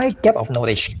identified gap of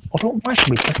knowledge, although much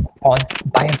research on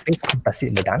bio-based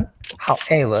composite were done,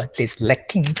 however, there's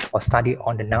lacking or study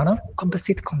on the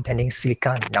nanocomposite containing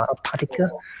silicon nanoparticle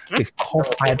with core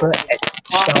fiber as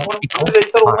Shell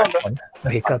Eco Marathon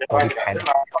vehicle body panel.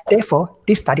 Therefore,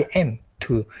 this study aimed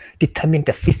to determine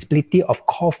the feasibility of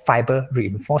core fiber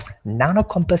reinforced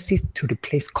nanocomposites to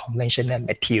replace conventional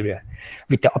material,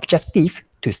 with the objective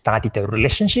to study the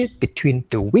relationship between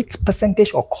the weight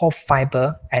percentage of core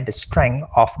fiber and the strength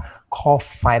of core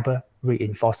fiber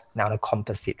reinforced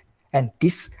nanocomposite. And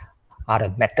these are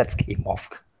the methods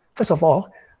involved. First of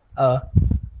all,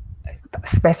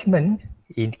 specimen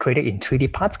created in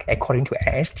 3D parts according to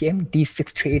ASTM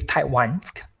D638 Type 1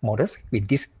 models with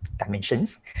these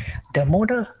dimensions. The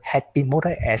model had been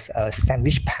modeled as a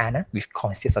sandwich panel which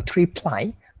consists of 3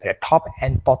 ply, where the top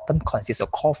and bottom consists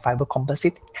of core fiber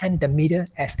composite and the middle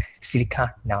as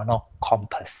silica nano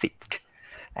composite.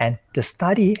 And the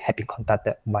study had been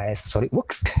conducted by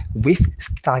SolidWorks with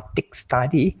static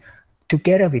study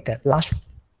together with the large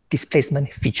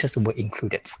displacement features were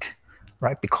included,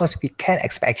 right? Because we can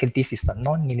expect actually this is a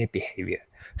non-linear behavior.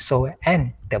 So,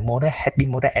 and the model had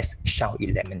been modeled as shell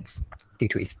elements due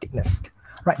to its thickness,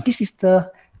 right? This is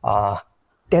the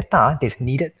data that's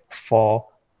needed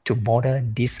to model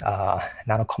these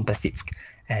nanocomposites.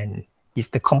 And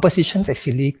the compositions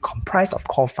actually comprised of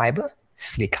core fiber,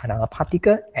 silica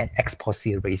nanoparticle, and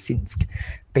epoxy resins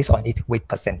based on its weight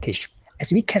percentage.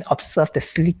 As we can observe, the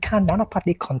silica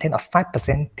nanoparticle contain a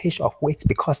 5% of weight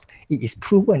because it is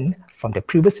proven from the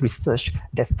previous research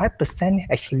that 5%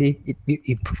 actually it will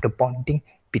improve the bonding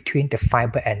between the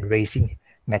fiber and resin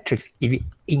matrix. If it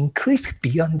increase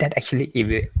beyond that, actually it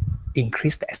will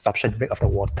increase the absorption rate of the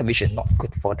water, which is not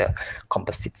good for the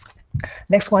composites.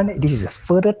 Next one, this is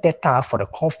further data for the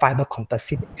core fiber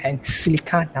composite and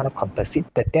silica nanocomposite,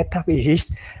 the data which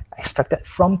is extracted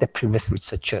from the previous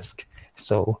researchers.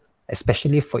 So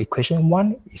especially for equation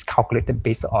 1 is calculated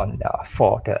based on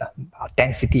for the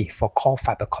density for core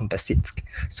fiber composites.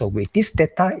 So with this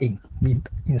data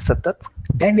inserted,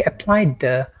 then we apply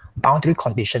the boundary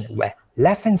condition where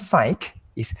left-hand side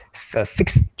is a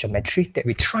fixed geometry that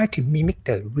we try to mimic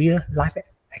the real life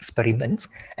experiments,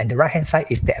 and the right-hand side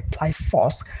is the applied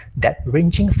force that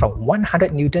ranging from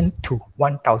 100 Newton to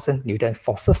 1000 Newton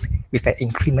forces with an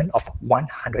increment of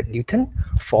 100 Newton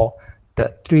for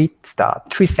the three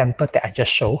samples that I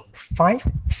just showed, 5,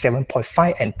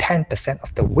 7.5, and 10%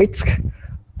 of the weight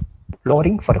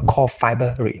loading for the core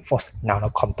fiber reinforced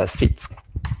nanocomposites.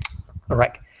 All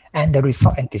right, and the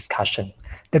result and discussion.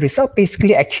 The result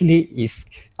basically actually is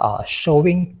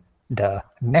showing the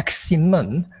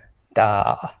maximum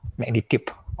magnitude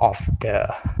of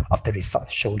the result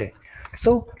shown.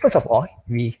 So first of all,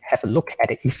 we have a look at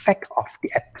the effect of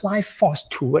the applied force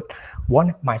toward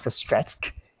 1 meter stress.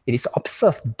 It is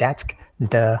observed that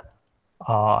the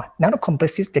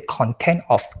nanocomposites, the content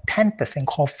of 10%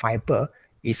 core fiber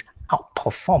is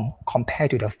outperformed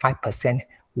compared to the 5%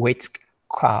 weight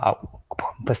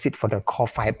composite for the core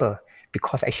fiber,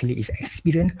 because actually it's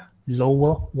experienced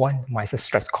lower 1 meter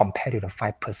stress compared to the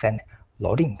 5%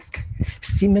 loadings.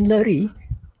 Similarly,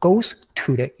 goes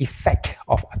to the effect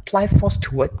of applied force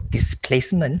toward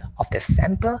displacement of the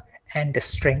sample and the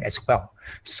strain as well.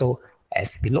 So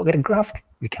as we look at the graph,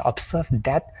 we can observe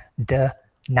that the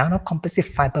nanocomposite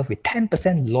fiber with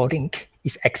 10% loading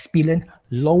is experiencing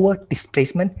lower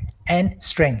displacement and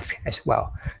strength as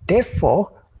well.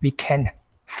 Therefore, we can,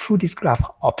 through this graph,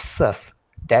 observe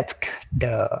that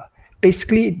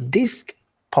basically this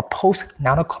proposed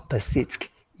nanocomposite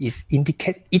is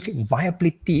indicate its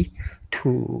viability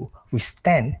to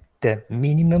withstand the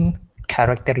minimum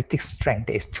characteristic strength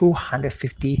that is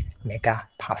 250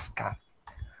 megapascal.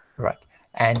 Right,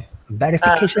 and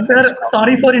verification. Sir,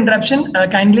 sorry for interruption.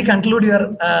 Kindly conclude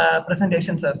your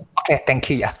presentation, sir. Okay, thank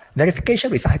you. Yeah,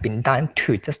 verification results have been done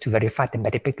just to verify the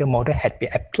mathematical model had been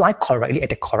applied correctly at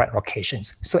the correct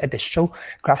locations. So at the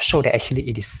graph show that actually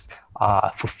it is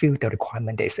fulfilled the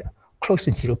requirement. There is close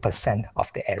to 0%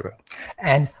 of the error,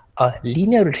 and a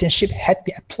linear relationship had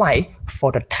been applied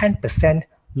for the 10%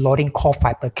 loading core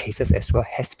fiber cases as well,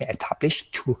 has been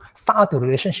established to find out the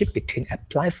relationship between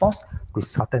applied force,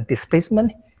 resultant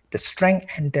displacement, the strength,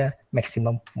 and the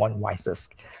maximum Monwises.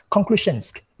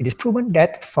 Conclusions. It is proven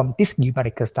that from this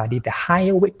numerical study, the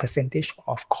higher weight percentage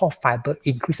of core fiber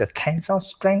increases the tensile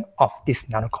strength of this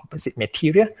nanocomposite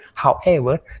material.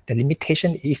 However, the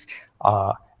limitation is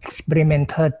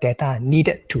experimental data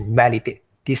needed to validate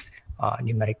this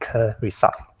numerical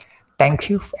result. Thank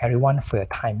you everyone for your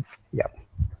time. Yeah.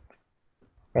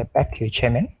 Back to you,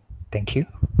 Chairman. Thank you.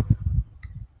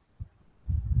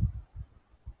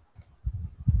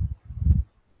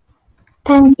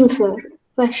 Thank you, sir.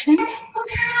 Questions?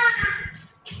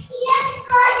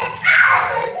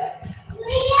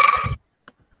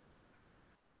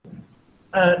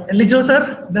 Lijo,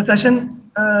 sir, the session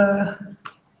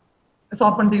is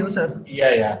open to you, sir.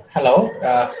 Yeah. Hello.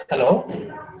 Hello.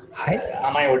 Hi.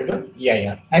 Am I audible?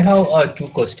 Yeah. I have 2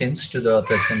 questions to the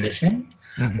presentation.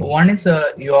 One is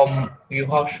you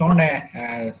have shown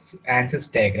a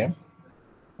ANSYS diagram,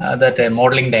 that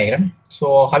modeling diagram.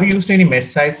 So have you used any mesh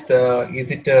size?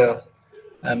 Is it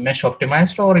mesh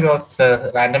optimized, or you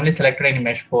have randomly selected any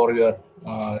mesh for your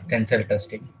tensile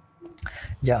testing?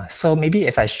 Yeah, so maybe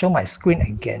if I show my screen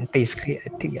again, basically I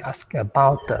think you're asking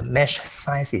about the mesh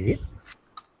size, is it?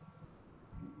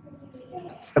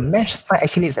 The mesh size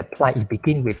actually is applied, it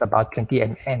begins with about 20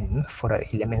 mm for the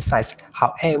element size.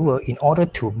 However, in order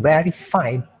to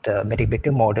verify the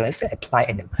mathematical models applied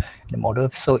in the model,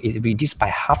 so it reduced by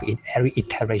half in every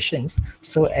iterations.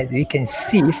 So as we can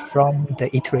see from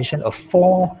the iteration of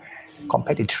 4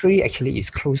 compared to 3, actually is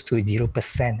close to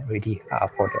 0% already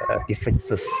for the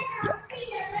differences. Yeah.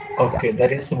 Okay,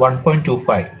 that is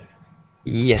 1.25.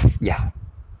 Yes, yeah.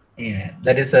 Yeah,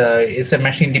 that is a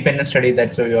mesh independent study.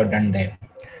 That's why you are done there.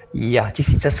 Yeah, this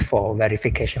is just for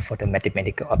verification for the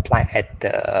mathematical apply at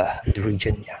the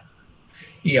region. Yeah.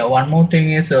 Yeah, one more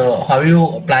thing is, how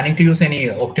you planning to use any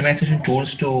optimization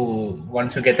tools to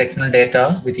once you get the external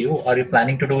data with you? Are you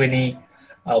planning to do any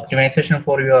optimization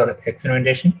for your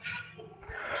experimentation?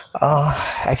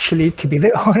 Actually, to be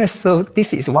very honest, so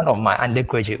this is one of my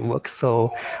undergraduate work.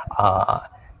 So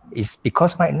it's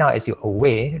because right now, as you're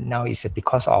aware, now it's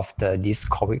because of this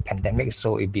COVID pandemic.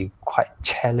 So it'd be quite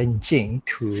challenging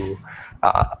to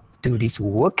do this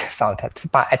work sometimes.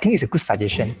 But I think it's a good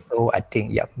suggestion. So I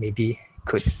think, yeah, maybe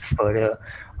could further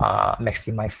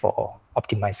maximize for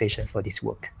optimization for this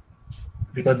work.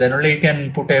 Because then only you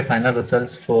can put a final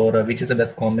results for which is the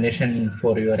best combination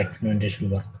for your experimentation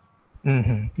work.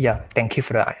 Mm-hmm. Yeah, thank you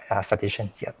for the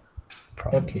suggestions. Yeah.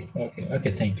 Okay,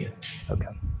 thank you. Okay.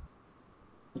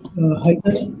 Hi,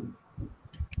 sir.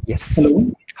 Yes.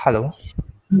 Hello. Hello.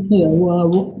 Sir,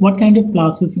 what kind of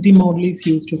plasticity model is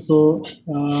used for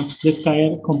this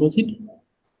tire composite?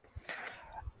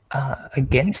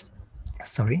 Again,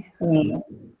 sorry.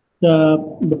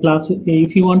 The plastic.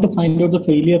 If you want to find out the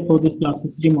failure for this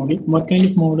plasticity model, what kind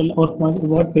of model or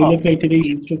what failure criteria is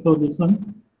used for this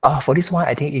one? For this one,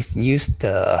 I think it's used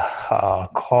the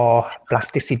core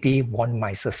plasticity von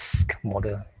Mises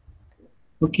model.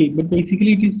 Okay, but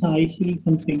basically it is Hill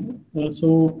something.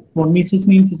 So von Mises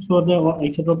means it's for the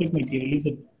isotropic material, is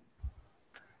it?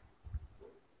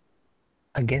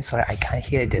 Again, sorry, I can't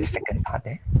hear the second part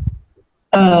there.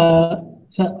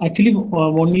 So actually,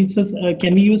 von Mises,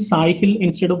 can we use Hill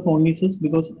instead of von Mises,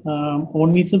 because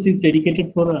von Mises is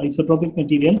dedicated for isotropic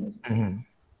material. Mm-hmm.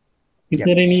 Is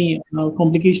there any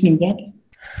complication in that?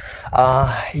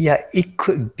 Yeah, it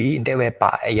could be in that way,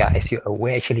 but yeah, as you're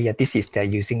aware, actually, yeah, this is they're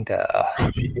using the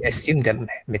assume the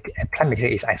plant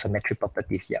material is isometric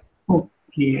properties. Yeah.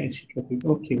 Okay, isotropic.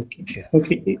 Okay. Sure.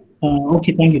 Okay.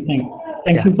 Okay.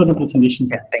 Thank you for the presentation,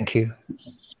 sir. Yeah, thank you.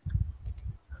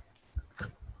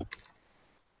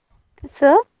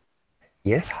 Sir?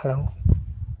 Yes, hello.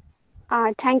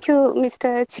 Thank you,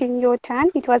 Mr. Chin Yo Tan.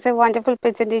 It was a wonderful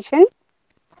presentation.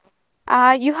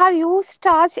 You have used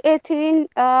starch, ethylene,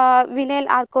 vinyl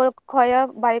alcohol coir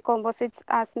biocomposites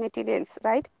as materials,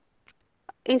 right?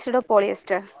 Instead of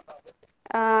polyester.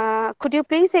 Could you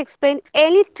please explain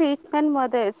any treatment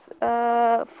methods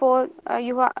for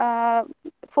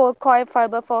coir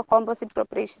fiber for composite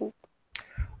preparation?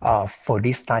 For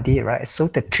this study, right? So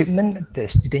the treatment the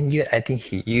student used, I think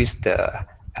he used the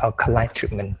alkaline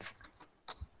treatments.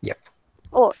 Yep.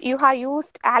 Oh, you have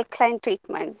used alkaline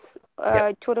treatments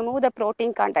to remove the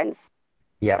protein contents.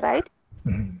 Yeah. Right?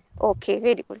 Mm-hmm. Okay,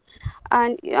 very good.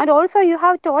 And also you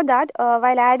have told that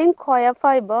while adding coir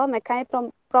fiber,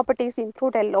 mechanical properties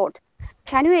improved a lot.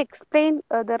 Can you explain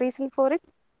the reason for it?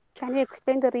 Can you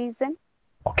explain the reason?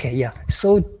 Okay, yeah.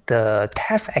 So the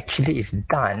test actually is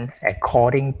done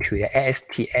according to the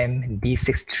ASTM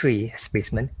D63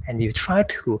 specimen, and you try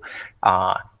to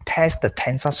test the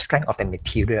tensile strength of the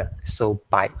material. So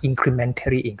by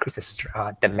incrementally increase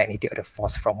the magnitude of the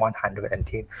force from 100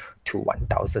 until to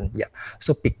 1000. Yeah.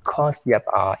 So because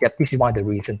this is one of the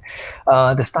reasons.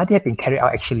 The study has been carried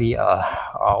out actually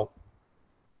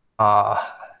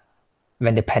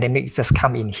when the pandemic just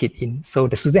come in, hit in. So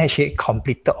the student actually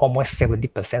completed almost 70%,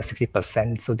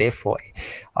 60%. So therefore,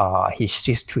 he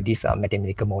switched to this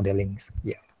mathematical modeling.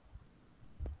 Yeah.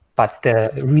 But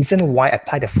the reason why I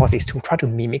apply the force is to try to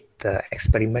mimic the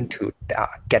experiment to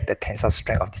get the tensile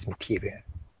strength of this material.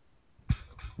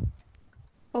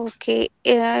 Okay.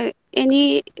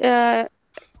 Any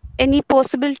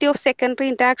possibility of secondary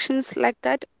interactions like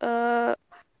that?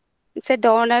 It's a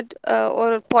donut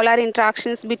or polar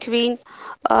interactions between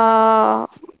coir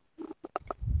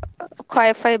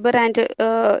fiber and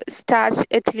starch,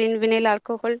 ethylene, vinyl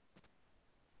alcohol.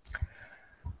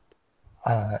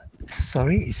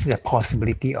 Sorry, is there a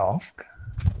possibility of?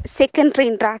 Secondary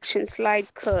interactions like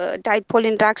dipole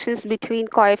interactions between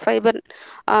coir fiber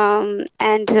and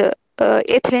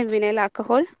ethylene vinyl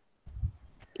alcohol.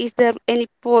 Is there any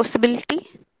possibility?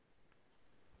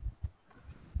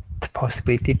 the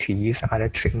possibility to use other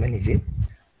treatment, is it?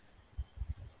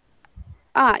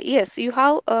 Yes, you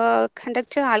have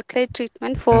conducted alkali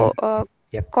treatment for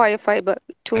coir fiber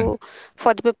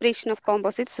for the preparation of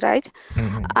composites, right?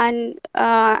 And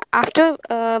after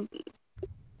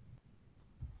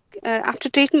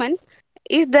treatment,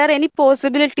 is there any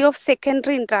possibility of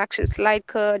secondary interactions like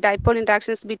dipole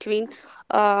interactions between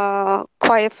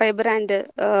coir fiber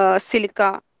and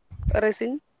silica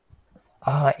resin?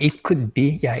 It could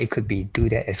be, yeah, it could be do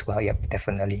that as well. Yep,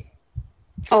 definitely.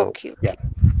 So, Okay. yeah.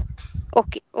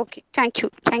 Okay. Thank you.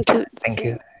 Thank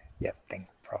you. Yeah, thank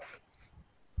you, Prof.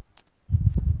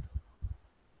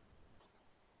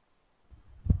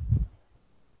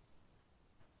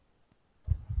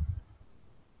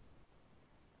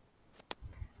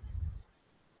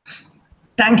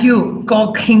 Thank you,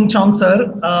 Kok Hing Chong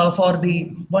sir, for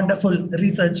the wonderful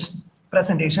research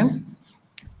presentation.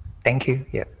 Thank you.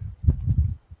 Yeah.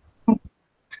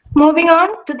 Moving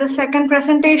on to the second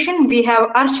presentation, we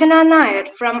have Archana Nair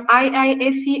from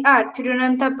IISER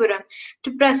Tirunanthapuram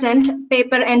to present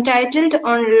paper entitled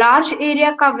on large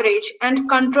area coverage and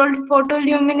controlled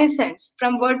photoluminescence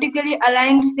from vertically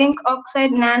aligned zinc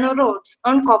oxide nanorods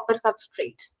on copper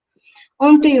substrates.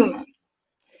 On to you, ma'am.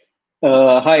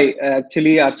 Hi,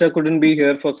 actually Archa couldn't be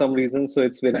here for some reason, so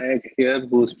it's Vinayak here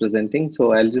who's presenting.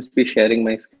 So I'll just be sharing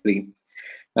my screen.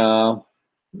 Yeah,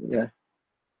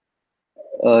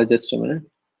 just a minute.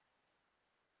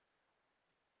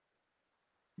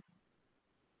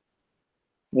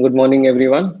 Good morning,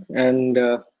 everyone. And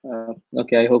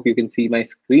okay, I hope you can see my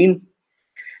screen.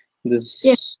 This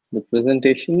is the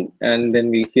presentation, and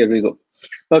then here we go.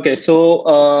 Okay, so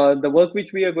the work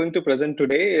which we are going to present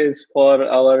today is for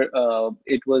our,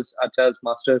 it was Acha's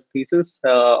master's thesis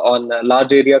on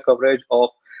large area coverage of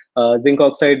zinc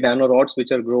oxide nanorods,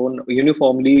 which are grown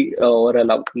uniformly over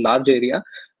a large area,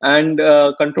 and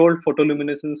controlled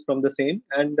photoluminescence from the same.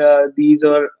 And these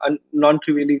are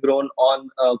non-trivially grown on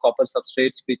copper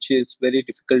substrates, which is very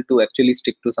difficult to actually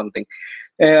stick to something.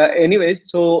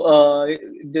 Anyways, so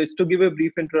just to give a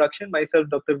brief introduction, myself,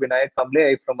 Dr. Vinayak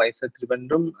Kamble, I'm from IISER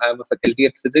Trivandrum. I'm a faculty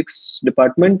at Physics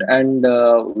Department, and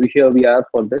here we are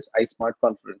for this iSmart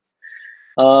conference.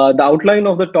 The outline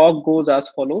of the talk goes as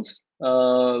follows.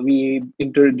 We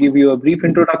give you a brief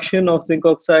introduction of zinc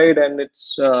oxide and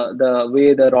its the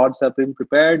way the rods have been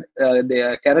prepared. They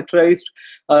are characterized.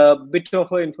 A bit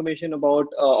of information about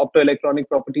optoelectronic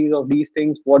properties of these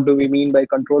things. What do we mean by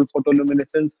controlled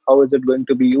photoluminescence? How is it going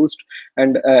to be used?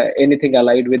 And anything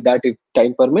allied with that if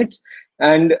time permits.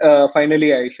 And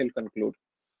finally, I shall conclude.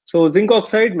 So zinc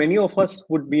oxide, many of us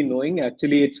would be knowing.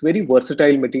 Actually, it's very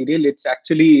versatile material. It's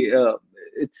actually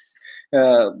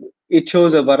it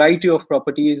shows a variety of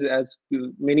properties, as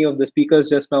many of the speakers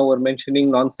just now were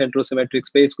mentioning: non-centrosymmetric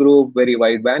space group, very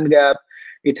wide band gap.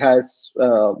 It has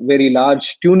very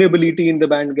large tunability in the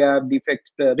band gap,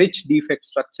 rich defect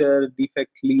structure,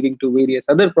 defect leading to various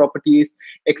other properties,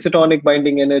 excitonic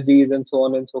binding energies, and so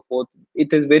on and so forth.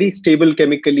 It is very stable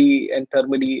chemically and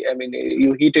thermally. I mean,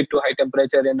 you heat it to high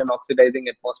temperature in an oxidizing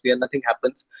atmosphere, nothing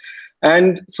happens,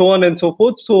 and so on and so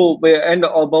forth. So, and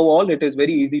above all, it is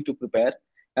very easy to prepare.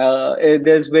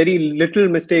 There's very little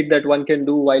mistake that one can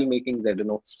do while making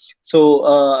ZNO.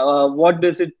 So what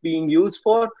is it being used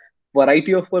for?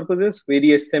 Variety of purposes,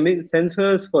 various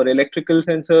sensors for electrical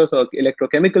sensors or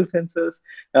electrochemical sensors,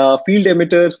 field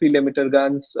emitter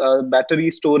guns,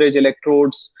 battery storage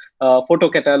electrodes,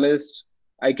 photocatalyst.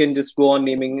 I can just go on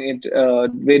naming it,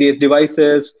 various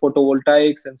devices,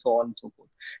 photovoltaics, and so on and so forth.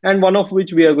 And one of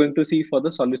which we are going to see for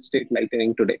the solid state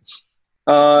lightning today.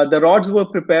 The rods were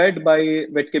prepared by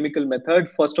wet chemical method.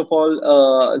 First of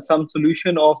all, some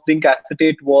solution of zinc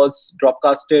acetate was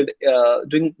dropcasted.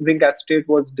 Zinc acetate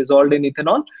was dissolved in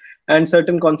ethanol, and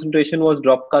certain concentration was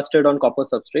dropcasted on copper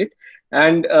substrate,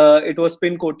 and it was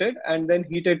spin coated and then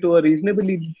heated to a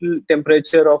reasonably little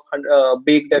temperature of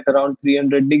baked at around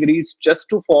 300 degrees, just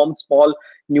to form small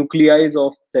nuclei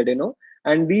of ZNO.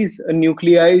 And these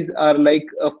nuclei are like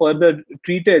further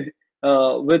treated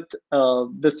with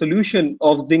the solution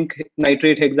of zinc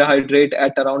nitrate hexahydrate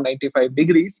at around 95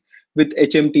 degrees with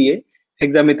HMTA,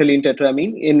 hexamethylene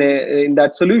tetramine, in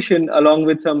that solution, along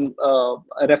with some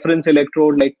reference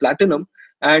electrode like platinum.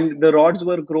 And the rods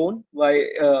were grown by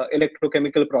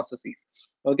electrochemical processes.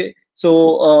 Okay,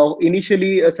 so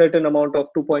initially a certain amount of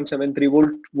 2.73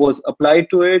 volt was applied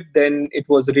to it, then it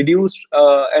was reduced,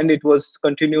 and it was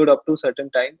continued up to certain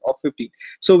time of 50.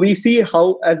 So we see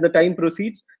how, as the time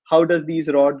proceeds, how does these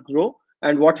rods grow.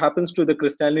 and what happens to the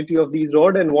crystallinity of these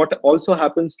rods, and what also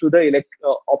happens to the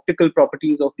optical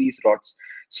properties of these rods.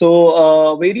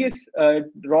 So various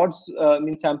rods,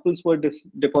 samples were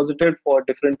deposited for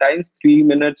different times: 3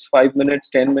 minutes, 5 minutes,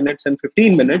 10 minutes, and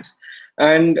 15 minutes.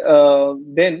 And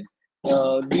then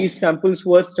these samples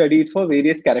were studied for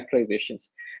various characterizations.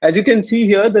 As you can see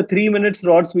here, the 3 minutes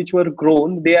rods which were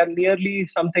grown, they are nearly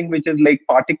something which is like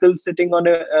particles sitting on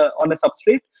a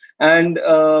substrate. And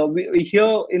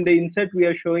here in the inset, we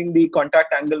are showing the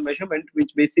contact angle measurement,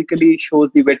 which basically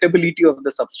shows the wettability of the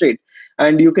substrate.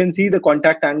 And you can see the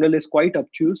contact angle is quite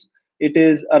obtuse. It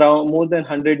is around more than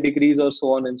 100 degrees or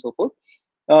so on and so forth.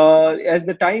 As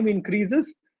the time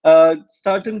increases,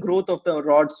 certain growth of the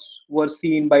rods were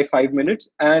seen by 5 minutes,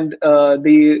 and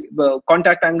the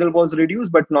contact angle was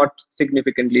reduced, but not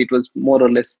significantly. It was more or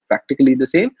less practically the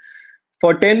same.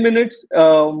 For 10 minutes,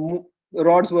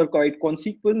 rods were quite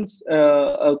consequence.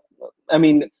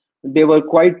 They were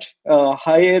quite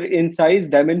higher in size,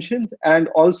 dimensions, and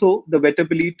also the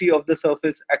wettability of the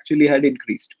surface actually had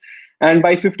increased. And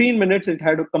by 15 minutes, it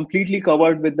had completely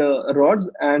covered with the rods,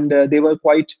 and they were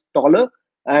quite taller.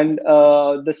 And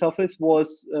the surface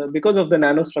was, because of the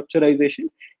nanostructurization,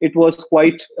 it was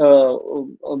quite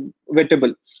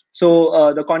wettable.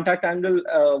 So the contact angle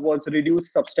was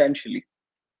reduced substantially.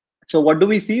 So what do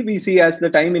we see? We see as the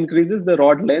time increases, the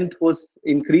rod length was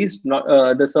increased,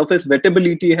 the surface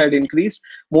wettability had increased,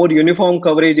 more uniform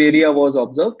coverage area was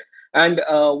observed. And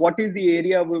what is the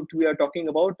area which we are talking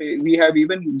about? We have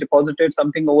even deposited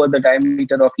something over the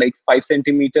diameter of like 5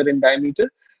 centimeter in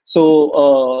diameter.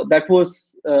 So that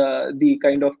was the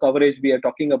kind of coverage we are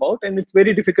talking about. And it's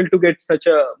very difficult to get such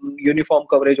a uniform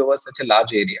coverage over such a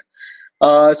large area.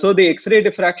 So the X-ray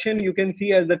diffraction, you can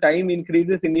see as the time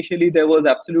increases, initially there was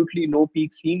absolutely no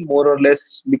peak seen, more or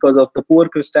less because of the poor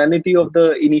crystallinity of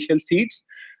the initial seeds.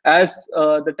 As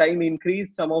the time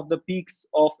increased, some of the peaks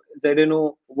of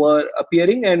ZNO were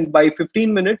appearing, and by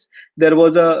 15 minutes, there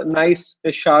was a nice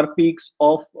sharp peaks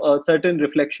of certain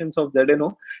reflections of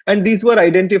ZNO. And these were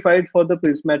identified for the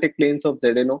prismatic planes of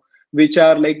ZNO, which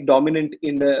are like dominant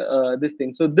in the this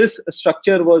thing. So this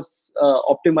structure was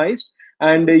optimized.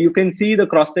 And you can see the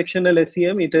cross-sectional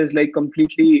SEM. It is like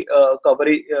completely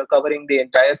covering the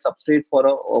entire substrate for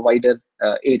a wider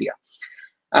area.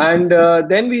 And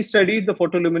then we studied the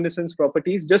photoluminescence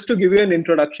properties. Just to give you an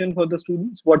introduction for the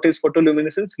students, what is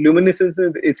photoluminescence? Luminescence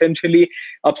is essentially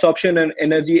absorption and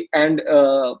energy and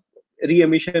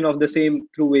re-emission of the same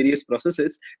through various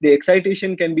processes. The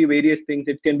excitation can be various things.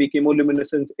 It can be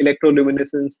chemoluminescence,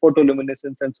 electroluminescence,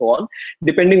 photoluminescence, and so on.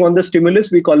 Depending on the stimulus,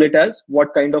 we call it as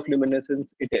what kind of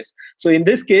luminescence it is. So in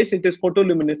this case, it is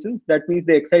photoluminescence. That means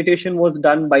the excitation was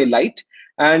done by light.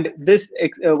 And this,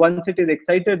 once it is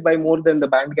excited by more than the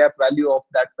band gap value of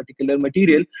that particular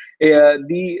material,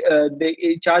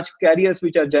 the charge carriers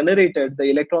which are generated, the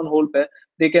electron hole pair,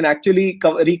 they can actually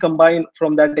recombine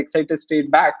from that excited state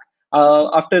back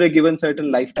after a given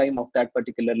certain lifetime of that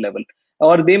particular level.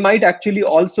 Or they might actually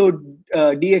also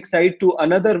de-excite to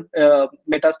another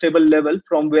metastable level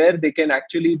from where they can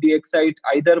actually de-excite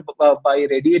either by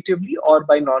radiatively or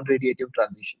by non-radiative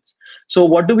transitions. So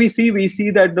what do we see? We see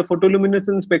that the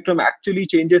photoluminescence spectrum actually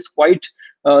changes quite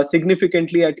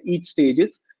significantly at each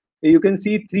stages. You can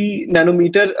see 3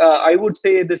 nanometer. I would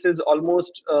say this is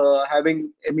almost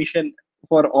having emission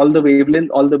for all the wavelength,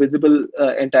 all the visible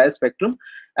entire spectrum.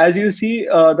 As you see,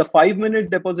 the 5-minute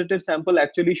deposited sample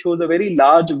actually shows a very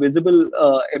large visible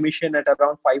emission at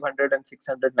around 500 and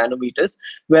 600 nanometers,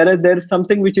 whereas there's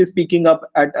something which is peaking up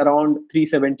at around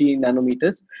 370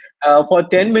 nanometers. For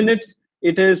 10 minutes,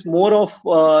 it is more of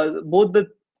both the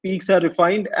peaks are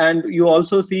refined, and you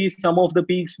also see some of the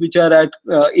peaks which are at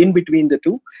in between the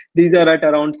two. These are at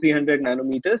around 300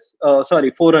 nanometers,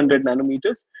 400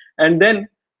 nanometers. And then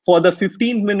for the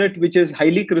 15th minute, which is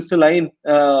highly crystalline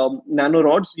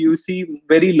nanorods, you see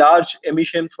very large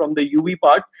emission from the UV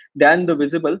part than the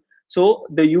visible. So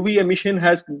the UV emission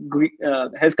has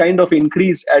kind of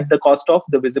increased at the cost of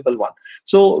the visible one.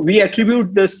 So we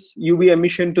attribute this UV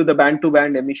emission to the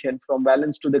band-to-band emission from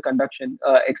valence to the conduction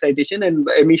excitation, and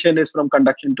emission is from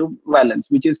conduction to valence,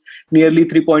 which is nearly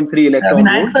 3.3 electron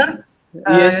volt. Sir,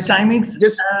 yes, time is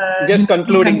just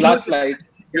concluding. Last slide.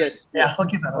 Yes. Yeah.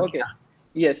 Okay, sir. Okay.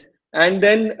 Yes. And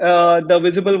then the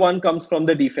visible one comes from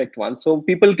the defect one. So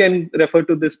people can refer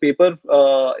to this paper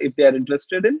if they are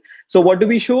interested in. So what do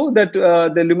we show? That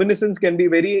the luminescence can be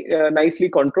very nicely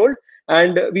controlled.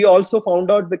 And we also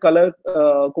found out the color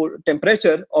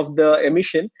temperature of the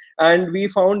emission, and we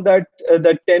found that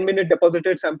the 10-minute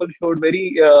deposited sample showed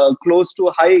very close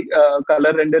to high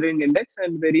color rendering index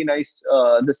and very nice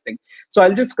this thing. So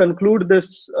I'll just conclude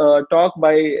this talk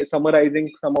by summarizing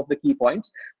some of the key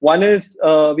points. One is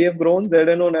we have grown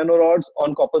ZNO nanorods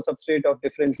on copper substrate of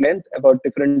different length about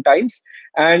different times,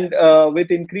 and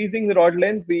with increasing the rod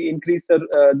length, we increase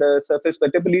the surface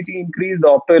wettability increase, the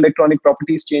optoelectronic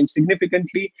properties change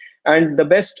significantly, and the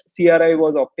best CRI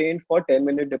was obtained for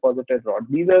 10-minute deposited rod.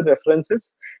 These are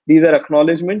references, these are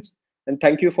acknowledgements, and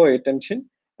thank you for your attention.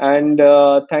 And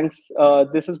thanks.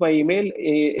 This is my email.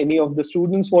 Any of the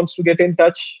students wants to get in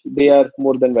touch, they are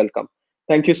more than welcome.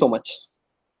 Thank you so much.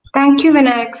 Thank you,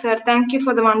 Vinayak sir. Thank you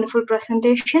for the wonderful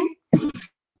presentation.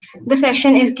 The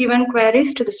session is given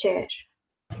queries to the chair.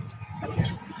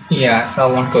 Yeah, I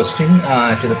have one question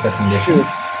to the presentation.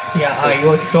 Sure. Yeah, you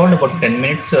were told about 10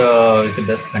 minutes is the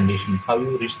best condition. How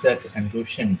you reach that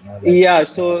conclusion? Yeah,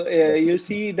 so you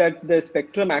see that the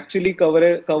spectrum actually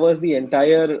covers the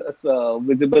entire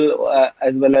visible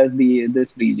as well as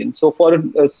this region. So for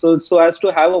so as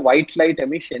to have a white light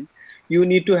emission, you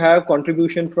need to have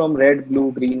contribution from red,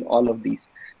 blue, green, all of these.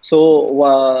 So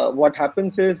what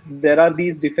happens is there are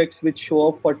these defects which show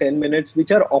up for 10 minutes,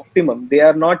 which are optimum. They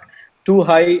are not too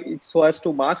high so as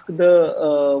to mask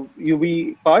the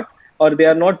UV part, or they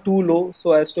are not too low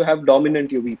so as to have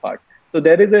dominant UV part. So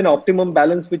there is an optimum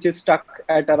balance which is stuck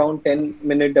at around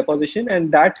 10-minute deposition,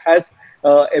 and that has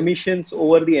emissions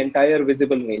over the entire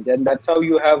visible range. And that's how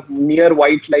you have near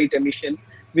white light emission,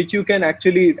 which you can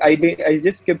actually, I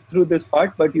just skipped through this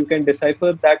part, but you can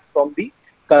decipher that from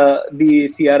the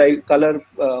CRI color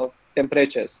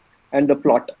temperatures and the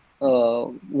plot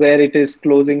where it is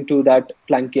closing to that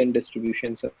Planckian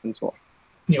distributions and so on.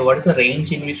 Yeah, what is the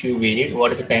range in which you varied?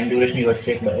 What is the time duration you have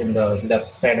checked in the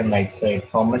left side and right side?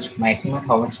 How much maximum,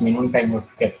 how much minimum time you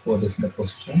kept for this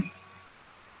deposition?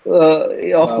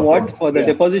 Of what? For the yeah.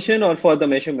 deposition or for the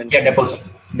measurement? Yeah,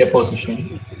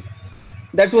 deposition.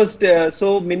 That was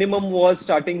so minimum was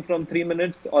starting from 3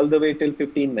 minutes all the way till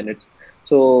 15 minutes.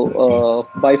 So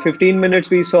by 15 minutes,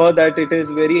 we saw that it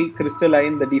is very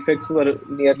crystalline. The defects were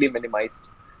nearly minimized.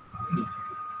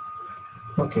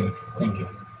 Okay, thank you.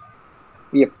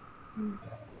 Yep.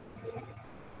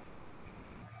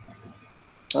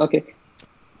 Okay.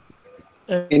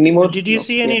 Any more? Did you No.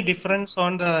 see any Yeah. difference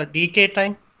on the decay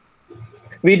time?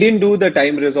 We didn't do the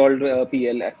time resolved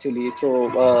PL actually. So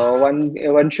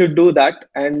one should do that,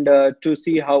 and to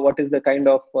see what is the kind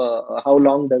of how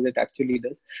long does it actually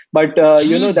does. But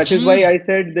that is why I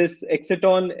said this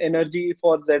exciton energy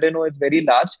for ZNO is very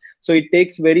large. So it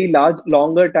takes very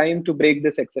longer time to break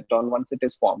this exciton once it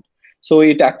is formed. So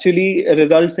it actually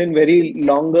results in very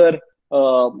longer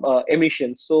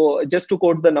emissions. So just to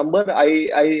quote the number, I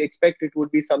expect it would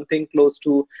be something close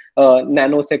to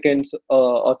nanoseconds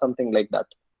or something like that.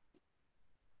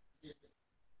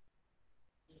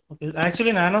 Okay.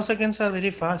 Actually, nanoseconds are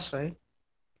very fast, right?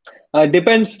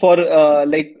 Depends for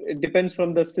depends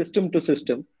from the system to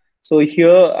system. So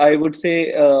here I would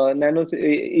say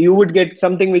you would get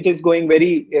something which is going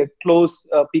very close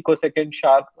picosecond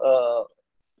sharp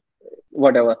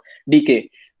whatever decay,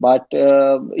 but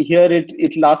here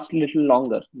it lasts little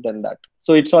longer than that.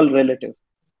 So it's all relative.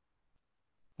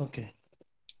 Okay.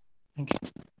 Thank you.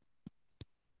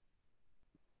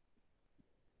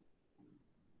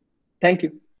 Thank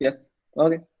you. Yeah.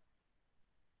 Okay.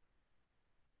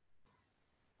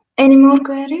 Any more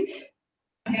queries?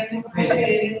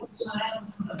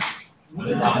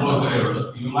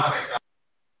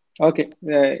 Okay.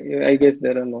 I guess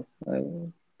there are no.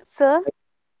 Sir,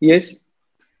 Yes.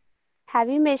 have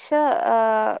you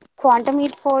measured quantum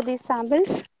heat for these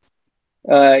samples?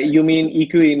 You mean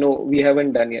EQE? No, we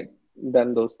haven't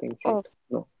done those things yet. Oh,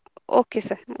 No. okay,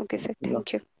 sir. Okay, sir. No.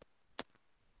 Thank you.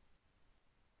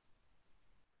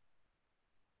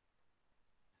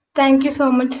 Thank you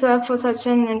so much, sir, for such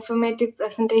an informative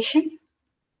presentation.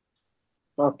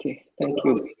 Okay, thank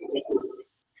you.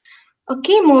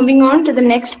 Okay, moving on to the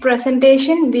next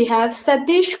presentation, we have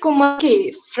Satish Kumar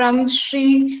K from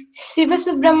Sri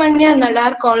Sivasubramanya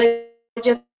Nadar College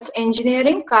of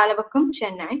Engineering, Kalavakam,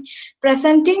 Chennai,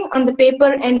 presenting on the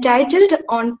paper entitled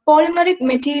On Polymeric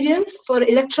Materials for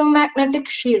Electromagnetic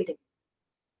Shielding.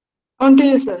 On to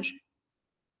you, sir.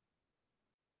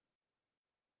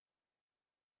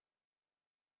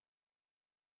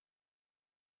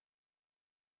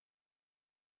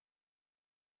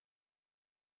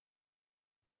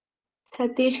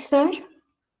 Satish, sir.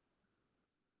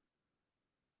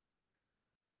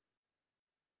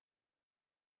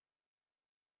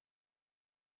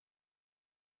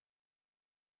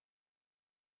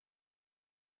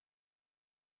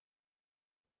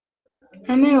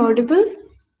 Am I audible?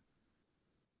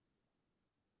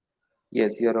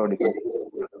 Yes, you are audible.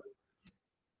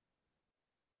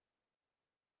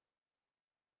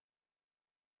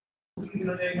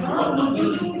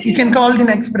 You can call the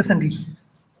next presentee.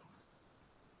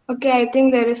 Okay, I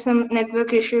think there is some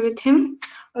network issue with him.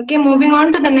 Okay, moving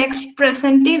on to the next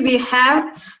presentee, we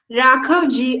have Raghav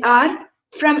GR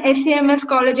from SEMS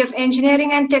College of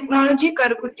Engineering and Technology,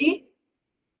 Karguti,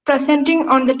 presenting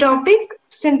on the topic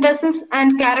synthesis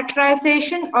and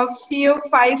characterization of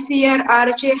CO5CR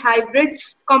RHA hybrid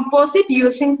composite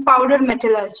using powder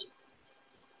metallurgy.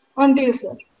 On to you,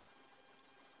 sir.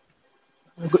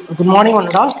 Good morning, one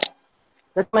and all.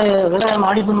 Whether I am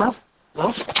audible, ma'am?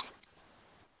 Hello?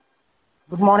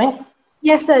 Good morning.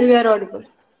 Yes, sir, you are audible.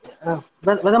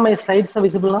 Whether my slides are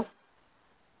visible now?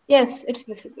 Yes, it's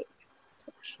visible.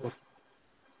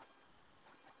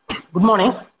 Good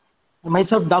morning.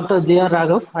 Myself, Dr. J.R.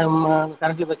 Raghav. I am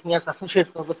currently working as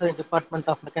Associate Professor in Department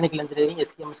of Mechanical Engineering,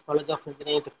 SEMS College of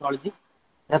Engineering and Technology,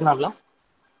 Ernakulam.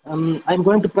 I am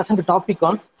going to present a topic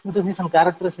on synthesis and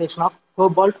characterization of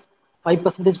cobalt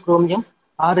 5% chromium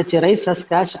RHA rice as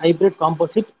cash hybrid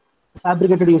composite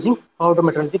fabricated using powder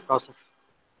metallurgy process.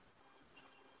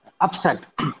 Abstract.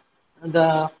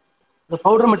 The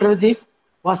powder metallurgy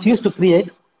was used to create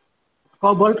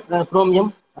cobalt,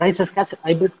 chromium, rice as cash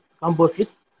hybrid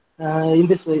composites in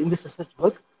this research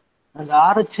work. And the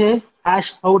RHA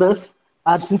ash powders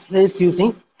are synthesized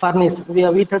using furnace. We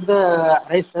have heated the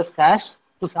rice as cash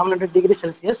to 700 degrees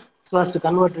Celsius so as to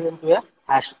convert it into a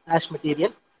ash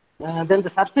material. Then the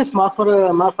surface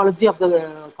morphology of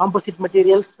the composite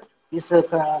materials is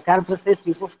characterized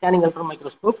using scanning electron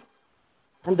microscope.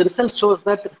 And the result shows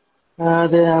that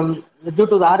due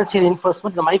to the RHA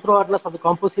reinforcement, the microhardness of the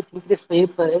composite increased by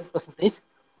 8%.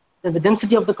 The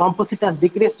density of the composite has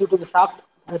decreased due to the soft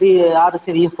RHA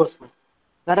reinforcement.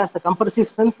 Whereas the compressive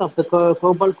strength of the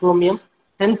cobalt chromium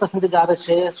 10%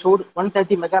 RHA showed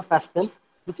 130 megapascal,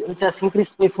 which has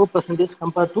increased by 4%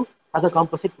 compared to other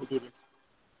composite materials.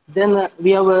 Then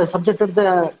we have subjected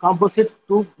the composite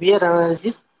to wear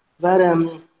analysis, where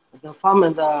the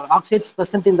oxides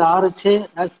present in the RHA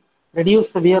has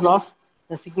reduced the wear loss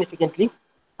significantly,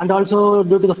 and also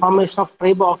due to the formation of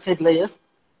tribo-oxide layers.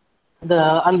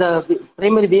 The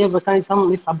primary wear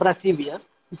mechanism is abrasive wear,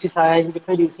 which is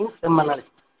identified using SEM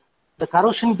analysis. The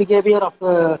corrosion behavior of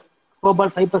the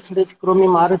cobalt 5%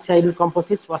 chromium RHA hybrid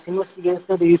composites was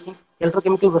investigated using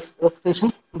electrochemical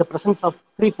oxidation in the presence of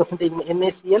 3% in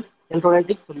NaCl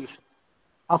electrolytic solution.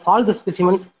 Of all the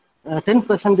specimens,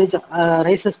 10%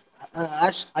 rices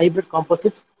ash hybrid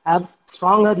composites have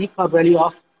stronger ECOR value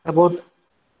of about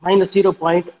minus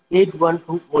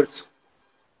 0.812 volts.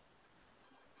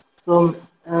 So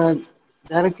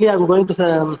directly I'm going to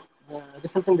the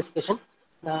resultant discussion.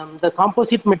 The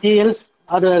composite materials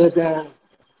are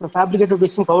fabricated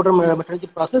using powder metallurgy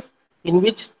process, in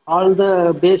which all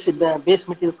the base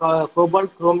material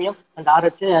cobalt, chromium, and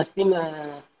RHA has been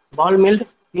ball milled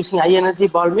using high energy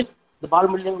ball mill. The ball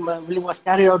milling was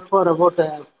carried out for about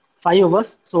 5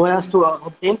 hours, so as to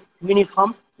obtain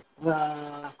uniform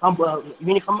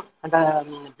uniform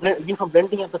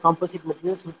blending of the composite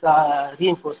materials with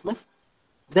reinforcements.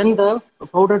 Then the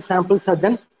powdered samples are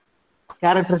then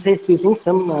characterized using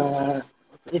some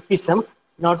FESM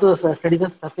in order to study the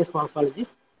surface morphology.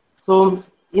 So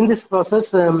in this process,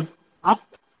 the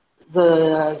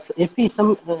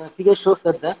FESM figure shows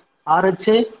that the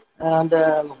RHA and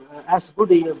has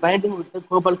good binding with the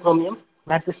cobalt chromium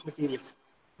matrix materials.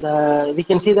 We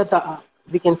can see that the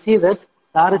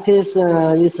RHA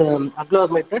is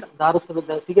agglomerated.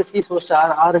 The figure C shows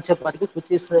RHA particles, which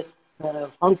is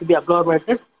found to be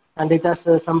agglomerated, and it has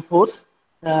some pores.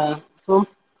 And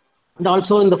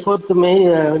also in the fourth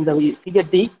in the figure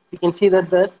D, you can see that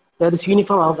there is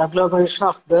uniform agglomeration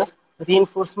of the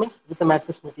reinforcements with the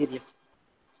matrix materials.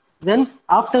 Then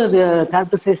after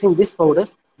characterizing these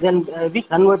powders, then we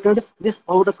converted this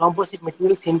powder composite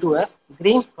materials into a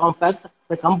green compact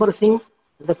by compressing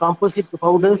the composite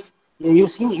powders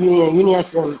using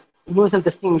universal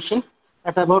testing machine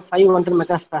at about 500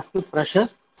 megapascal pressure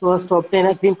so as to obtain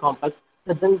a green compact.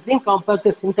 The green compact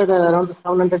is sintered around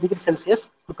 700 degrees Celsius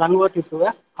to convert it to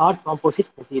a hard composite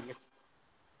materials.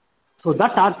 So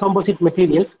that hard composite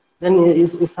materials then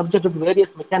is subject to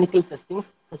various mechanical testings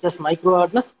such as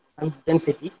microhardness and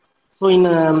density. So in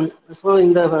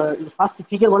the first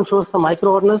figure, one shows the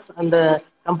microhardness and the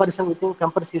comparison within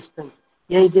compressive strength.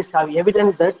 Here it is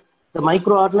evident that the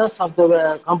microhardness of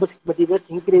the composite materials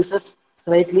increases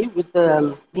slightly with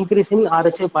the increase in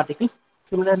RHA particles.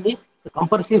 Similarly, the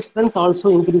compressive strength also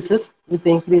increases with the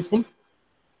increase in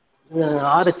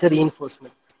RHA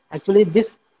reinforcement. Actually,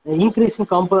 this increase in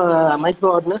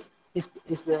micro hardness is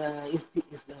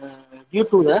due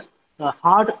to the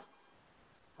hard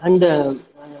and the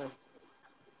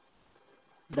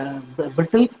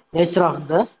brittle nature of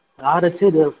the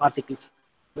RHA particles.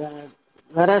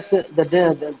 Whereas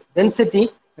the density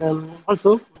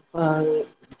also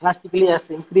drastically has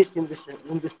increased in this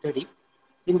study.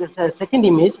 In the second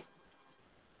image,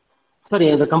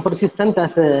 sorry, the compressive strength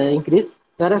has increased,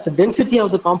 whereas the density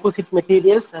of the composite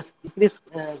materials has decreased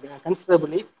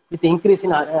considerably with the increase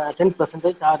in 10%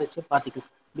 RHA particles.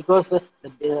 Because the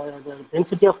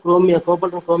density of chromium,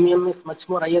 cobalt and chromium is much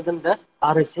more higher than the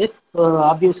RHA. So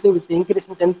obviously, with the increase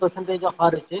in 10% of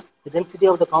RHA, the density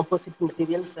of the composite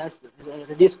materials has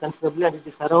reduced considerably, and it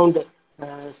is around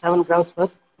 7 grams per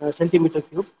centimeter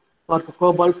cube. For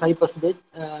cobalt, 5%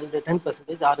 and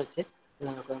 10% RHA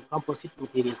composite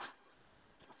materials.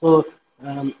 So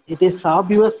it is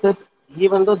obvious that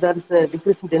even though there is a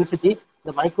decrease in density,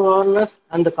 the microhardness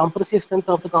and the compressive strength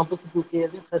of the composite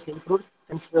materials has improved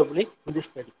considerably in this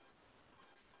study.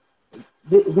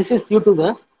 This is due to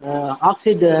the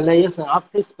oxide layers,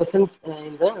 oxides present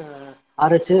in the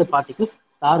RHA particles.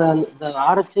 The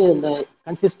RHA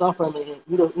consists of,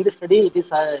 in the study, it is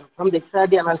from the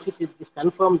XRD analysis, it is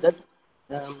confirmed that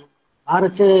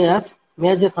RHA has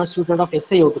major constituent of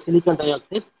SiO2, silicon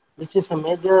dioxide, which is a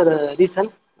major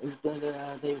reason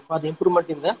for the improvement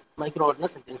in the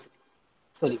microhardness and density.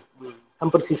 Sorry,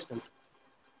 compressive strength.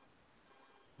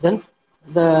 Then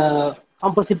the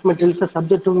composite materials are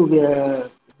subject to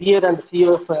wear and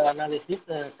COF analysis,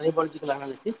 tribological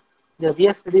analysis. The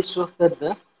wear study shows that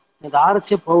the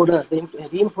RHA powder, the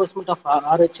reinforcement of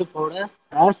RHA powder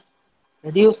has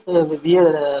reduced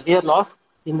wear loss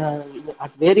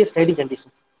at various sliding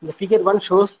conditions. The figure 1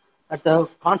 shows at a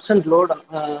constant load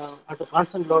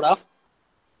of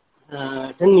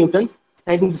 10 Newton,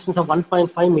 sliding distance of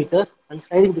 1.5 meter, and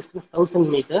sliding distance 1000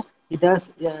 meter. It has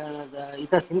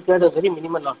incurred a very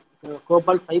minimal loss.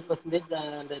 Cobalt 5%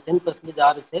 and 10%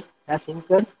 RHA has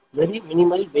incurred very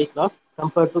minimal weight loss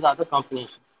compared to the other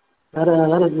combinations.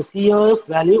 Whereas the COF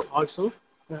value also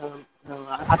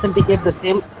authenticate the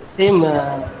same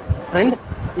trend.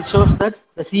 It shows that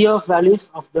the COF values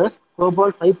of the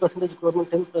cobalt 5%, chromium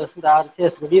 10% RHA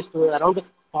has reduced to around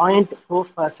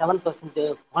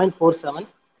 0.47%, 0.47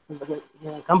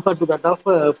 compared to that of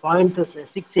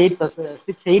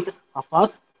 0.68 of our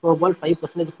cobalt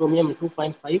 5% chromium and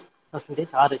 2.5%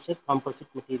 RHA composite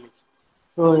materials.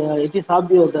 So it is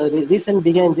obvious the reason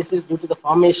behind this is due to the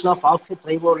formation of oxide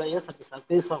tribo layers at the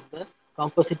surface of the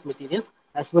composite materials,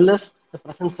 as well as the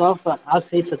presence of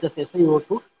oxides such as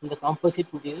SiO2 in the composite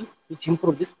material, which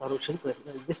improve this corrosion,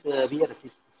 this wear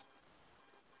resistance.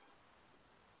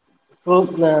 So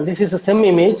this is a SEM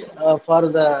image for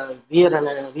the wear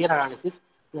analysis.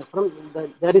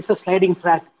 There is a sliding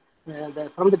track.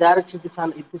 From the direction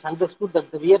it is understood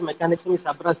that the wear mechanism is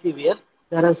abrasive wear.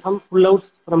 There are some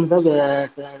pullouts from the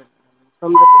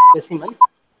specimen.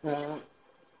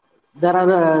 There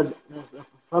are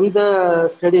from the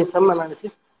study SEM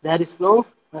analysis, there is no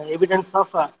evidence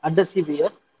of adhesive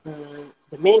wear.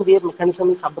 The main wear mechanism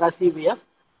is abrasive wear.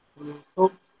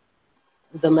 So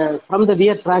from the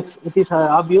wear tracks, it is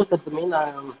obvious that the main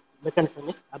mechanism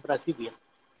is abrasive wear.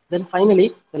 Then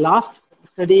finally, the last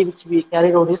study which we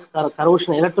carried out is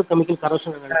corrosion, electrochemical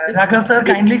corrosion analysis. Raghav sir,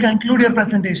 kindly conclude your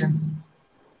presentation.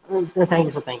 Thank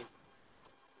you, sir. Thank you.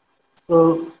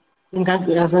 So,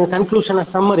 as a conclusion, a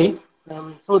summary.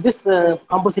 So this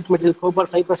composite material,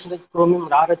 cobalt 5% chromium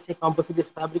RHA composite, is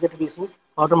fabricated using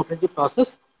powder metallurgy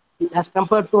process. As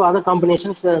compared to other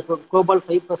combinations, cobalt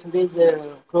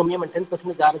 5% chromium and 10%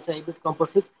 RHA hybrid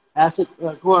composite has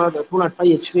 205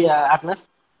 HV hardness,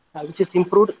 which is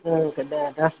improved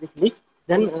drastically.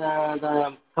 Then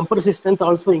the compressive strength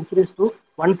also increased to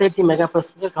 130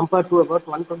 megapascal compared to about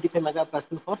 125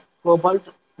 megapascal for cobalt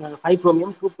 5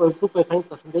 chromium 2.5%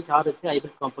 RHA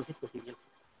hybrid composite materials.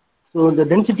 So the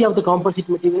density of the composite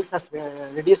materials has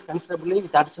reduced considerably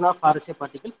with the addition of RHA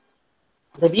particles.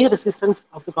 The wear resistance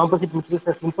of the composite materials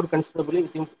has improved considerably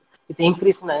with the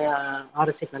increase in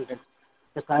RHA content.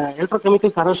 The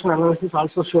electrochemical corrosion analysis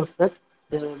also shows that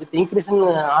with the increase in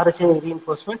RHA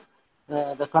reinforcement,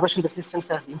 the corrosion resistance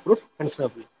has improved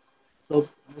considerably. So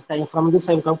from this,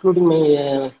 I am concluding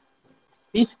my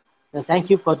speech. Thank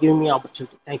you for giving me the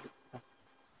opportunity. Thank you.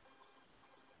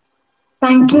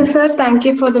 Thank you, sir. Thank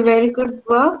you for the very good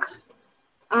work.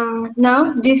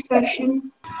 Now, this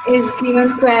session is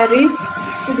given queries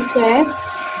to the chair.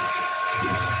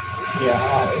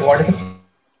 Yeah, what is the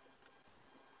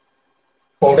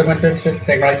powder method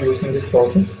technology used in this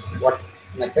process? What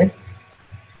method?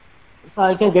 So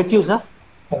I can get you, sir.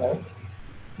 Hello.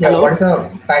 Yeah, Hello? what is the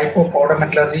type of powder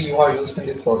metallurgy you have used in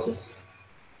this process?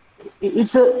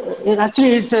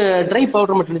 Actually it's a dry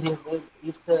powder metallurgy.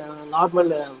 It's a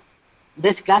normal,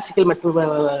 this classical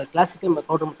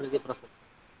powder metallurgy process.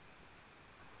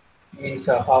 Means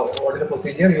what is the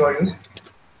procedure you are used?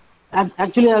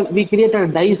 Actually, we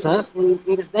created dyes, sir. In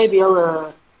this dye, we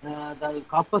have the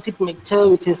composite mixture,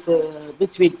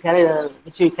 which we carried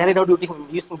out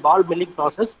using ball milling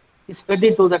process. Is fed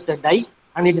into that dye,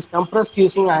 and it is compressed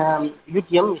using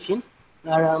UTM machine.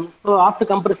 So after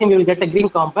compressing, we will get a green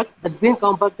compact. The green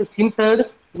compact is sintered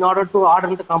in order to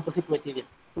harden the composite material.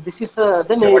 So this is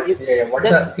then. What is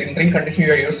the sintering condition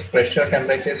you use? Pressure,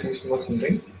 temperatures used for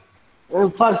sintering?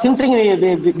 For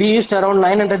sintering, we used around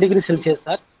 900 degrees Celsius,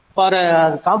 sir. For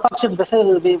compaction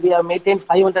vessel, we have maintained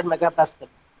 500 megapascal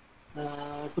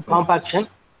to compaction.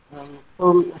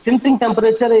 So sintering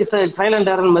temperature is a trial and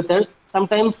error method.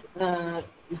 Sometimes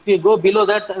if you go below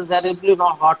that, there will be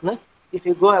no hotness. If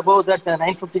you go above that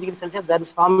 950 degrees Celsius, there is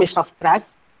formation of cracks.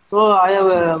 So I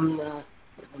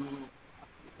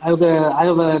have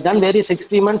done various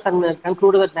experiments and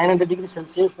concluded that 900 degrees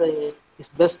Celsius is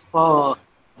best for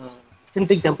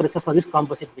sintering temperature for this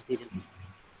composite material.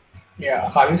 Yeah,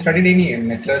 have you studied any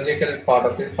metallurgical part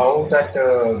of this? How that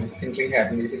sintering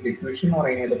happens? Is it diffusion or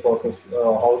any other process?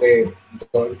 How they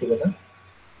join together?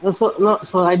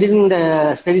 So I didn't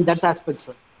study that aspect,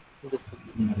 sir.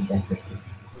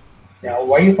 Yeah,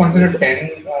 why you consider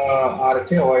 10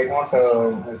 RHA? Why not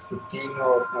 15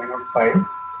 or why not 5?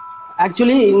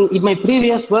 Actually, in my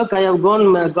previous work, I have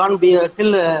gone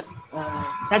till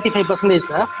 35%,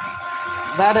 sir.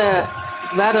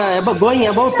 Where going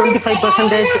above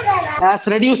 25% has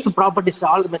reduced properties,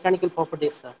 all the mechanical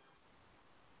properties, sir.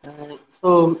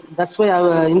 So that's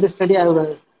why in this study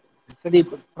I studied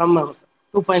from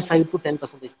 2.5 to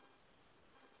 10%.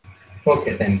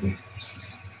 Okay, thank you.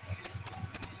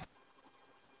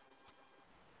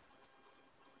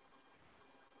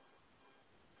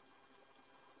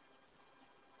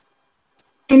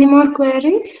 Any more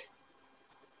queries?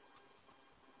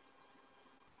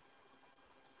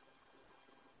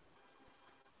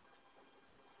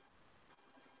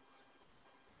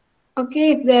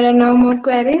 Okay, if there are no more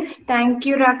queries, thank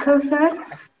you, Rakhav sir,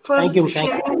 for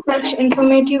sharing such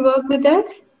informative work with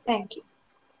us. Thank you.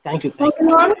 Thank you.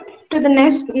 Moving on to the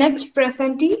next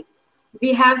presentee,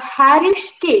 we have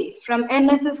Harish K from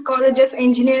NSS College of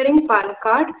Engineering,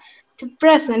 Palakkad, to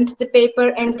present the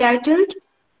paper entitled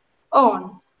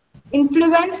On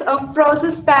Influence of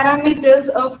Process Parameters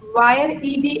of Wire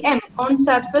EDM on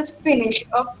Surface Finish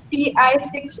of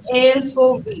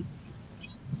TI6AL4V.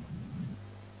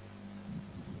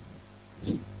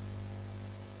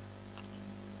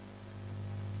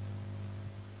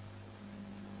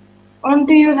 On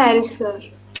to you, Harish sir.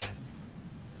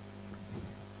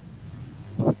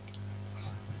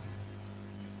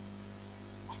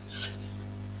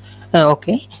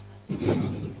 Okay.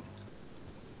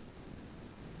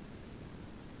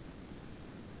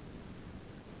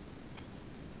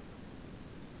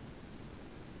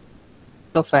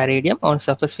 Of iridium on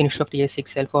surface finish of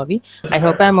TI6L4V. I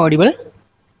hope I am audible.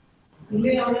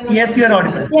 Yes, you are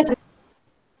audible. Yes.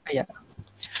 Yeah.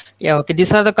 Yeah. Okay.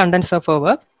 These are the contents of our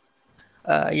work.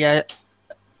 Yeah.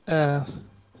 Yeah.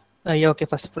 Okay.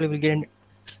 First of all, we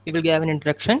will give an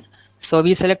introduction. So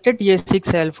we selected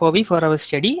TI6L4V for our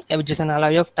study, which is an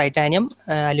alloy of titanium,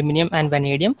 aluminum, and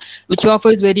vanadium, which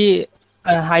offers very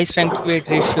high strength weight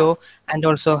ratio and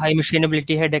also high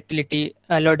machinability, high ductility,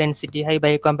 low density, high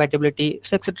biocompatibility,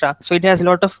 etc. So it has a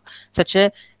lot of such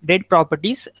a great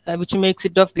properties, which makes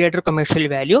it of greater commercial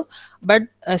value, but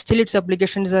still its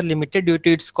applications are limited due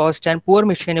to its cost and poor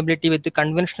machinability with the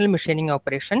conventional machining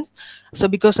operations. So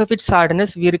because of its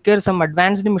hardness, we require some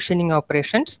advanced machining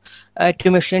operations to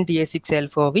machine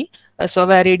TI6L4V. So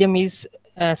iridium is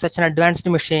such an advanced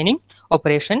machining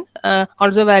operation.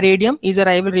 Also, iridium is a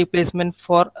rival replacement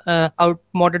for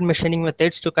outmoded machining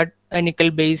methods to cut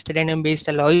nickel-based, titanium-based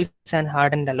alloys and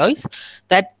hardened alloys.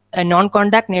 That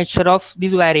non-contact nature of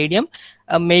this iridium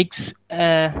makes it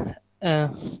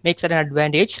an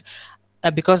advantage.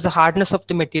 Because the hardness of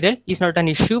the material is not an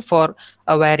issue for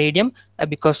iridium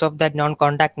because of that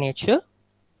non-contact nature.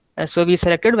 So we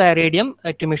selected iridium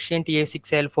to machine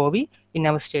TI6L4V in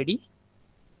our study.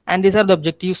 And these are the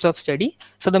objectives of study.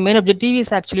 So the main objective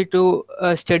is actually to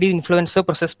study the influence of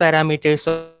process parameters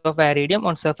of iridium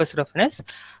on surface roughness.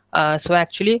 So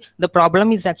actually the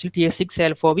problem is actually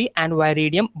TI6L4V and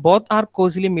iridium both are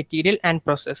causally material and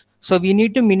process. So we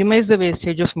need to minimize the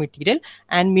wastage of material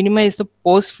and minimize the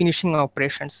post finishing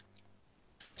operations.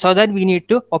 So that we need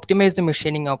to optimize the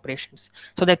machining operations.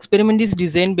 So the experiment is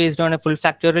designed based on a full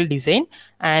factorial design,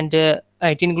 and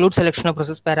it includes selection of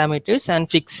process parameters and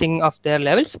fixing of their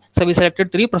levels. So we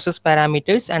selected 3 process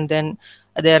parameters, and then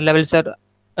their levels are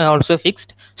also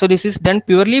fixed. So this is done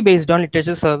purely based on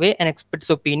literature survey and experts'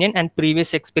 opinion and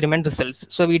previous experiment results.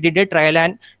 So we did a trial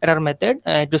and error method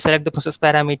to select the process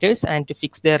parameters and to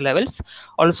fix their levels.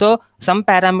 Also, some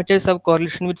parameters have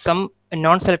correlation with some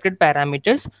non-selected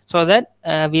parameters, so that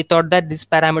we thought that this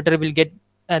parameter will get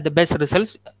the best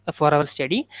results for our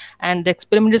study. And the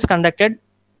experiment is conducted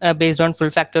based on full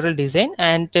factorial design,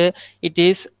 and it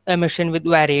is a machine with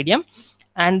Variadium.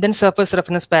 And then surface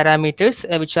reference parameters,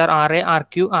 which are RA,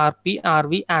 RQ, RP,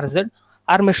 RV, RZ,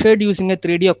 are measured using a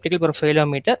 3D optical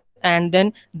profilometer. And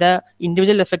then the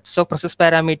individual effects of process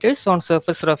parameters on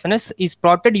surface roughness is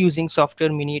plotted using software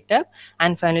Minitab.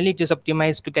 And finally, it is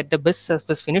optimized to get the best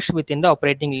surface finish within the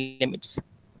operating limits.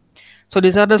 So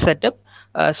these are the setup.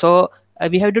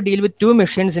 We have to deal with 2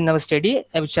 machines in our study,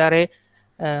 which are a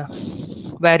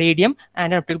Variadium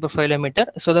and an optical profilometer.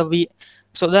 So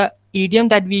the EDM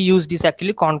that we used is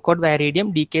actually Concord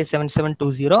Variadium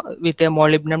DK7720 with a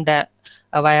molybdenum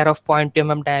wire of 0.2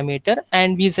 mm diameter,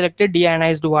 and we selected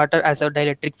deionized water as our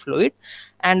dielectric fluid.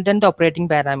 And then the operating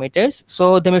parameters.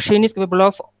 So the machine is capable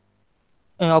of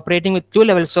operating with 2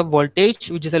 levels of voltage,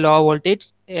 which is a low voltage,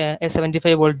 a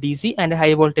 75 volt DC, and a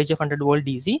high voltage of 100 volt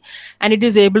DC. And it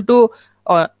is able to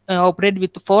operate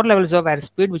with 4 levels of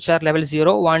airspeed, which are level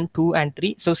 0, 1, 2, and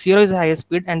 3. So 0 is the highest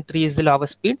speed and 3 is the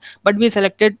lowest speed. But we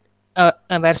selected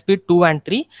airspeed 2 and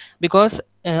 3 because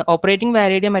operating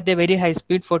Variadium at a very high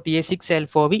speed for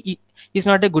TA6L4V is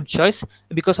not a good choice.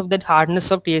 Because of that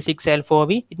hardness of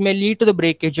TA6L4V, it may lead to the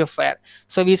breakage of wire.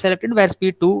 So we selected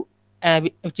airspeed 2,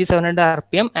 which is 700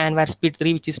 RPM, and wire speed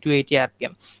 3, which is 280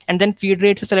 RPM. And then feed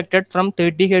rate is selected from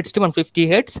 30 Hz to 150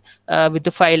 Hz with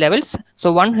the 5 levels.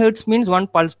 So 1 Hz means 1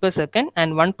 pulse per second,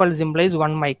 and 1 pulse implies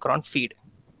 1 micron feed.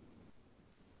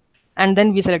 And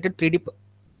then we selected 3D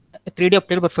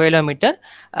optical profilometer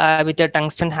with a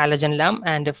tungsten halogen lamp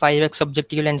and a 5x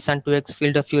objective lens and 2x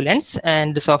field of view lens.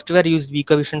 And the software used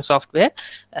VicoVision software,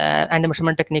 and the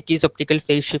measurement technique is optical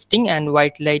phase shifting and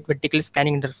white light vertical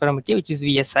scanning interferometry, which is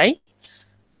VSI.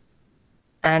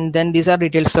 And then these are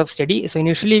details of study. So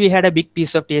initially we had a big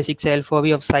piece of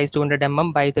TA6L4V of size 200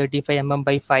 mm by 35 mm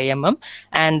by 5 mm.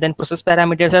 And then process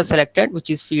parameters are selected, which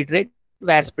is feed rate,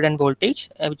 wire speed, and voltage,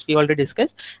 which we already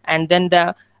discussed. And then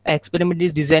the experiment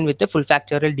is designed with a full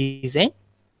factorial design.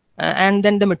 And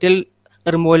then the material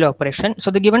removal operation. So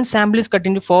the given sample is cut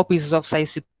into 4 pieces of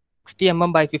size 60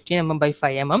 mm by 15 mm by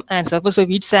 5 mm, and surface of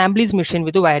each sample is machined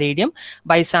with a Variadium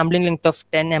by sampling length of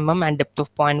 10 mm and depth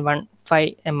of 0.15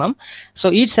 mm.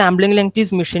 So each sampling length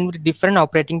is machined with different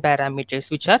operating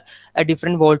parameters, which are a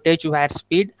different voltage, wire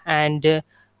speed, and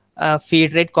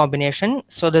feed rate combination.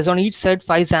 So there's on each side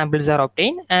 5 samples are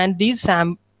obtained, and these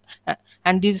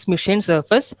machine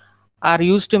surface are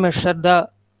used to measure the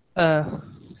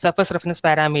surface reference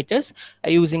parameters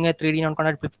using a 3D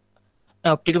non-contact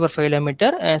optical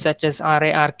profilometer such as RA,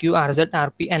 RQ, RZ,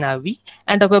 RP, and RV.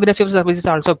 And topography of surface is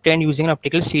also obtained using an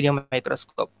optical stereo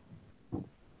microscope.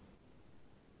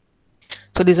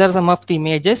 So these are some of the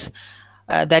images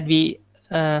that we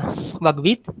work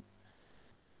with.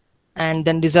 And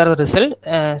then these are the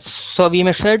results. So we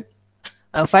measured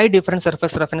 5 different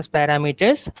surface reference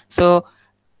parameters. So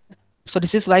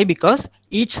this is why, because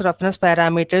each reference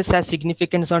parameters has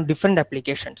significance on different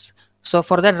applications. So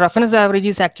for that, roughness average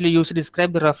is actually used to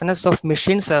describe the roughness of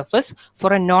machine surface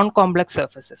for a non-complex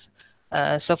surfaces.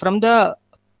 So from the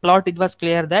plot, it was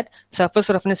clear that surface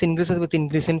roughness increases with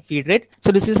increase in feed rate.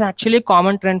 So this is actually a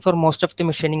common trend for most of the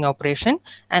machining operation.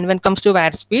 And when it comes to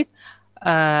wire speed,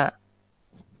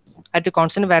 at a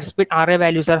constant wire speed, RA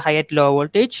values are high at low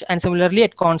voltage, and similarly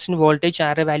at constant voltage,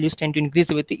 RA values tend to increase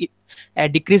with a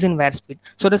decrease in wire speed.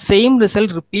 So the same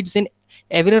result repeats in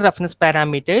every roughness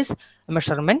parameters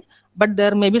measurement, but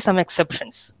there may be some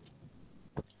exceptions.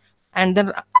 And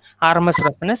then RMS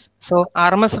roughness. So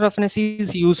RMS roughness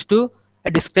is used to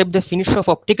describe the finish of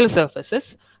optical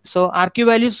surfaces. So RQ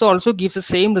values also gives the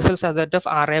same results as that of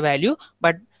RA value,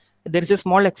 but there is a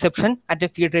small exception at a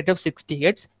feed rate of 60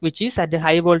 Hz, which is at a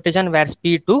high voltage and wire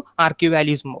speed to RQ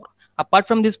values more. Apart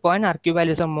from this point, RQ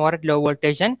values are more at low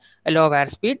voltage and low wire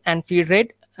speed, and feed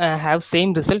rate have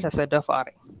same results as that of RA.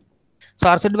 So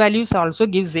RZ values also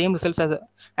give same results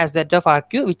as that of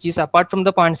RQ, which is apart from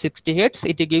the 0.60 Hz,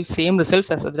 it gives same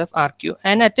results as that of RQ.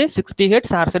 And at a 60 Hz,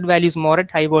 RZ values more at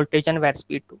high voltage and wire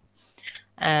speed too.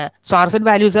 So RZ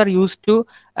values are used to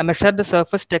measure the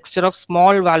surface texture of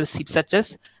small valve seeds, such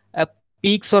as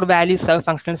peaks or valleys have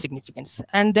functional significance.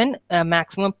 And then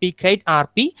maximum peak height,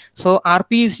 RP. So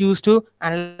RP is used to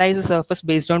analyze the surface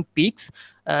based on peaks.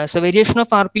 So variation of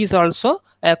RP is also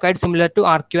quite similar to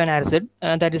RQ and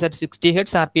RZ. That is at 60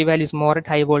 Hz, RP value is more at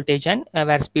high voltage and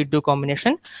wire speed 2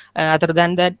 combination. Other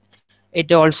than that, it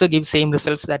also gives same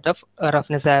results that of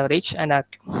roughness average and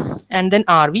RQ. And then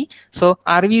RV. So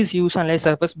RV is used to analyze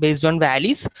surface based on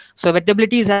values. So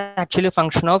wettability is actually a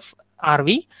function of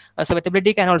RV. So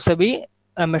wettability can also be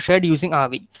measured using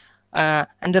RV.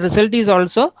 And the result is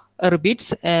also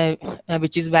repeats,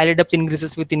 which is valid depth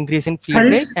increases with increase in feed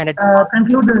rate. And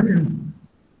conclude this.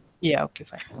 Yeah, okay,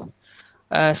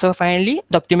 fine. So finally,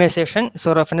 the optimization.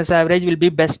 So roughness average will be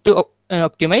best to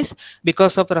optimize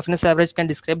because of roughness average can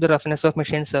describe the roughness of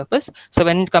machine surface. So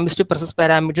when it comes to process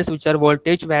parameters, which are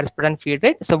voltage, wire speed, and feed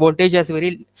rate, so voltage has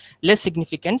very less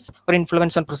significance or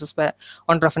influence on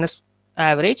on roughness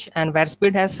average, and wire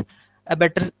speed has a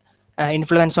better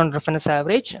influence on roughness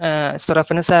average. So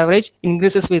roughness average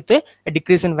increases with a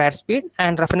decrease in wire speed,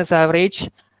 and roughness average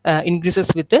increases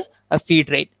with a feed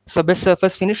rate. So best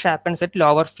surface finish happens at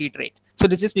lower feed rate. So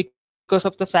this is because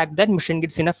of the fact that machine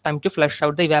gets enough time to flush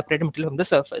out the evaporated material from the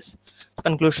surface.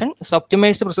 Conclusion. So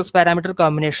optimized process parameter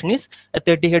combination is a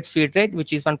 30 Hz feed rate,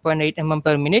 which is 1.8 mm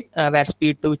per minute, wire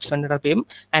speed to which is 100 rpm,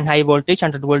 and high voltage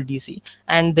 100 volt DC.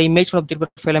 And the image from optical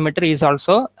profilometer is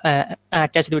also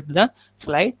attached with the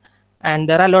slide. And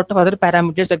there are a lot of other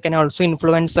parameters that can also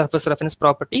influence surface roughness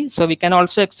property. So we can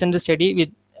also extend the study with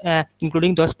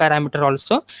including those parameters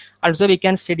also. Also, we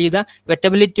can study the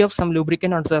wettability of some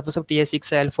lubricant on surface of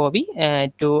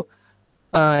TS6L4V to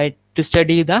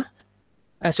study the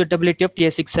suitability of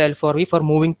TS6L4V for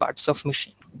moving parts of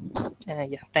machine.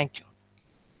 Yeah, thank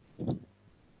you.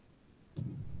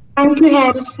 Thank you,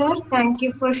 Harris sir. Thank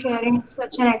you for sharing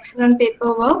such an excellent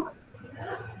paperwork.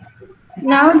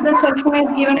 Now the session is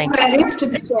given queries to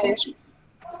the chair.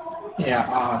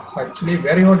 Yeah, actually,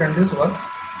 where you have done this work?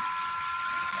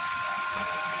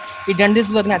 We done this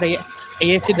work at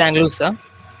IISc Bangalore, sir.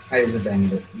 IISc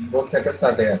Bangalore. Both setups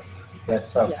are there.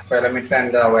 That's Yeah. parameter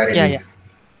and the wiring. Yeah,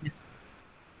 yeah.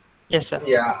 Yes, sir.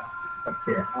 Yeah.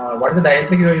 Okay. What is the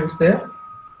dielectric you have used there?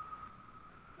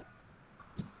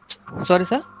 Sorry,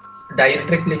 sir.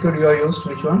 Dielectric liquid you have used,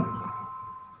 which one?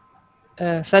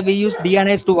 Sir, we use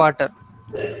deionized water.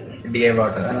 DI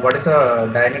water. And what is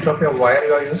the diameter of your wire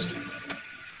you have used?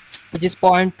 Which is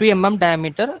 0.2 mm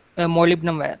diameter,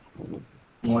 molybdenum wire.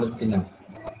 Molybdenum.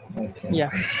 Okay.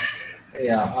 Yeah.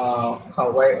 Yeah.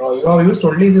 You have used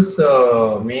only this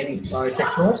main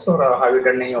effect course, or have you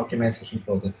done any optimization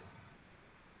for this?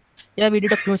 Yeah, we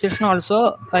did optimization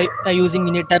also using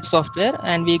Minitab software,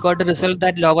 and we got the result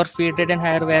that lower feed rate and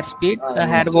higher wire speed,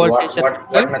 higher voltage.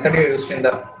 What method you used in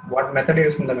the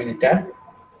Minitab?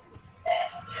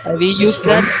 We used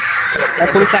that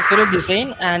full factorial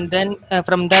design, and then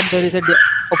from that there is a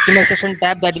optimization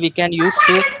tab that we can use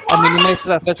to minimize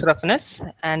surface roughness,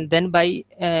 and then by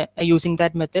using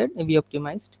that method we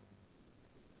optimized.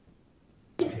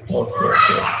 Okay.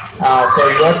 So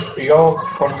you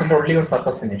are concentrated only on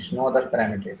surface finish, no other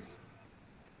parameters.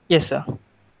 Yes, sir.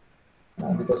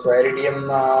 Because for iridium,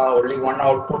 only one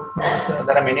output.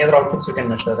 There are many other outputs you can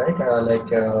measure, right? Like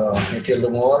material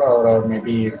remover or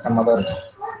maybe some other.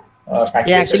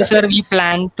 Yeah, actually, sir, we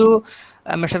plan to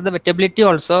measure the wettability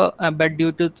also, but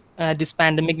due to this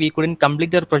pandemic, we couldn't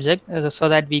complete our project, so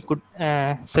that we could.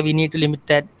 So we need to limit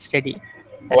that study.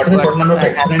 What is the total number of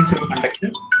experiments you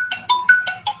conducted?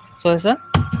 So, sir.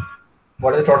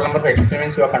 What is the total number of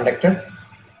experiments you have conducted?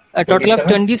 A total of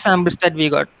 20 samples that we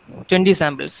got. 20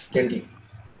 samples. 20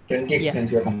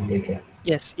 experiments you have completed.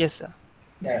 Yes, yes, sir.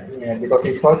 Yeah, because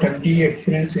if you have 20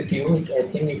 experience with you,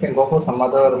 I think you can go for some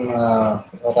other,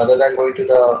 rather than going to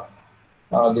the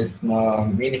this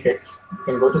mean effects, you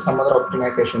can go to some other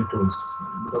optimization tools,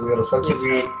 because your results will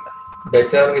be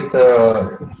better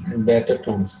with better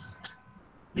tools.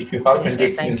 If you have 20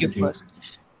 experience with you.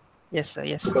 Yes, sir.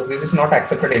 Yes. Because this is not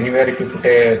accepted anywhere. If you put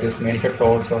this manufactured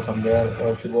codes or somewhere,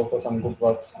 or if you go for some good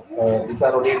works, these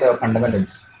are only the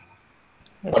fundamentals.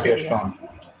 Yes, what you have sir, shown.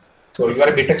 So you are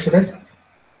a BTech student?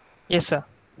 Yes, sir.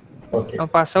 Okay. I'm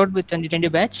passed out with 2020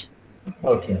 batch.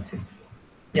 Okay.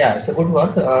 Yeah, it's a good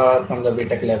work from the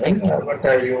BTech level,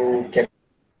 but you can,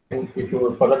 if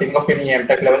you further think of any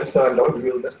MTech levels,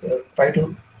 you just try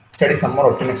to study some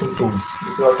more optimization tools.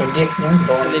 If you have 20 experience,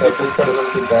 don't put the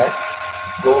results with that.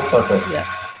 Go further. Yeah.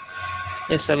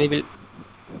 Yes, sir. We will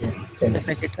Thank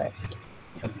definitely try.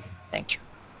 Thank you.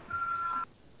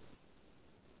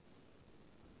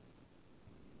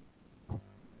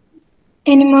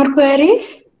 Any more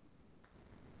queries?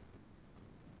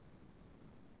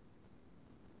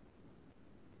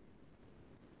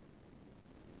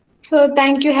 So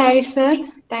thank you, Harry sir.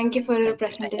 Thank you for your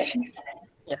presentation.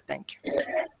 Yeah, thank you.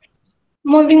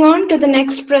 Moving on to the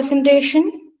next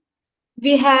presentation,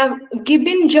 We have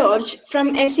Gibbon George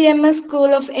from SEMS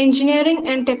School of Engineering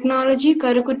and Technology,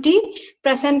 Karakutti,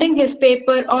 presenting his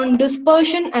paper on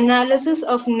dispersion analysis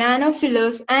of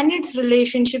nanofillers and its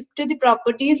relationship to the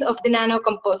properties of the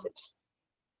nanocomposites.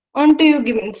 On to you,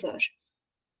 Gibbon, sir.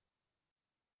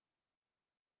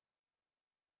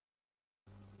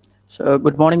 So,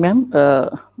 good morning, ma'am.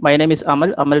 My name is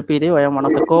Amal Pide. I am one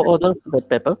of the co-authors of that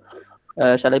paper.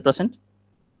 Shall I present?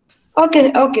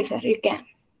 Okay, sir, you can.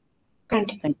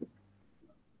 Continue. Thank you.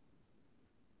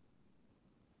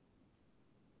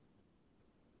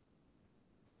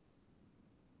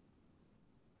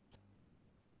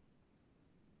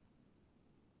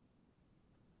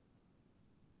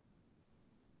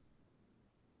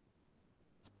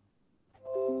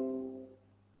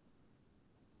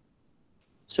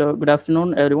 So, good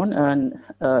afternoon, everyone, and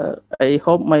I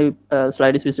hope my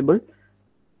slide is visible.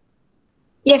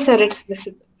 Yes, sir, it's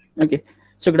visible. Okay.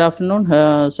 So, good afternoon.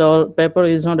 So, our paper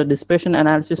is on the dispersion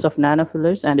analysis of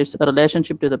nanofillers and its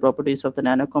relationship to the properties of the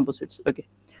nanocomposites. Okay.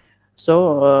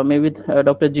 So, maybe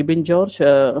Dr. Gibbon George,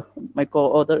 my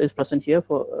co-author, is present here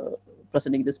for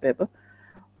presenting this paper.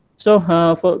 So,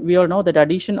 we all know that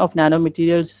addition of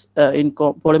nanomaterials in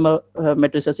polymer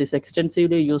matrices is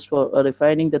extensively used for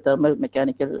refining the thermal,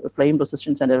 mechanical, flame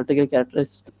resistance, and electrical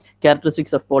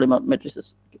characteristics of polymer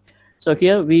matrices. So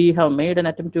here we have made an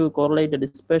attempt to correlate the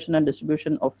dispersion and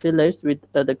distribution of fillers with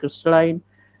the crystalline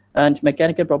and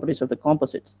mechanical properties of the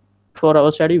composites. For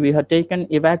our study, we have taken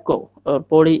EVACO, or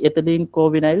polyethylene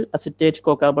covinyl acetate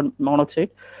cocarbon monoxide,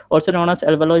 also known as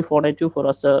alveoli 492 for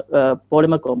as a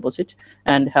polymer composite,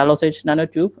 and halosite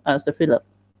nanotube as the filler.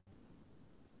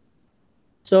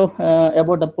 So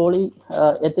about the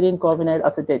polyethylene covinyl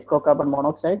acetate cocarbon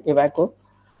monoxide, EVACO,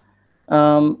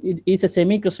 it is a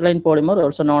semi-crystalline polymer,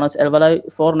 also known as alveoli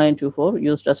 4924,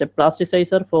 used as a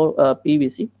plasticizer for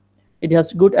PVC. It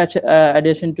has good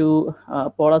adhesion to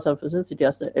polar surfaces. It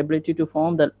has the ability to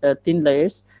form the thin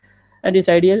layers, and is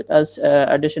ideal as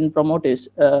adhesion promoters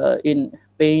in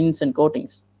paints and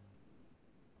coatings.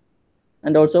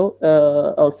 And also,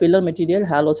 our filler material,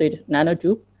 halosite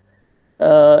nanotube,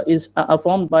 is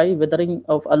formed by weathering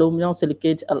of aluminum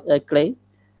silicate clay.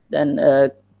 Then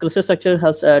crystal structure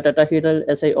has tetrahedral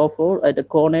SiO4 at the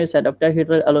corners and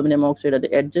octahedral aluminum oxide at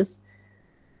the edges.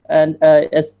 And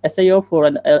SiO4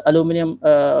 and aluminum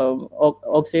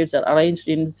oxides are arranged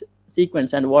in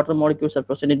sequence, and water molecules are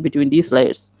present in between these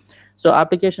layers. So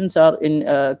applications are in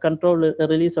control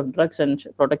release of drugs and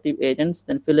protective agents,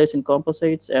 then fillers in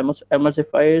composites,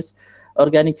 emulsifiers,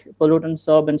 organic pollutants,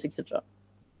 sorbents, etc.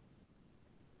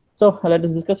 So let us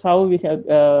discuss how we have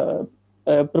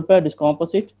prepared this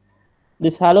composite.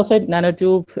 This halosite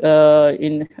nanotube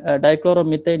in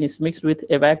dichloromethane is mixed with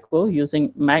EVACO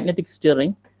using magnetic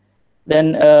stirring.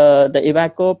 Then the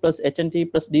EVACO plus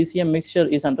HNT plus DCM mixture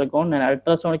is undergone and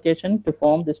ultrasonication to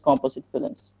form this composite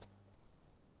films.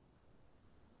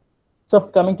 So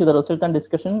coming to the resultant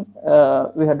discussion,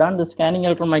 we have done the scanning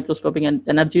electron microscopy and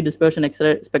energy dispersion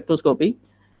X-ray spectroscopy.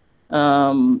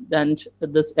 And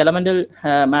this elemental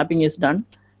mapping is done.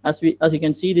 As you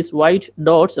can see, these white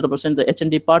dots represent the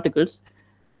HNT particles,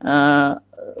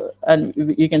 and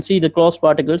you can see the closed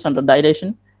particles under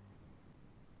dilation.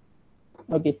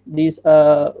 Okay, these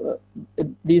are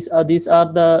the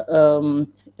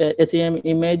SEM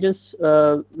images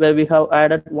where we have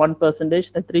added 1%,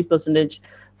 then 3%,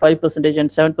 5%, and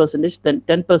 7%. Then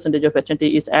 10% of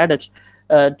HNT is added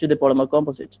to the polymer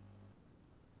composite.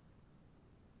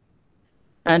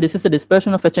 And this is the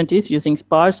dispersion of HNTs using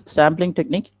sparse sampling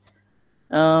technique.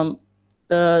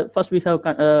 First, we have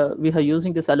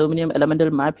using this aluminum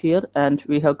elemental map here, and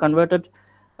we have converted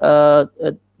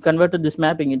this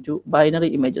mapping into binary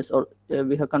images, or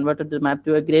we have converted the map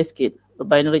to a grayscale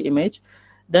binary image.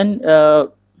 Then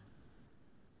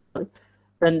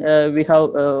we have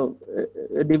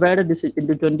divided this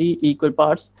into 20 equal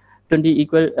parts, 20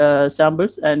 equal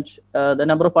samples, and the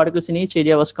number of particles in each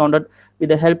area was counted with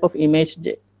the help of image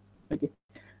J. Okay.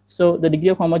 So the degree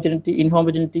of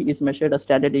inhomogeneity is measured as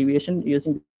standard deviation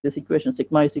using this equation: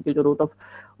 sigma is equal to root of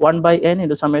 1 by n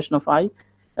into summation of I,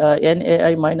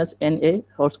 NAI minus NA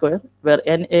whole square, where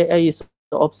NAI is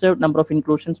the observed number of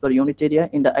inclusions per unit area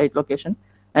in the ith location,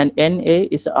 and NA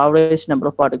is the average number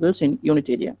of particles in unit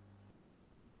area.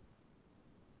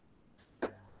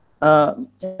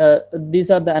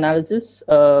 These are the analysis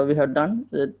we have done.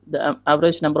 The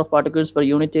average number of particles per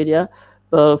unit area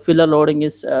filler loading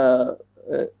is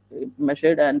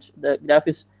measured, and the graph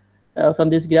is from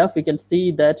this graph we can see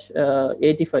that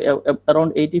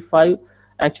around 85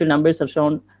 actual numbers are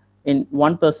shown in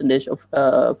 1% of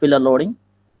filler loading.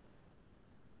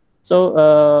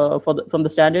 So from the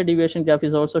standard deviation graph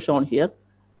is also shown here.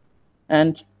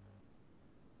 And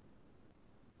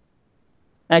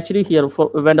actually here,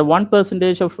 when the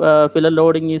 1% of filler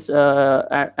loading is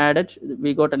added,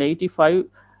 we got an 85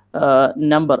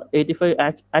 number.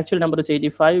 85 actual number is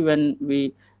 85 when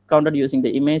we counted using the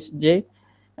image J.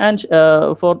 And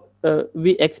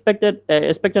we expected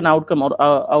an outcome or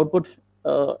output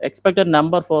expected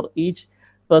number for each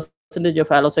percentage of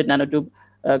halloysite nanotube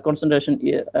concentration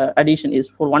addition is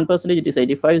for 1% it is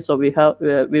 85. So we have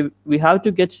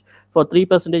to get for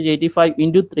 3% 85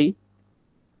 into 3.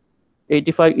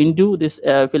 85 into this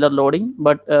filler loading,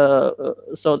 but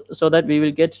so that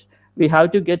we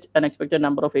have to get an expected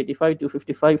number of 85,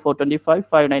 255, 425,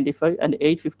 595, and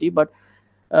 850. But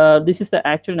this is the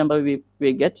actual number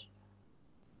we get.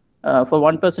 For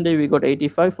 1% we got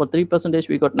 85. For 3%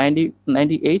 we got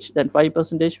 98. Then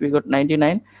 5% we got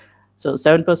 99. So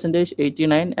 7%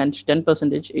 89 and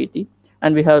 10% 80.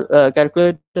 And we have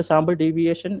calculated the sample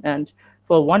deviation. And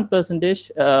for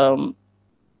 1%.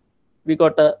 We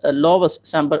got a lowest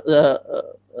sample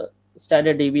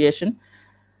standard deviation,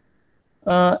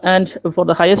 and for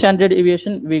the highest standard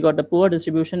deviation we got a poor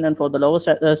distribution, and for the lowest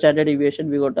standard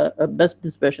deviation we got a best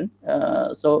dispersion.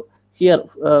 So here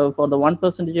for the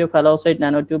 1% of halloysite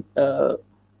nanotube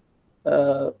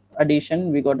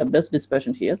addition, we got a best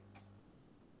dispersion here.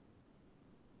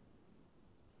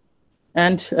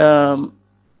 And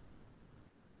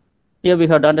here we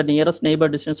have done the nearest neighbor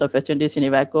distance of HNDs in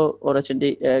Ivaco or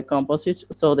HND composites.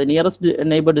 So the nearest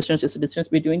neighbor distance is the distance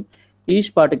between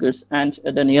each particles and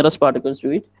the nearest particles to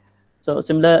it. So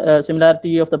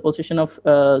similarity of the position of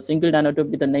single nanotube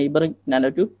with the neighboring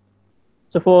nanotube.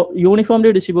 So for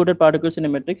uniformly distributed particles in a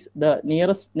matrix, the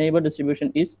nearest neighbor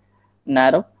distribution is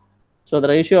narrow. So the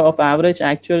ratio of average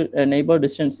actual neighbor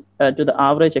distance to the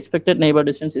average expected neighbor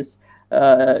distance is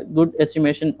good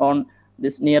estimation on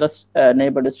this nearest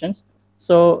neighbor distance.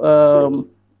 So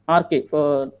RK,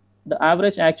 for the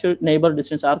average actual neighbor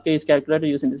distance, RK is calculated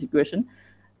using this equation,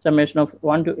 summation of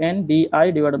 1 to n di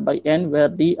divided by n, where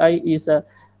di is a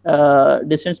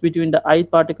distance between the ith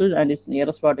particle and its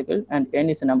nearest particle, and n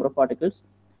is the number of particles.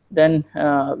 Then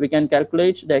we can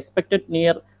calculate the expected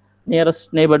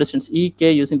nearest neighbor distance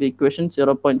EK using the equation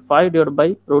 0.5 divided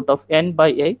by root of n by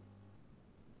a,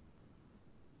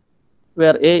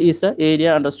 where a is the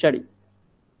area under study.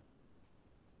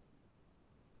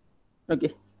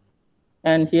 Okay,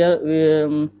 and here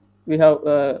we have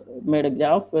made a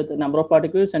graph with the number of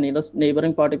particles and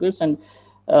neighboring particles, and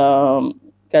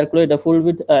calculate the full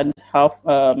width and half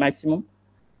maximum.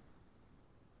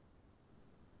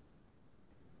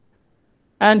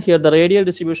 And here the radial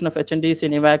distribution of HNDs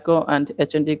in Ivaco and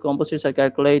HND composites are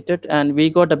calculated, and we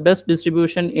got the best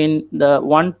distribution in the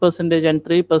 1% and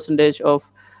 3% of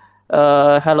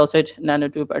halloysite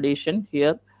nanotube addition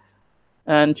here.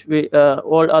 And we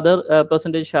all other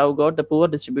percentage have got the poor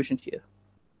distribution here.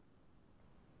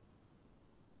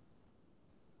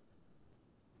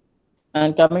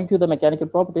 And coming to the mechanical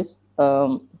properties,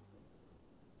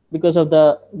 because of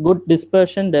the good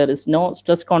dispersion, there is no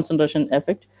stress concentration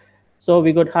effect. So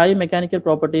we got high mechanical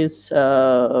properties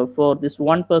for this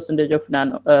 1% of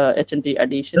nano HNT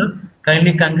addition. Sir,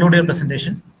 kindly conclude your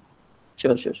presentation.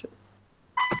 Sure.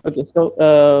 Okay,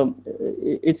 so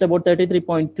it's about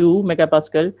 33.2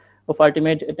 megapascal of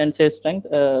ultimate tensile strength.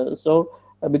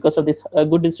 Because of this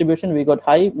good distribution, we got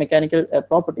high mechanical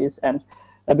properties, and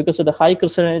because of the high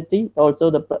crystallinity,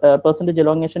 also the percentage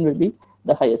elongation will be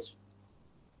the highest.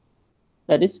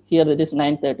 That is, here it is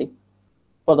 930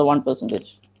 for the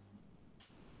 1%.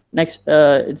 Next,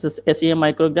 it's a SEM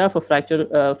micrograph of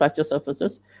fracture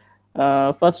surfaces. In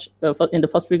the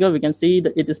first figure, we can see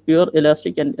that it is pure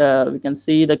elastic, and we can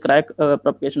see the crack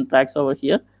propagation tracks over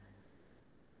here.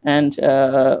 And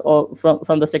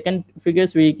from the second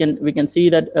figures, we can see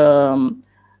that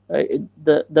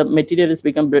the material is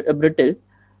become brittle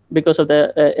because of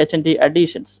the HNT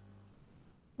additions.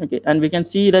 Okay, and we can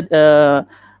see that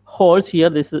holes here.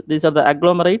 These are the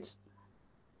agglomerates.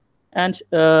 And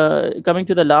coming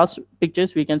to the last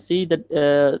pictures, we can see that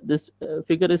this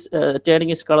figure is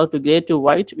turning its color to gray to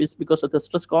white, is because of the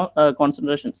stress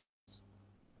concentrations.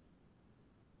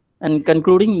 And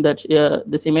concluding that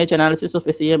this image analysis of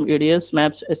SEM EDS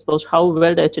maps expose how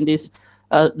well the HNDs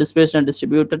are dispersed and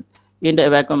distributed in the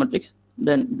Ivaco matrix.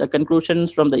 Then the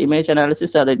conclusions from the image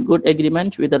analysis are in good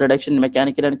agreement with the reduction in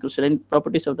mechanical and crystalline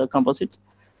properties of the composites.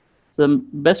 The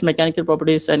best mechanical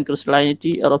properties and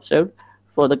crystallinity are observed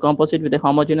for the composite with a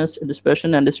homogeneous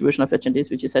dispersion and distribution of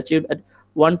HNDs, which is achieved at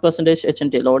 1%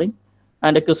 HNT loading.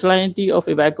 And the crystallinity of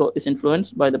Ivaco is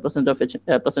influenced by the presence of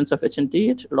HNT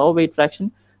at low weight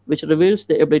fraction which reveals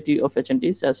the ability of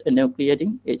HNTs as a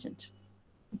nucleating agent.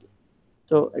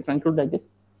 So I conclude like this.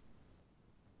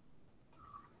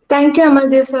 Thank you,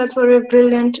 Amaldev sir, for your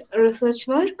brilliant research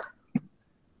work.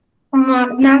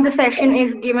 Now the session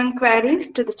is given queries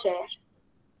to the chair.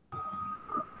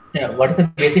 Yeah, what is the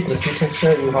basic crystal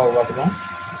structure you have worked on?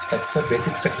 Structure,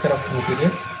 basic structure of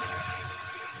material.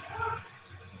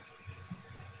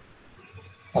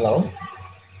 Hello?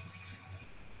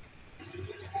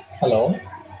 Hello?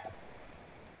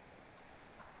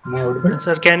 Am I audible?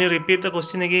 Sir, can you repeat the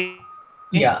question again?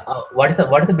 Yeah. What is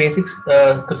the basic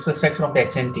crystal structure of the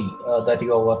HNT that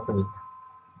you have worked with?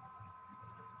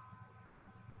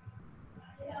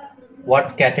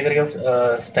 What category of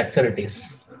structure it is?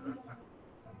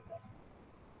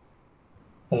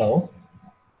 Hello?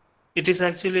 It is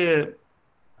actually a,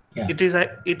 Yeah.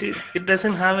 it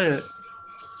doesn't have a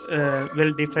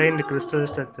well-defined crystal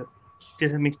structure. It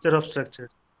is a mixture of structure.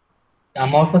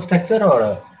 Amorphous structure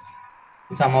or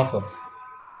it's amorphous?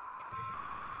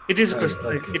 It is Okay,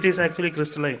 crystalline. okay. It is actually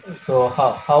crystalline. So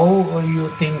how you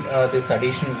think this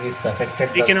addition is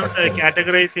affected We the cannot structure?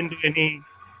 categorize into any.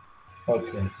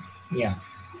 Okay. Yeah.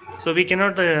 So we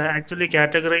cannot actually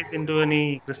categorize into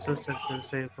any crystal structure.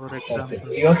 Say, for Okay.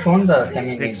 example, You have shown the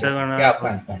semi images. hexagonal. Yeah,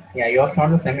 fine, fine. Yeah, you have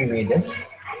shown the semi images.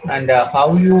 And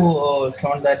how you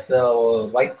shown that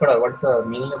white color? What's the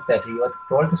meaning of that? You are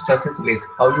told the stress is released.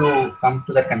 How you come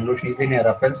to that conclusion? Is there a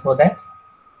reference for that?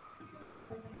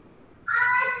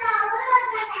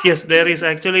 Yes, there is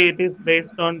actually. It is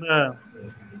based on the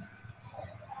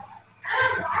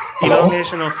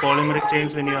elongation of polymeric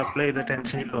chains when you apply the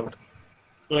tensile load.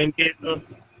 So in case of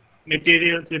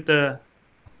materials with a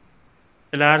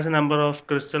large number of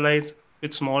crystallites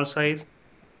with small size,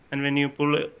 and when you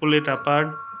pull it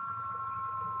apart,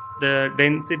 the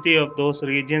density of those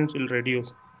regions will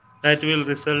reduce. That will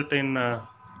result in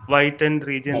whitened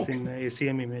regions in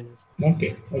ACM images.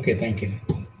 Okay. Okay. Thank you.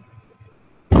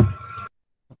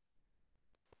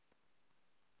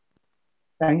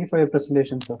 Thank you for your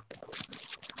presentation, sir.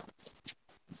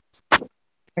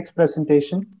 Next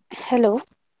presentation. Hello.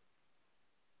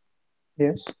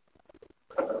 Yes.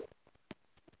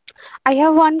 I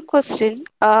have one question.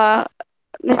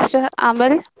 Mr.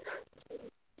 Amal,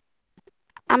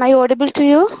 am I audible to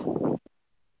you?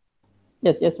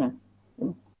 Yes, yes, ma'am.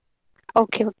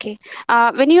 Okay, okay.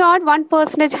 When you add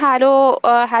 1%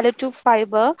 halo tube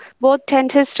fiber, both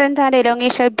tensile strength and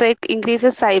elongation break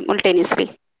increases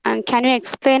simultaneously. And can you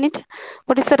explain it?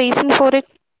 What is the reason for it?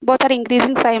 Both are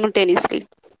increasing simultaneously.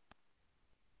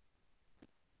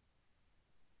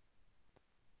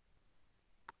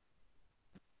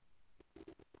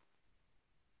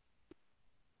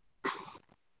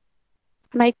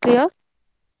 Am I clear?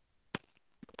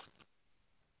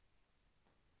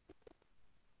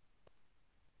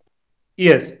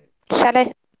 Yes. Shall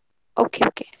I? Okay,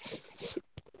 okay.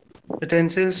 The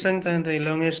tensile strength and the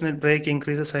elongation at break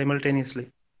increases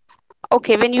simultaneously.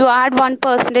 Okay, when you add 1%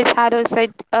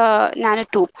 halocyte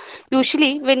nanotube,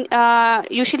 usually when Can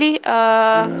you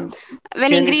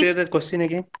increase. say that question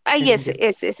again? Yes,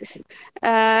 yes, yes, yes.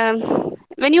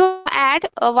 When you add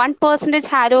 1%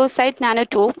 halocyte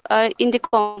nanotube in the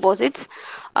composites,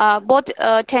 both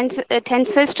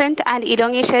tensile strength and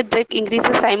elongation break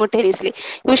increases simultaneously.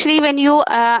 Usually, when you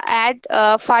add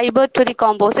fiber to the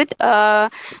composite,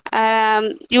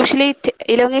 usually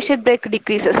elongation break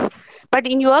decreases. But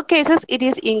in your cases, it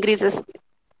is increases.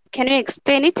 Can you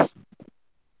explain it?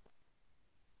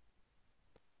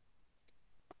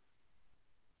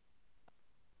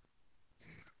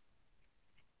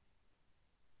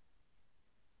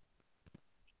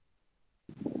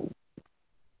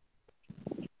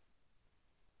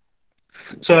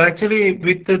 So actually,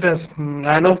 with the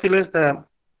nanofillers, the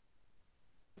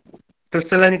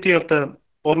crystallinity of the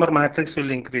polymer matrix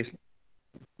will increase.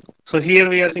 So here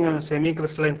we are seeing a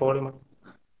semi-crystalline polymer,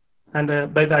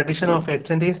 and by the addition of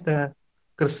HNDs, the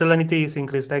crystallinity is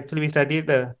increased. Actually, we studied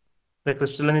the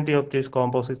crystallinity of these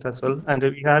composites as well, and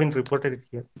we haven't reported it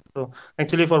here. So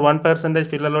actually, for 1%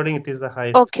 filler loading, it is the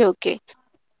highest. Okay, okay.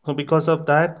 So because of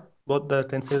that, both the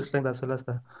tensile strength as well as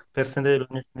the percentage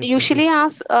Usually,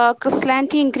 as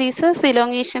crystallinity increases,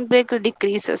 elongation break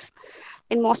decreases.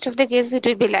 In most of the cases, it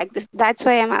will be like this. That's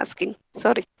why I'm asking.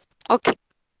 Sorry. Okay.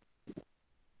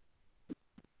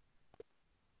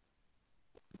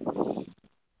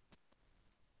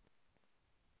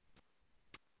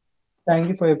 Thank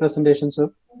you for your presentation,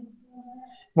 sir.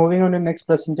 Moving on to the next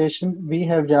presentation, we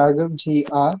have Raghav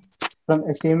G.R. from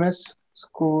SEMS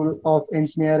School of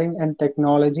Engineering and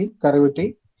Technology,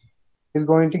 Karaguti. He's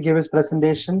going to give his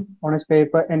presentation on his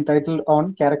paper entitled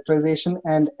on Characterization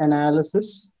and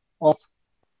Analysis of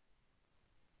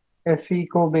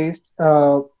FeCO-based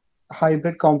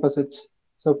hybrid composites.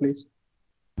 So please.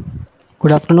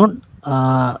 Good afternoon.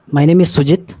 My name is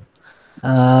Sujit.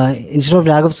 Instead of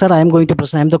Raghav sir, I am going to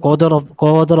present. I am the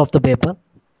co-author of the paper.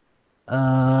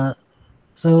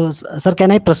 Sir,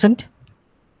 can I present?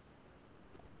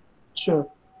 Sure.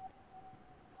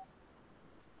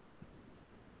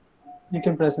 You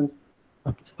can present.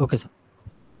 Okay, sir.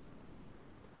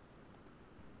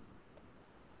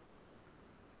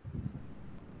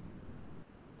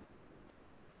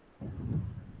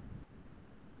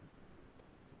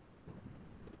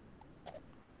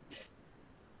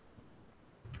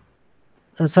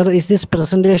 Sir, is this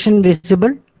presentation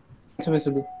visible? It's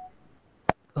visible.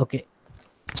 Okay.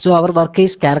 So our work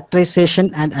is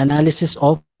characterization and analysis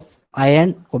of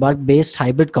iron cobalt based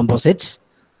hybrid composites.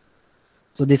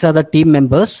 So these are the team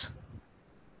members.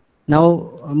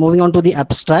 Now moving on to the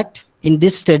abstract. In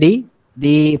this study,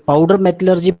 the powder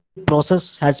metallurgy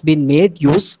process has been made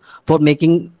use for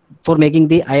making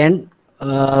the iron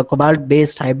cobalt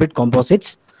based hybrid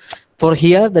composites. For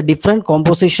here, the different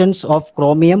compositions of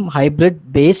chromium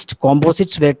hybrid based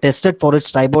composites were tested for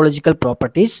its tribological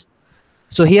properties.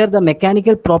 So here the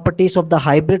mechanical properties of the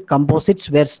hybrid composites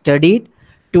were studied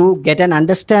to get an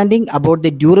understanding about the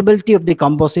durability of the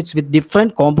composites with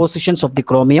different compositions of the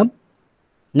chromium.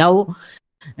 Now,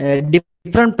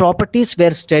 different properties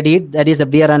were studied, that is the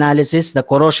wear analysis, the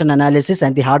corrosion analysis,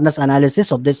 and the hardness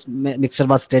analysis of this mixture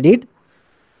was studied.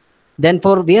 Then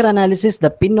for wear analysis, the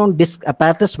pin on disc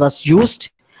apparatus was used,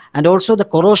 and also the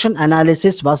corrosion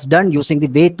analysis was done using the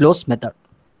weight loss method.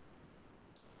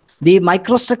 The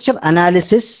microstructure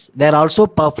analysis were also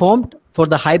performed for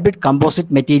the hybrid composite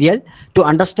material to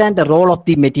understand the role of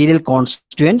the material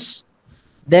constituents.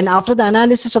 Then after the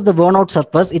analysis of the worn out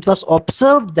surface, it was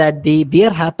observed that the wear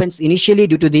happens initially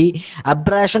due to the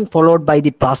abrasion followed by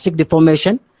the plastic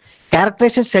deformation.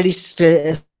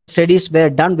 Characterization studies were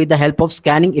done with the help of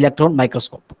scanning electron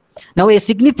microscope. Now, a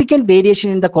significant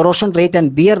variation in the corrosion rate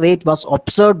and wear rate was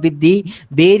observed with the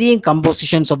varying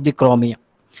compositions of the chromium.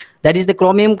 That is the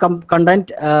chromium content,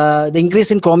 the increase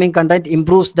in chromium content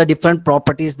improves the different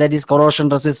properties, that is corrosion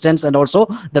resistance and also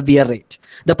the wear rate.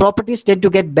 The properties tend to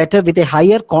get better with a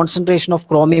higher concentration of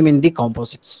chromium in the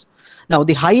composites. Now,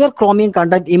 the higher chromium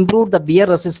content improved the wear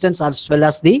resistance as well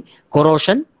as the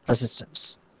corrosion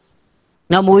resistance.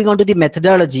 Now, moving on to the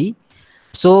methodology.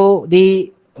 So,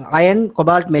 the iron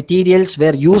cobalt materials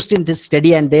were used in this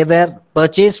study and they were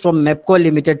purchased from MEPCO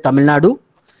Limited, Tamil Nadu.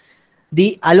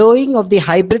 The alloying of the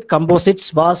hybrid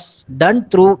composites was done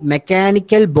through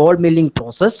mechanical ball milling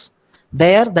process.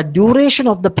 There, the duration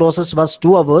of the process was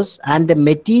 2 hours and the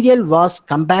material was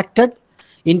compacted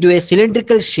into a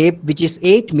cylindrical shape which is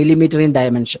 8 millimeter in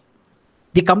dimension.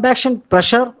 The compaction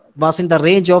pressure was in the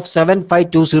range of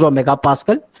 7520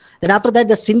 megapascal. Then after that,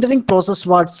 the sintering process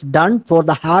was done for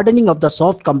the hardening of the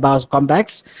soft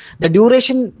compacts. The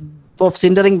duration of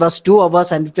sintering was 2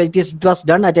 hours and it was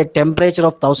done at a temperature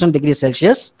of 1000 degrees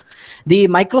Celsius. The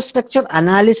microstructure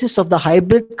analysis of the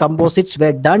hybrid composites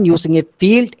were done using a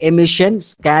field emission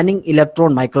scanning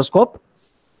electron microscope.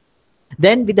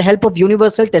 Then with the help of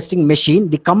universal testing machine,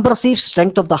 the compressive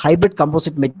strength of the hybrid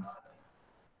composite material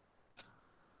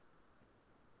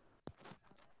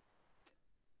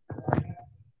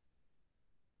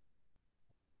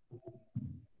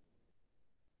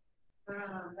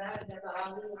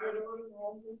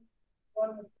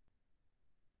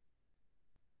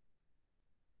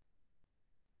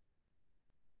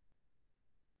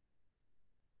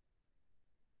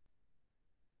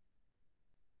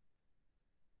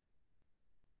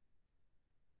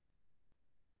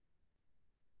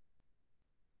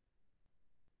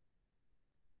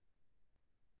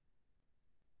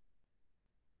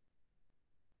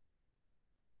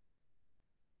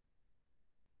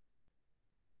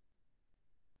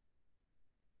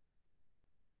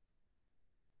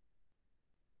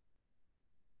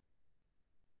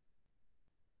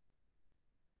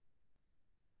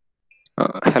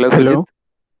Hello, Hello. Sujit.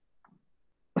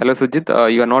 Hello,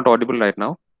 Sujit. You are not audible right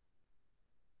now.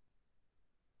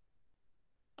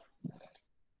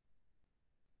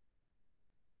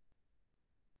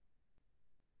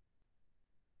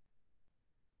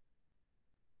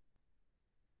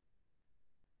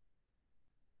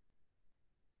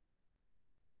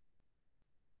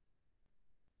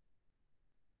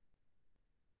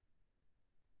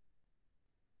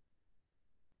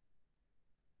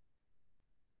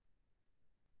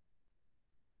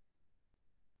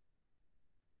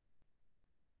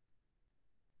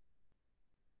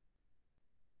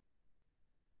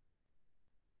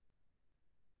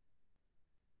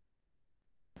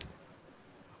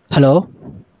 Hello.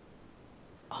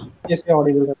 Yes, you're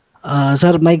audible.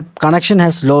 Sir, my connection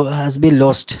has been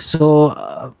lost.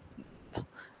 So,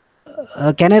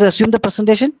 can I resume the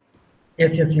presentation?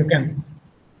 Yes, yes, you can.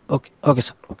 Okay, okay,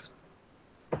 sir. Okay.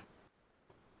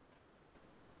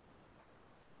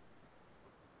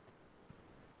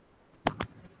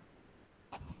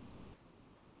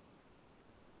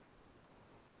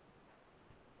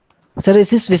 Sir, is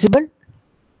this visible?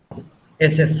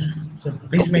 Yes, yes. So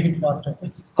please make it fast.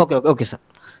 Okay. Okay, sir.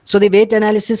 So the weight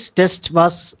analysis test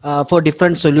was for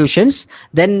different solutions.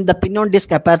 Then the pin on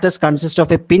disc apparatus consists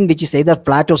of a pin which is either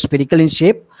flat or spherical in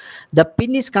shape. The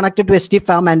pin is connected to a stiff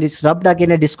arm and is rubbed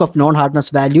against a disc of non-hardness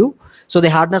value. So the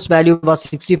hardness value was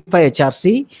 65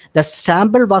 HRC. The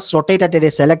sample was rotated at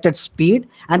a selected speed,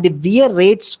 and the wear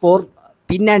rates for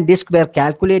pin and disc were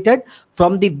calculated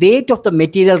from the weight of the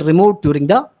material removed during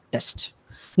the test.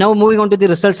 Now moving on to the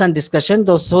results and discussion.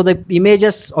 So the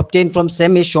images obtained from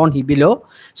SEM is shown here below.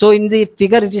 So in the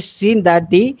figure, it is seen that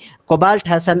the cobalt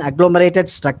has an agglomerated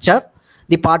structure.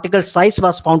 The particle size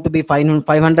was found to be 500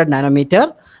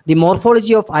 nanometer. The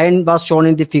morphology of iron was shown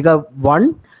in the figure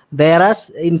 1.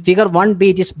 Whereas in figure 1b,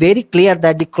 it is very clear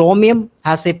that the chromium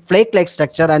has a flake-like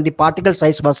structure and the particle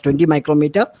size was 20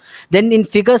 micrometer. Then in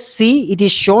figure C, it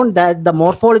is shown that the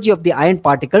morphology of the iron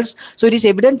particles. So it is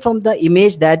evident from the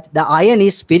image that the iron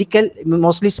is spherical,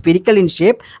 mostly spherical in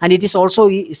shape, and it is also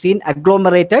seen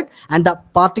agglomerated, and the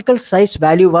particle size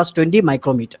value was 20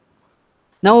 micrometer.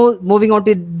 Now moving on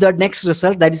to the next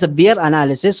result, that is a wear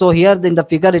analysis. So here in the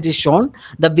figure it is shown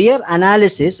the wear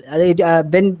analysis.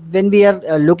 When we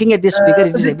are looking at this figure,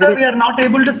 it is Sujit, sir, evident. we are not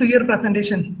able to see your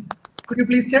presentation. Could you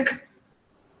please check?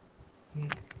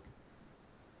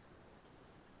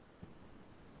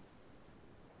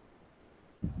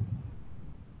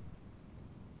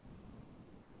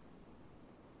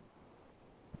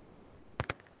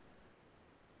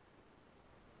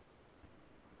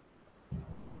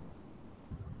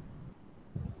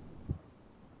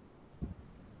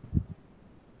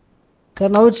 Sir,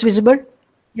 now it's visible.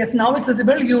 Yes, now it's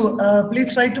visible. You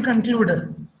please try to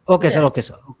conclude. Okay, sir. Okay,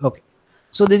 sir. Okay.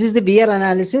 So this is the wear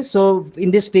analysis. So in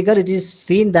this figure, it is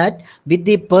seen that with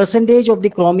the percentage of the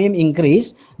chromium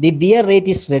increase, the wear rate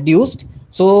is reduced.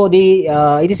 So the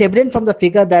it is evident from the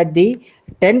figure that the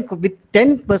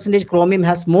 10% chromium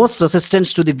has most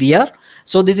resistance to the wear.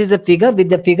 So this is the figure. With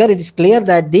the figure, it is clear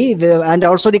that and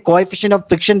also the coefficient of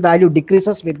friction value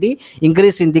decreases with the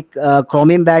increase in the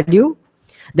chromium value.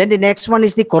 Then the next one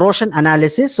is the corrosion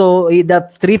analysis. So the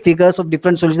three figures of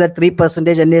different solutions, that 3%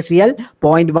 NaCl,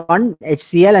 0.1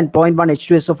 HCl, and 0.1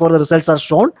 H2SO4, the results are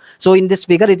shown. So in this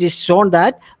figure, it is shown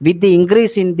that with the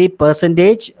increase in the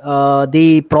percentage,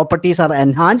 the properties are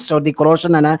enhanced, or the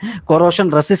corrosion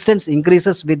resistance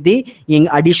increases with the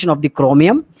addition of the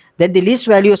chromium. Then the least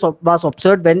value was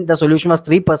observed when the solution was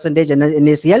 3%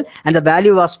 NaCl, and the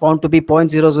value was found to be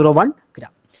 0.001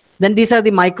 gram. Then these are the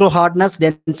micro hardness,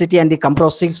 density, and the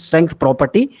compressive strength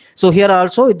property. So here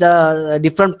also the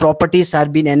different properties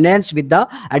have been enhanced with the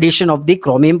addition of the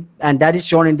chromium, and that is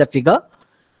shown in the figure.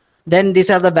 Then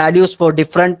these are the values for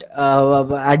different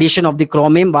addition of the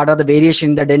chromium. What are the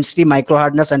variation in the density, micro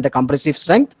hardness, and the compressive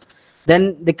strength?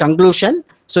 Then the conclusion.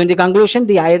 So in the conclusion,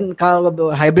 the iron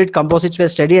hybrid composites were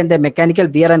studied and the mechanical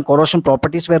wear and corrosion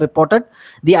properties were reported.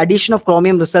 The addition of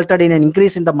chromium resulted in an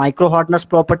increase in the micro hardness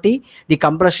property. The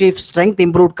compressive strength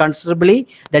improved considerably.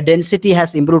 The density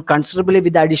has improved considerably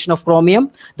with the addition of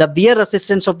chromium. The wear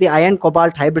resistance of the iron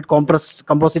cobalt hybrid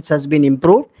composites has been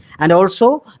improved, and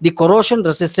also the corrosion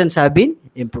resistance have been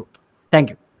improved. Thank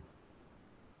you.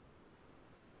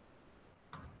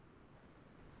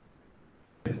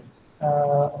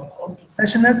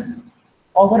 Session is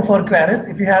over for queries.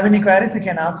 If you have any queries, you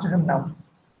can ask to him now.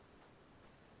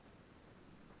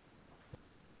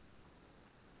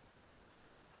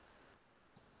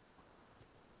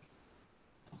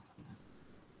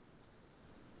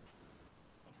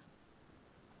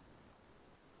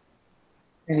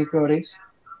 Any queries?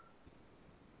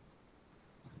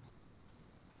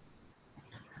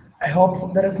 I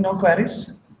hope there is no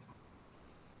queries.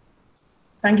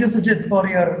 Thank you, Sujit, for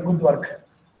your good work.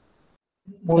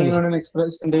 Moving on to the next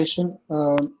presentation.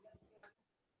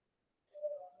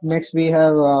 Next we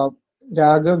have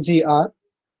Raghav GR.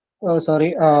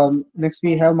 Next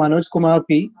we have Manoj Kumar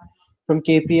P from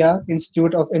KPR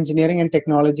Institute of Engineering and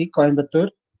Technology, Coimbatore.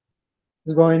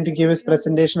 He's going to give his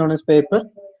presentation on his paper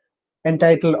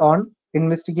entitled on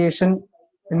investigating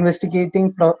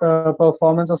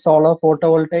performance of solar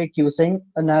photovoltaic using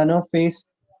a nano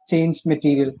phase change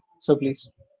material. So please.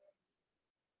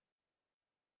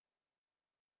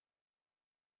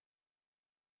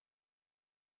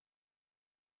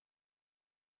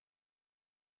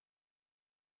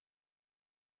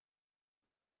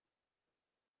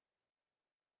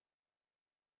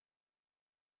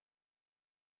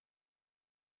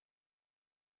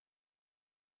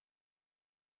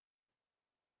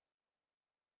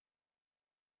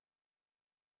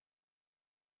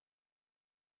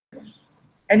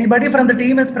 Anybody from the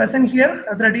team is present here,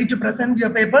 is ready to present your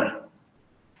paper?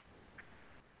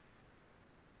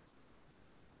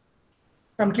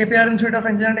 From KPR Institute of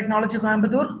Engineering Technology,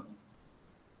 Coimbatore?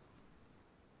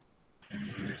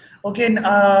 Okay,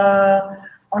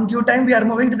 on due time, we are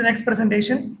moving to the next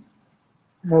presentation.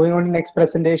 Moving on to next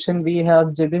presentation, we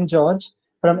have Jibin George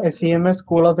from SEMS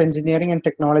School of Engineering and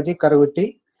Technology,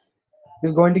 Karavutti.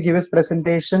 He's going to give his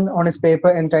presentation on his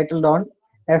paper entitled on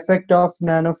Effect of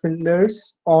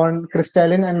Nanofillers on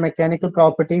Crystalline and Mechanical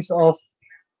Properties of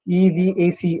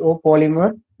EVACO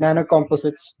Polymer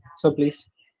Nanocomposites. So please.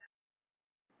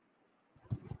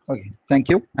 Okay, thank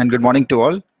you and good morning to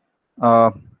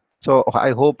all. So I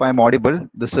hope I'm audible.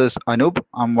 This is Anup.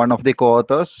 I'm one of the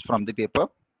co-authors from the paper.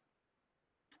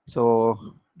 So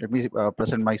let me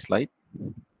present my slide.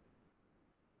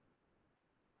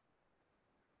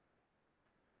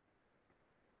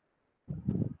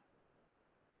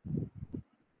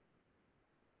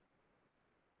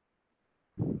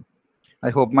 I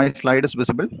hope my slide is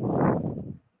visible.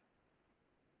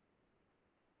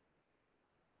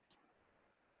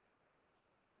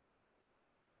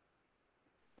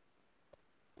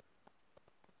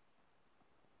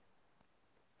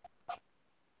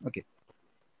 Okay.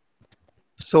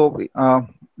 So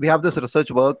we have this research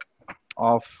work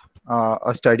of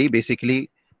a study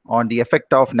basically on the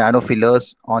effect of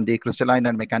nanofillers on the crystalline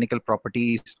and mechanical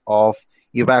properties of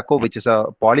EVACO, which is a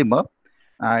polymer.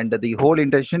 And the whole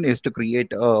intention is to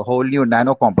create a whole new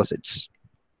nanocomposites.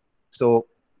 So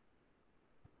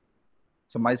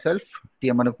myself,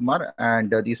 T.M. Anukumar,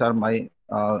 and these are my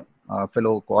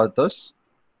fellow co-authors.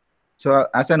 So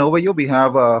as an overview, we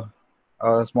have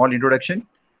a small introduction.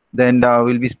 Then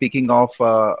we'll be speaking of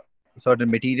certain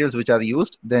materials which are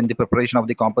used, then the preparation of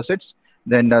the composites,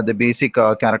 then the basic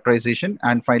characterization,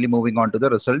 and finally moving on to the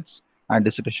results and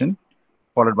dissertation,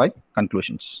 followed by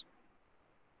conclusions.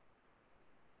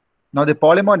 Now, the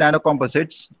polymer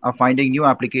nanocomposites are finding new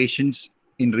applications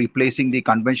in replacing the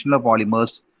conventional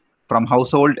polymers from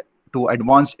household to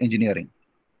advanced engineering.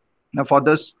 Now, for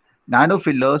this,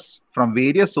 nanofillers from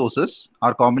various sources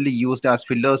are commonly used as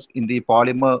fillers in the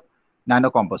polymer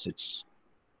nanocomposites.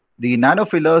 The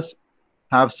nanofillers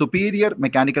have superior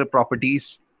mechanical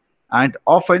properties, and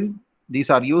often these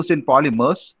are used in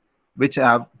polymers which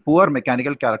have poor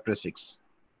mechanical characteristics.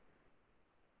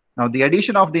 Now, the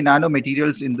addition of the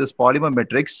nanomaterials in this polymer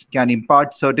matrix can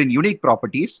impart certain unique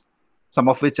properties, some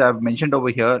of which I have mentioned over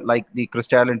here, like the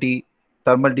crystallinity,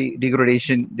 thermal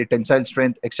degradation, the tensile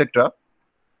strength, etc.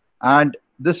 And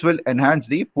this will enhance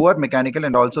the poor mechanical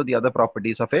and also the other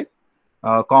properties of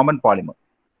a common polymer.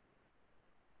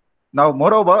 Now,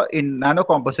 moreover, in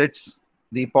nanocomposites,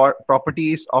 the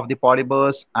properties of the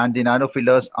polymers and the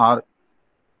nanofillers are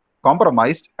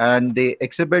compromised, and they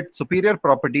exhibit superior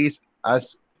properties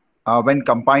as when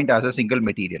combined as a single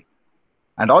material.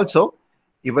 And also,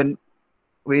 even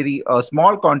very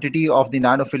small quantity of the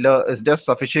nanofiller is just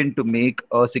sufficient to make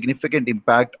a significant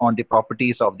impact on the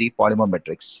properties of the polymer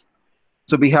matrix.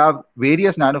 So we have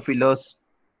various nanofillers.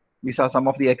 These are some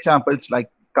of the examples like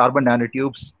carbon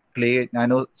nanotubes, clay,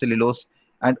 nanocellulose,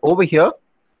 and over here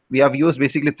we have used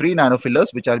basically 3 nanofillers,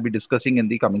 which I'll be discussing in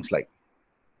the coming slide.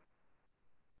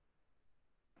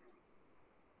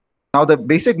 Now, the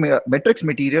basic matrix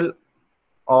material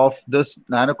of this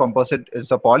nanocomposite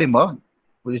is a polymer,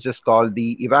 which is called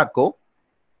the EVACO,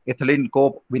 ethylene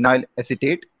cope vinyl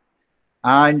acetate,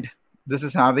 and this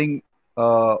is having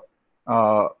polar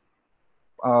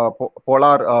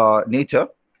nature.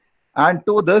 And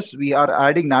to this, we are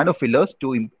adding nanofillers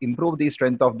to improve the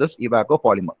strength of this EVACO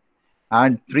polymer.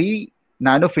 And 3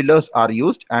 nanofillers are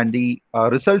used, and the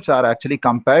results are actually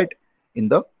compared in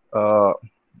the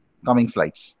coming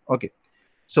slides. Okay,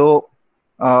 so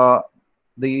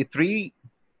the 3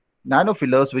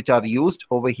 nanofillers which are used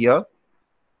over here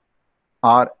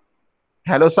are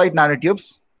halosite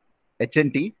nanotubes,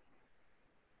 HNT,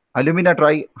 alumina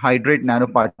trihydrate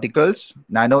nanoparticles,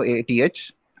 nano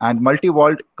ATH, and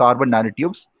multi-walled carbon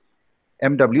nanotubes,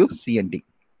 MWCNT.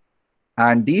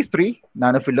 And these 3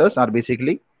 nanofillers are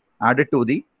basically added to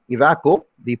the EVACO,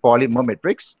 the polymer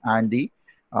matrix, and the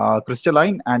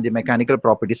crystalline and the mechanical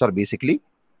properties are basically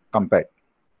compared.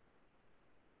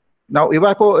 Now,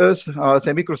 EVACO is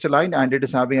semi-crystalline, and it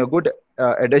is having a good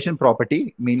adhesion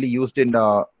property, mainly used in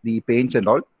the paints and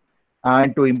all.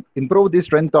 And to improve the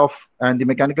strength of and the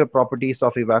mechanical properties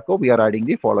of EVACO, we are adding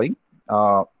the following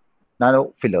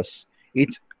nanofillers.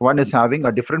 Each one is having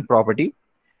a different property.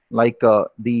 Like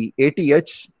the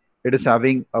ATH, it is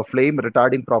having a flame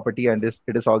retarding property, and it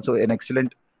is also an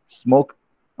excellent smoke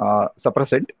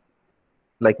suppressant,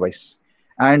 likewise.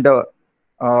 And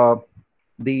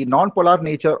the non-polar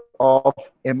nature of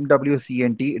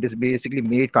MWCNT, it is basically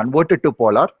made converted to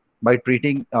polar by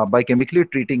chemically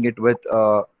treating it with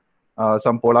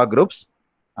some polar groups,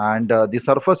 and the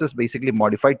surface is basically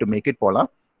modified to make it polar,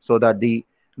 so that the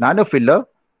nanofiller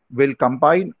will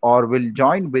combine or will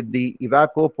join with the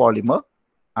Ivaco polymer,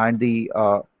 and the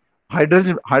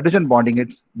hydrogen bonding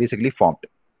is basically formed.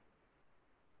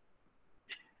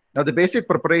 Now the basic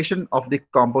preparation of the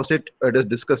composite, it is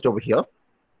discussed over here.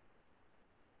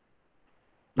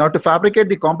 Now to fabricate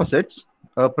the composites,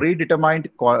 a predetermined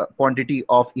quantity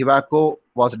of Ivaco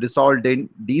was dissolved in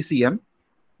DCM,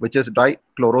 which is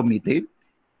dichloromethane,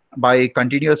 by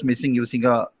continuous mixing using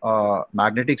a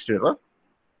magnetic stirrer.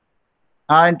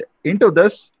 And into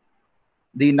this,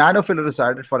 the nanofiller is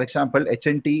added. For example,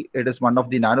 HNT, it is one of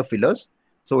the nanofillers.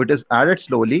 So it is added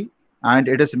slowly, and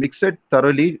it is mixed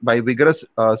thoroughly by vigorous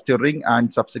stirring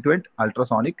and subsequent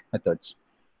ultrasonic methods.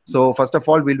 So first of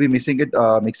all, we'll be mixing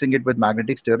it with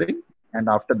magnetic stirring, and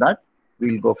after that,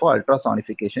 we'll go for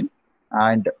ultrasonification.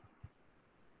 And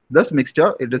this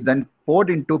mixture, it is then poured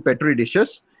into Petri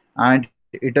dishes, and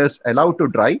it is allowed to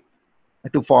dry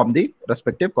to form the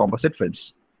respective composite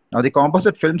films. Now the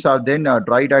composite films are then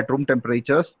dried at room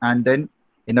temperatures and then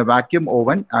in a vacuum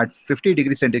oven at 50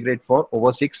 degrees centigrade for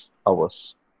over 6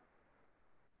 hours.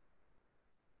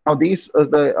 Now this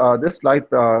slide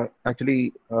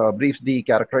actually briefs the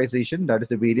characterization, that is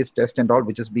the various tests and all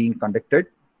which is being conducted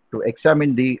to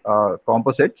examine the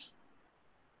composites.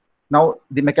 Now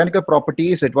the mechanical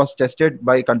properties, it was tested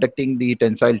by conducting the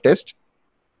tensile test,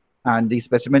 and the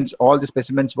specimens, all the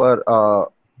specimens were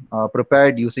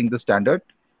prepared using the standard,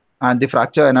 and the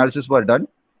fracture analysis were done.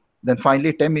 Then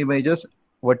finally TEM images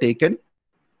were taken,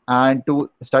 and to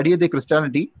study the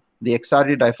crystallinity, the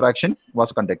XRD diffraction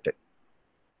was conducted.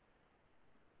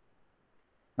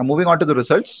 Now moving on to the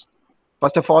results.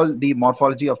 First of all, the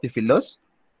morphology of the fillers.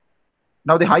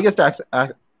 Now the highest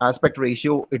aspect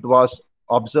ratio, it was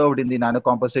observed in the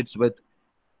nanocomposites with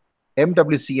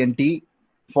MWCNT,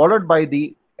 followed by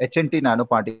the HNT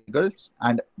nanoparticles,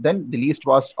 and then the least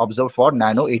was observed for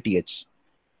nano ATH.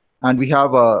 And we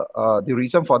have the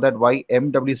reason for that, why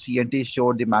MWCNT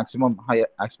showed the maximum high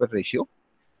aspect ratio.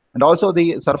 And also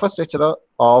the surface texture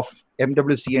of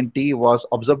MWCNT was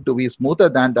observed to be smoother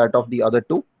than that of the other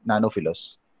two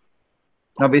nanofillers.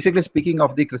 Now basically speaking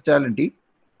of the crystallinity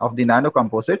of the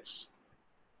nanocomposites,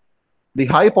 the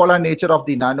high polar nature of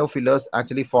the nanofillers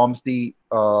actually forms the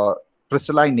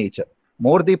crystalline nature.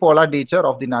 More the polar nature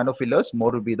of the nanofillers,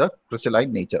 more will be the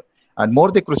crystalline nature. And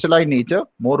more the crystalline nature,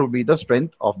 more will be the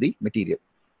strength of the material.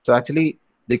 So actually,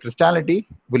 the crystallinity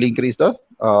will increase the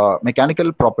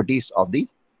mechanical properties of the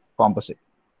composite.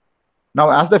 Now,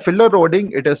 as the filler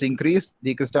loading, it has increased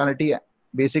the crystallinity.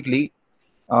 Basically,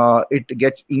 it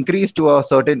gets increased to a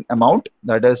certain amount,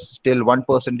 that is still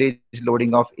 1%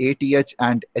 loading of ATH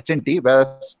and HNT,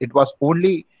 whereas it was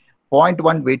only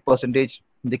 0.1 weight percentage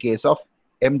in the case of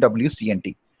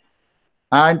MWCNT.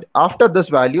 And after this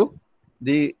value,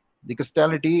 the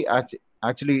crystallinity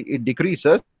actually it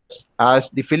decreases as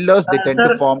the fillers they tend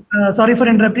to form. Sorry for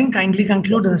interrupting. Kindly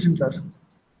conclude the session, sir.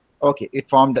 Okay, it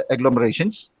formed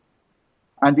agglomerations,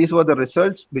 and these were the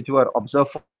results which were observed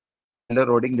for filler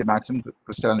loading the maximum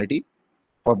crystallinity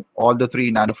for all the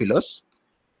three nanofillers.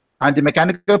 And the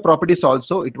mechanical properties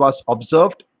also, it was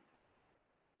observed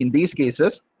in these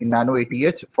cases in nano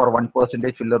ATH for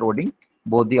 1% filler loading,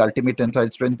 both the ultimate tensile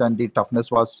strength and the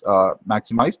toughness was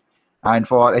maximized. And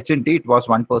for HNT, it was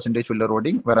 1% filler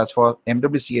loading, whereas for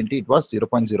MWCNT, it was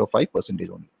 0.05%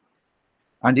 only.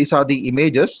 And these are the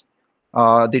images,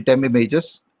 the TEM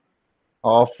images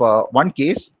of one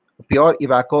case, pure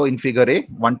Ivaco in figure A,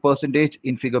 1%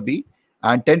 in figure B,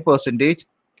 and 10%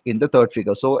 in the third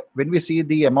figure. So when we see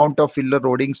the amount of filler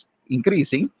loadings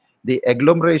increasing, the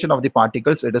agglomeration of the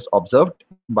particles, it is observed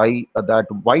by that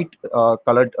white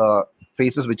colored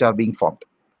faces which are being formed.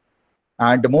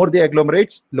 And the more they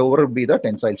agglomerates, lower will be the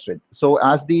tensile strength. So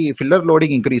as the filler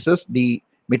loading increases, the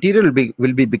material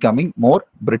will be becoming more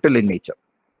brittle in nature.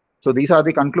 So these are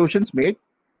the conclusions made.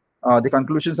 The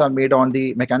conclusions are made on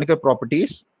the mechanical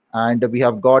properties, and we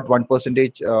have got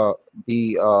 1%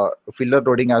 the filler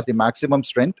loading as the maximum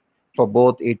strength for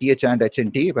both ATH and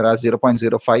HNT, whereas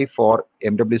 0.05 for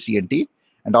MWCNT.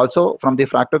 And also from the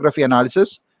fractography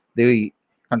analysis, the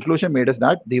conclusion made is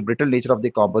that the brittle nature of the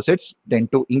composites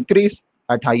tend to increase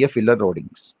at higher filler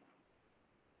loadings.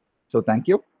 So thank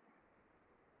you.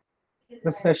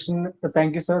 The session,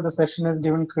 thank you, sir. The session has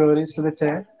given queries to the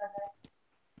chair.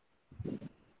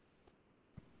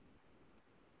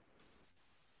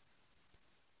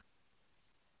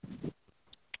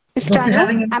 Mr.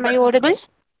 Anu, am I audible?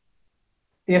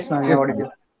 Yes, ma'am, you're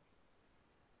audible.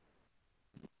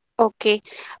 Okay.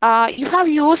 You have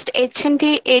used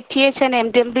HNT, ATH,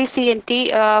 and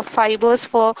MWCNT fibers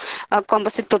for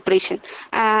composite preparation.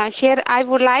 Here, I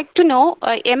would like to know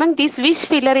among these, which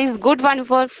filler is good one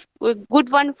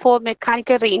for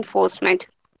mechanical reinforcement?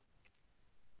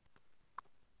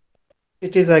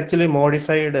 It is actually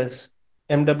modified as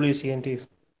MWCNTs.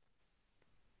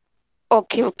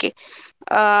 Okay, okay.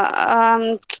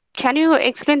 Can you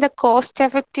explain the cost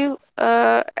effectiveness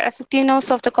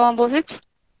of the composites?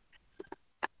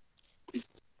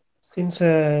 Since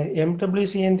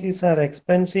MWCNTs are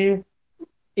expensive,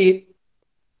 it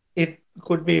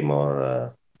could be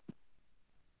more.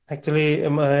 Actually,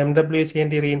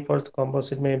 MWCNT reinforced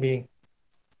composite may be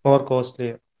more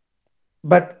costly,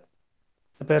 but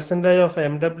the percentage of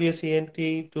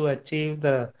MWCNT to achieve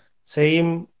the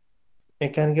same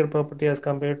mechanical property as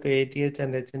compared to ATH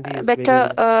and HNT is very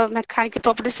Better less. mechanical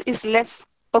properties is less.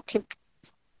 Okay,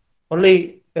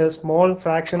 Only a small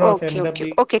fraction of okay,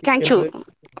 okay, okay. Thank you.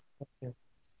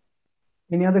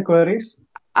 Any other queries?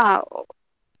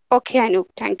 Okay, Anu.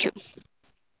 Thank you.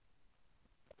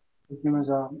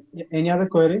 Any other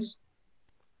queries?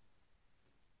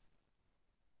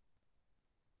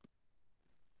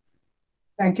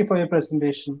 Thank you for your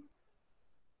presentation.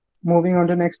 Moving on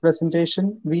to next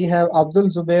presentation, we have Abdul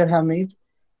Zubair Hamid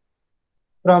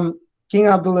from King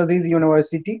Abdulaziz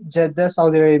University, Jeddah,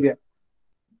 Saudi Arabia.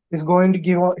 Is going to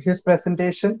give his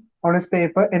presentation on his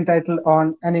paper entitled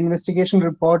on an investigation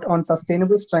report on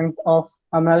sustainable strength of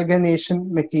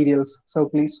amalgamation materials. So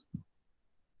please.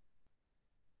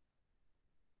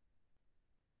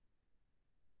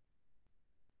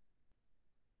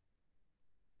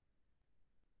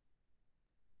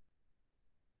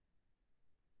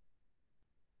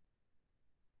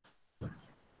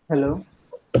 Hello.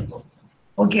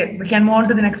 Okay, we can move on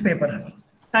to the next paper.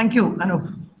 Thank you,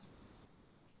 Anup.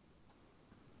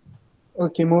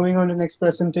 Okay, moving on to next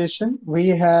presentation, we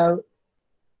have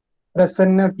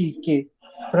Prasanna PK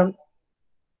from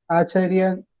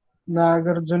Acharya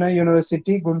Nagarjuna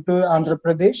University, Guntur, Andhra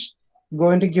Pradesh,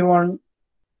 going to give on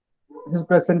his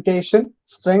presentation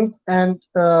strength and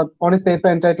on his paper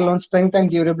entitled on strength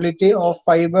and durability of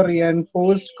fiber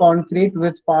reinforced concrete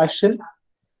with partial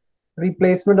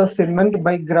replacement of cement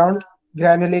by ground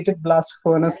granulated blast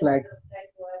furnace slag.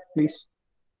 Please.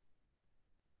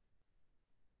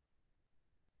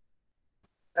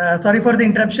 Sorry for the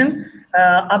interruption.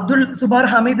 Abdul Subar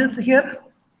Hamid is here.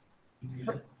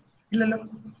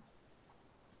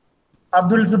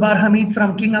 Abdul Zubar Hamid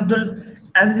from King Abdul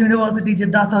Aziz University,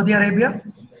 Jeddah, Saudi Arabia.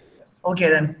 Okay,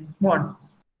 then move on.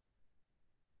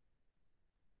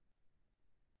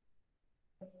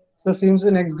 So seems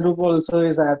the next group also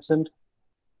is absent.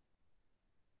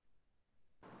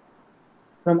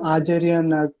 From Acharya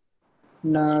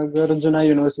Nagarjuna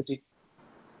University.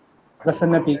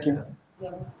 Prasanna PK.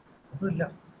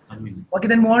 Okay,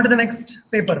 then move on to the next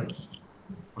paper.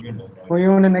 Moving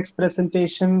on to the next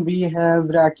presentation, we have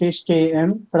Rakesh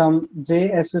KM from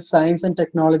JSS Science and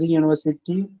Technology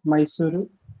University, Mysuru.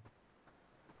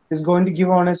 Is going to give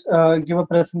a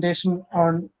presentation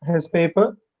on his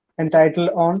paper entitled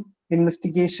on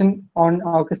investigation on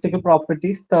acoustical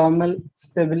properties, thermal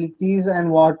stabilities,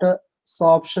 and water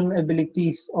sorption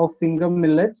abilities of finger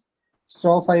millet,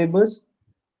 straw fibers,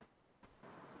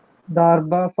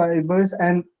 darba fibers,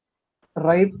 and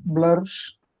ripe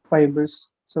blursh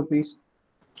fibers. So please.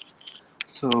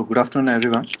 So good afternoon,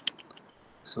 everyone.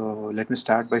 So let me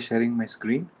start by sharing my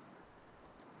screen.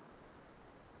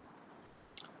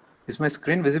 Is my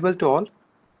screen visible to all?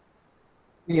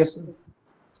 Yes,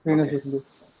 screen is visible.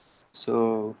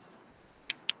 So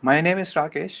my name is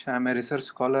Rakesh. I'm a research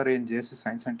scholar in JSS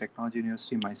Science and Technology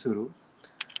University, Mysuru.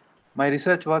 My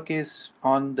research work is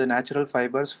on the natural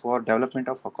fibers for development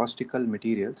of acoustical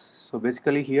materials. So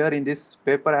basically here in this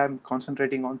paper, I'm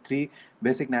concentrating on three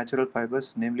basic natural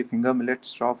fibers, namely finger millet,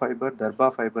 straw fiber,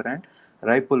 darba fiber, and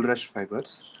ripe bulrush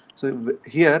fibers. So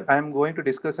here I'm going to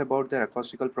discuss about their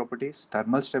acoustical properties,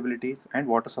 thermal stabilities, and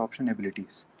water sorption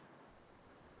abilities.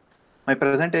 My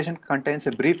presentation contains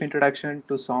a brief introduction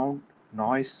to sound,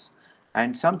 noise,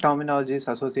 and some terminologies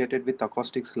associated with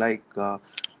acoustics like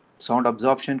sound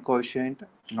absorption coefficient,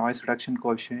 noise reduction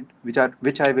coefficient, which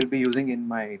I will be using in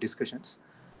my discussions.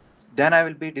 Then I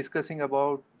will be discussing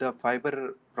about the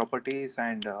fiber properties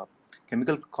and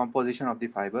chemical composition of the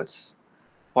fibers,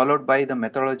 followed by the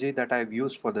methodology that I have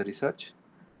used for the research.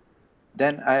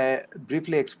 Then I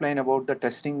briefly explain about the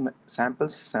testing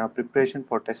samples, preparation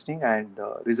for testing, and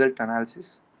result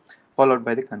analysis, followed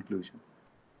by the conclusion.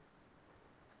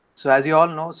 So as you all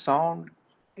know, sound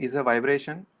is a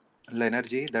vibration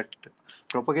energy that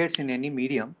propagates in any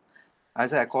medium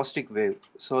as an acoustic wave.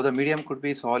 So the medium could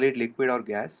be solid, liquid, or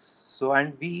gas. So,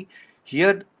 and we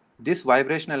hear this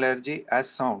vibrational energy as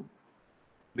sound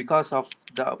because of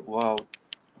the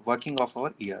working of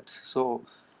our ears. So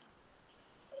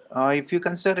if you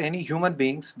consider any human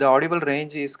beings, the audible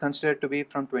range is considered to be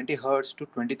from 20 hertz to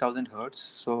 20,000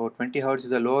 hertz. So 20 hertz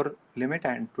is the lower limit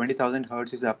and 20,000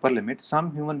 hertz is the upper limit.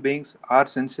 Some human beings are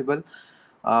sensible.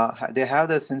 They have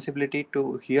the sensibility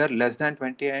to hear less than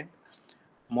 20 and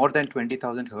more than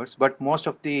 20,000 hertz. But most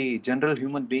of the general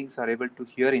human beings are able to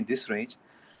hear in this range.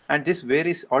 And this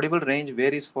varies, audible range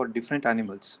varies for different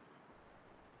animals.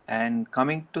 And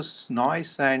coming to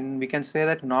noise, and we can say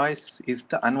that noise is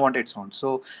the unwanted sound.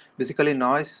 So basically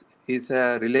noise is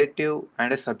a relative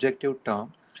and a subjective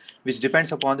term which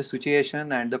depends upon the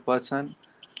situation and the person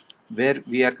where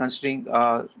we are considering.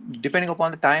 Depending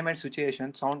upon the time and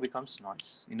situation, sound becomes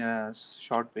noise in a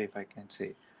short way, if I can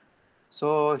say.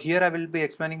 So here I will be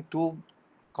explaining two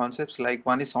concepts, like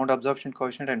one is sound absorption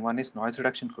coefficient and one is noise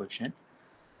reduction coefficient.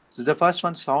 So the first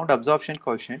one, sound absorption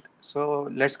coefficient. So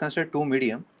let's consider two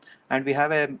medium, and we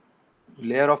have a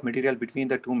layer of material between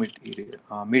the two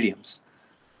mediums.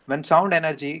 When sound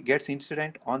energy gets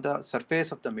incident on the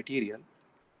surface of the material,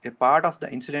 a part of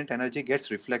the incident energy gets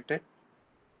reflected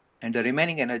and the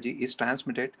remaining energy is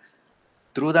transmitted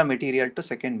through the material to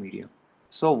second medium.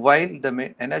 So while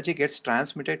the energy gets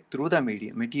transmitted through the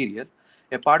material,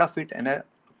 a part of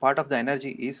part of the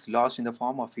energy is lost in the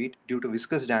form of heat due to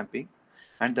viscous damping,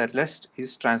 and the rest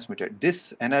is transmitted.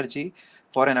 This energy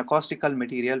for an acoustical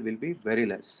material will be very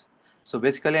less. So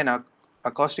basically an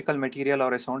acoustical material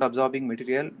or a sound absorbing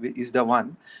material is the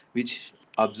one which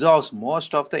absorbs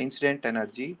most of the incident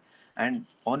energy and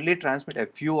only transmit a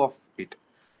few of it.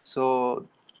 So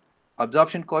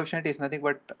absorption coefficient is nothing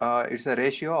but it's a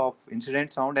ratio of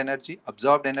incident sound energy,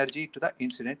 absorbed energy to the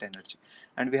incident energy.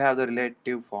 And we have the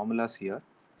relative formulas here.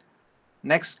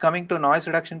 Next, coming to noise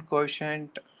reduction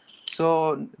coefficient.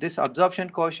 So this absorption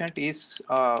coefficient is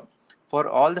for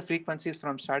all the frequencies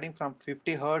from starting from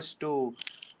 50 hertz to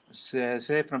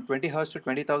say from 20 hertz to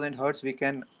 20,000 hertz, we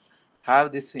can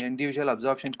have this individual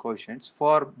absorption coefficients.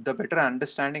 For the better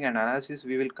understanding and analysis,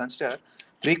 we will consider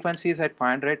frequencies at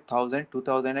 500, 1000,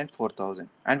 2000 and 4000,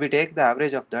 and we take the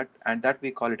average of that, and that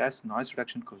we call it as noise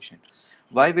reduction coefficient.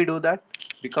 Why we do that?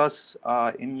 Because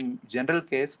in general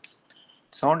case,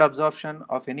 sound absorption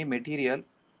of any material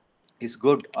is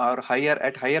good or higher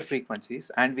at higher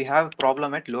frequencies, and we have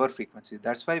problem at lower frequencies.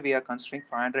 That's why we are considering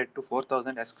 500 to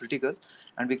 4000 as critical,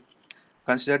 and we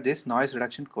consider this noise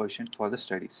reduction coefficient for the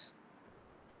studies.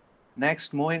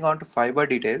 Next, moving on to fiber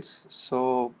details.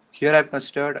 So here I've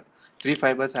considered three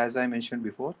fibers as I mentioned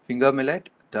before: finger millet,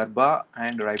 darba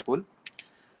and ripple.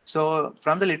 So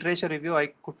from the literature review,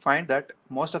 I could find that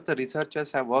most of the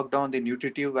researchers have worked on the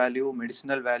nutritive value,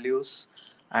 medicinal values,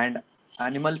 and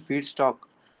animal feedstock.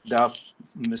 The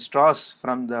straws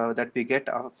from the that we get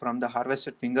from the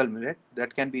harvested finger millet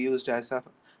that can be used as a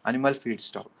animal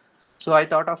feedstock. So I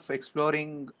thought of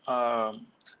exploring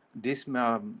this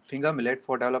finger millet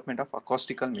for development of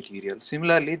acoustical material.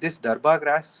 Similarly, this darba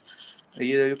grass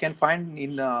you can find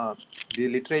in the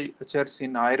literatures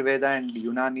in Ayurveda and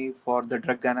Unani for the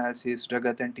drug analysis, drug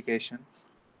authentication,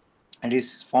 and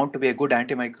is found to be a good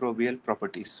antimicrobial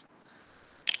properties.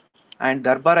 And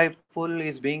darba ripple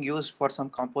is being used for some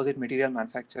composite material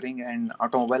manufacturing and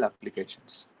automobile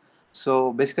applications.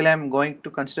 So basically, I'm going to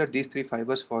consider these three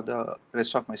fibers for the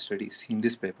rest of my studies in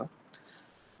this paper.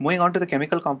 Moving on to the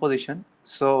chemical composition.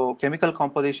 So chemical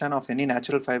composition of any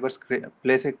natural fibers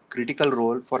plays a critical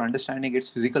role for understanding its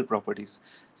physical properties.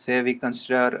 Say we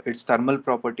consider its thermal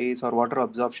properties or water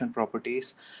absorption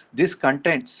properties. These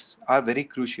contents are very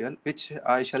crucial, which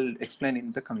I shall explain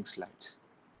in the coming slides.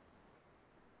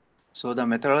 So the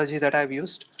methodology that I've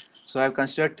used. So I've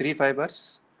considered three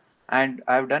fibers and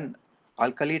I've done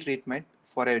alkali treatment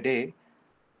for a day,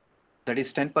 that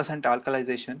is 10%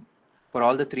 alkalization for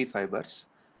all the three fibers.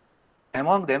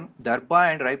 Among them,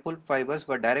 darba and ripple fibers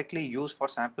were directly used for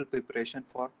sample preparation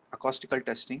for acoustical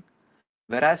testing,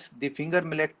 whereas the finger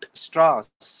millet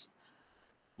straws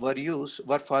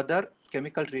were further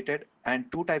chemical treated, and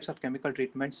two types of chemical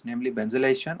treatments, namely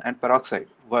benzylation and peroxide,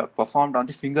 were performed on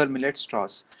the finger millet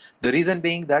straws. The reason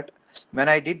being that when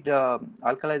I did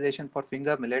alkalization for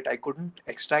finger millet, I couldn't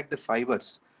extract the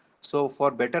fibers. So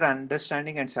for better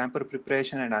understanding and sample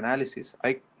preparation and analysis,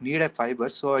 I need a fiber.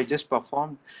 So I just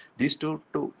performed these two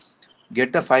to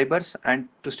get the fibers and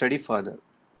to study further.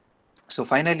 So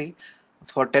finally,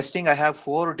 for testing, I have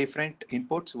four different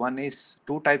inputs. One is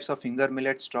two types of finger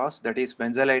millet straws, that is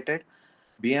benzylated,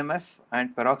 BMF,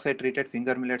 and peroxide treated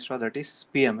finger millet straw, that is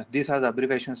PMF. These are the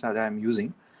abbreviations that I am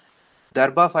using.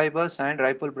 Darba fibers and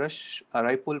ripple brush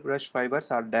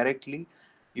fibers are directly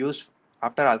used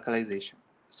after alkalization.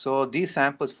 So these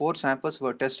samples, 4 samples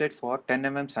were tested for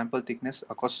 10 sample thickness.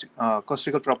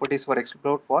 Acoustical properties were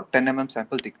explored for 10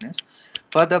 sample thickness.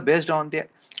 Further, based on the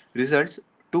results,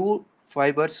 2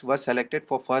 fibers were selected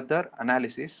for further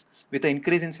analysis with an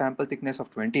increase in sample thickness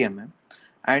of 20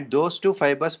 and those 2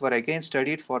 fibers were again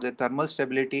studied for the thermal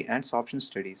stability and sorption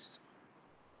studies.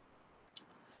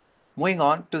 Moving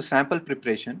on to sample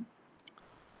preparation.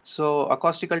 So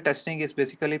acoustical testing is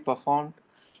basically performed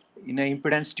in an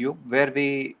impedance tube where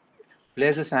we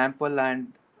place a sample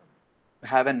and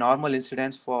have a normal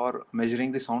incidence for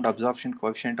measuring the sound absorption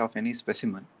coefficient of any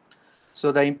specimen.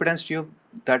 So the impedance tube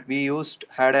that we used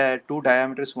had 2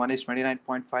 diameters, one is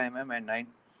 29.5 mm and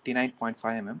 99.5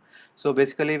 mm. So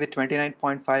basically with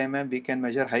 29.5 mm we can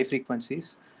measure high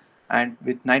frequencies, and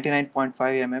with 99.5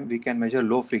 mm we can measure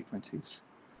low frequencies.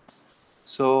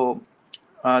 So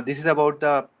this is about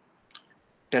the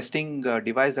testing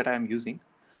device that I am using.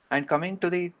 And coming to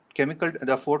the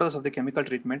photos of the chemical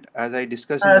treatment, as I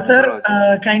discussed in the Sir,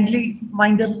 methodology. kindly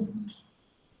wind up.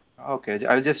 Okay,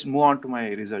 I will just move on to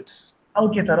my results.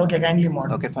 Okay, sir. Okay, kindly move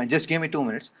on. Okay, fine. Just give me 2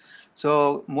 minutes.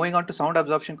 So moving on to sound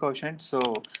absorption coefficient. So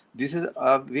this is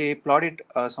we plotted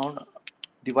sound.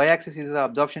 The y-axis is the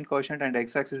absorption coefficient and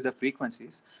x-axis is the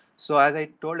frequencies. So as I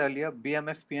told earlier,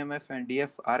 BMF, PMF, and DF,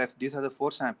 RF, these are the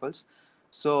 4 samples.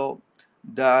 So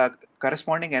the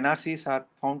corresponding NRCs are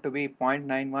found to be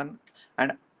 0.91,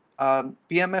 and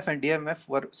PMF and DMF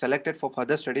were selected for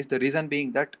further studies. The reason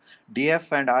being that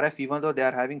DF and RF, even though they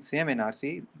are having same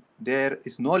NRC, there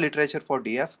is no literature for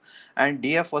DF, and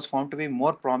DF was found to be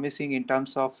more promising in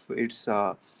terms of its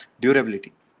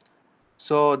durability.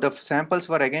 So the samples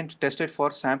were again tested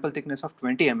for sample thickness of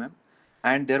 20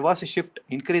 and there was a shift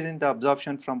increase in the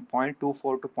absorption from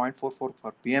 0.24 to 0.44 for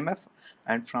PMF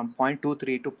and from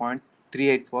 0.23 to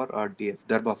 0.38 for DF,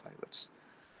 Darba fibers.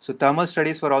 So thermal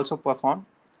studies were also performed.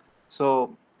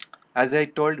 So as I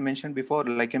mentioned before,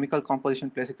 like chemical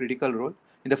composition plays a critical role.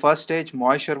 In the first stage,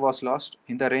 moisture was lost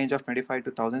in the range of 25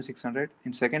 to 1600.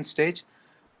 In second stage,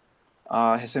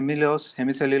 hemicellulose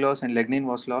and lignin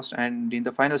was lost, and in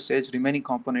the final stage remaining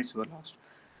components were lost.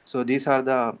 So these are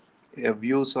the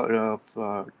views of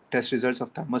test results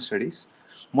of thermal studies.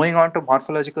 Moving on to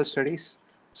morphological studies.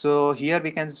 So here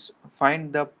we can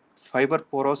find the fiber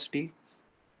porosity,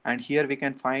 and here we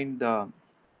can find the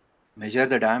measure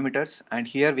the diameters, and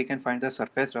here we can find the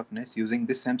surface roughness using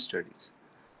the SEM studies.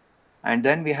 And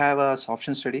then we have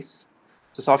sorption studies.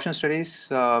 So sorption studies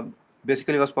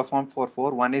basically was performed for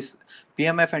 4. One is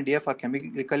PMF and DF are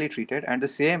chemically treated, and the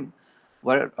same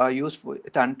were used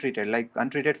with untreated, like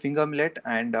untreated finger millet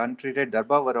and untreated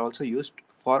darba were also used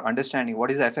for understanding what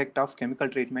is the effect of chemical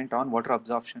treatment on water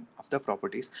absorption of the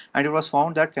properties. And it was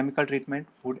found that chemical treatment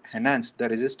would enhance the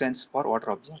resistance for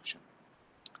water absorption.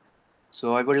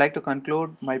 So I would like to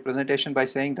conclude my presentation by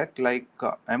saying that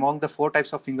among the 4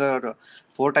 types of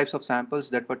samples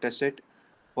that were tested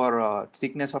for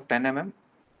thickness of 10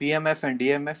 PMF and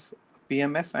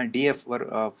DF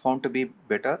were found to be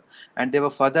better, and they were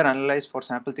further analyzed for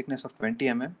sample thickness of 20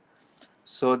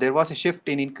 So there was a shift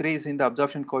in increase in the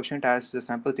absorption coefficient as the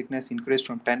sample thickness increased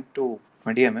from 10 to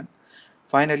 20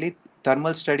 Finally,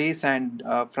 thermal studies and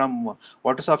from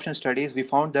water sorption studies, we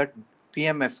found that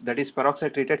PMF, that is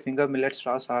peroxide treated finger millet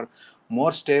straws, are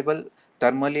more stable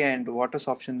thermally and water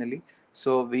sorptionally.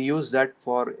 So we use that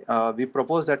for, we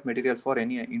propose that material for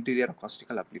any interior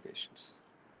acoustical applications.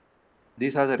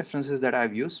 These are the references that I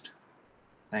have used.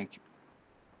 Thank you.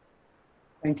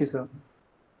 Thank you, sir.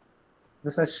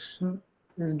 The session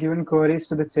is given queries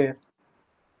to the chair.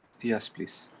 Yes,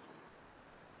 please.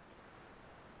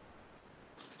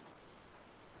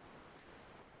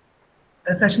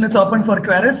 The session is open for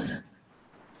queries.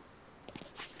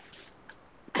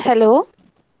 Hello.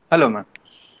 Hello, ma'am.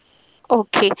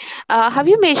 Okay. Have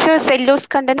you measured cellulose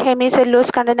content,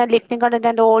 hemicellulose content, and lignin content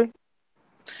and all?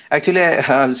 Actually,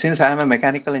 since I am a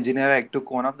mechanical engineer, I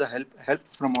took one of the help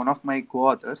from one of my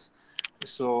co-authors,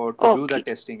 so to do the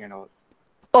testing and all.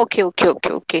 Okay.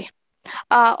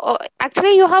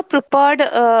 Actually, you have prepared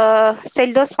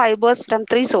cellulose fibers from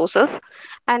 3 sources,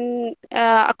 and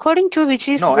according to which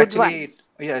is No, good actually, one.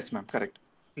 yes, ma'am, correct.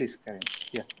 Please carry on.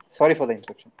 Yeah, sorry for the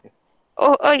interruption. Yeah.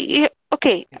 Yeah,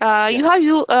 okay. You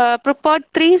have prepared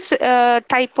 3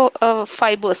 type of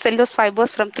fibers, cellulose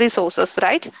fibers from 3 sources,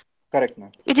 right? Correct,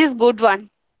 ma'am. Which is good one.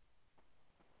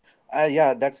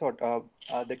 Yeah, that's what.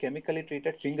 The chemically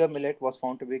treated finger millet was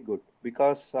found to be good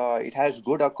because it has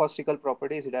good acoustical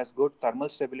properties, it has good thermal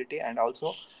stability, and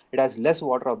also it has less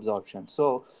water absorption.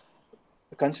 So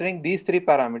Considering these three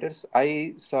parameters,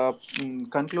 I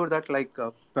conclude that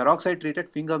peroxide treated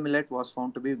finger millet was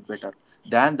found to be better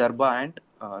than Darba and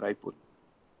Raipur.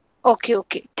 Okay,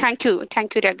 okay. Thank you.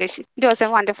 Thank you, Rakesh. It was a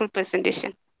wonderful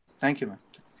presentation. Thank you, ma'am.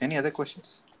 Any other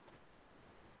questions?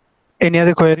 Any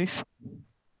other queries?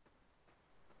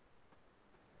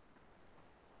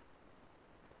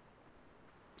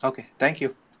 Okay, thank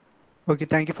you. Okay,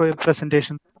 thank you for your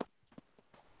presentation.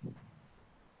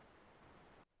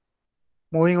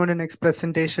 Moving on to next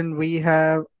presentation, we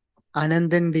have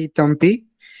Anandan D. Thampi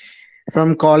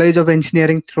from College of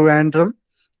Engineering Trivandrum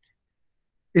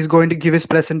is going to give his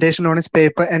presentation on his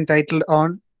paper entitled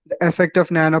on the effect of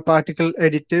nanoparticle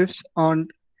additives on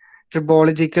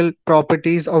tribological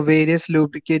properties of various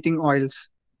lubricating oils.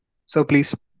 So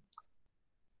please.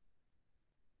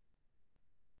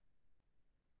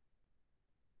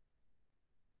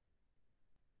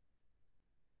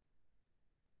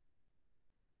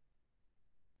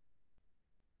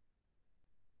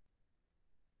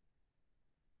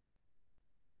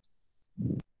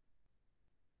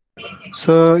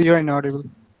 So you're inaudible.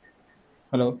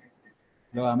 Hello.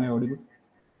 Hello, am I audible?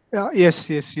 Yes,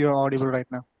 you're audible right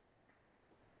now.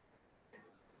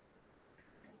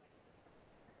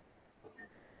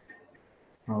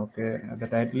 Okay, the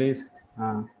title is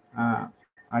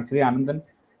actually Anandan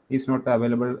is not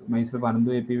available. Myself,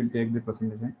 Anandu AP will take the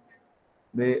presentation.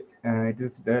 The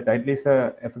title is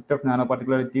effect of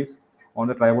nanoparticle additives on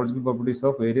the tribological properties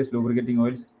of various lubricating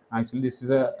oils. Actually, this is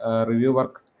a review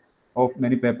work of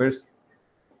many papers,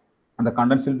 and the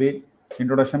contents will be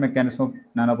introduction mechanism of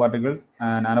nanoparticles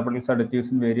and nanoparticles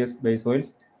additives in various base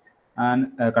oils,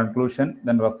 and conclusion,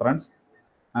 then reference.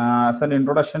 As an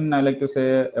introduction, I like to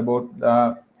say about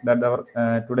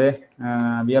that today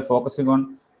we are focusing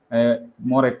on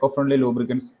more eco-friendly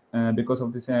lubricants because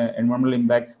of this environmental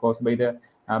impacts caused by the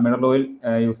mineral oil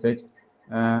usage,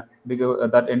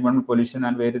 because that environmental pollution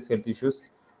and various health issues,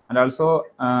 and also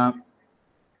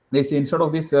this instead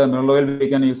of this mineral oil, we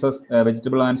can use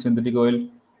vegetable and synthetic oil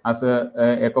as a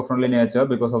eco-friendly nature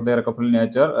because of their eco-friendly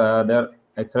nature, their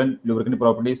excellent lubricant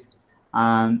properties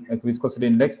and viscosity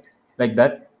index like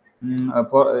that.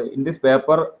 In this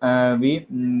paper, we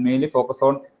mainly focus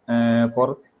on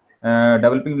for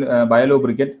developing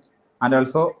biolubricant and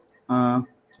also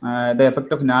the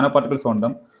effect of nanoparticles on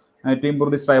them to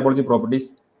improve this tribology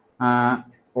properties of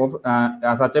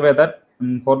such a way that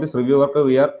for this review work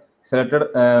we are selected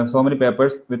so many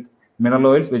papers with mineral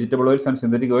oils, vegetable oils, and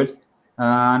synthetic oils,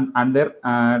 and their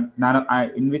nano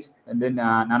in which then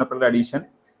nanoparticle addition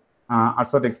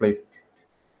also takes place.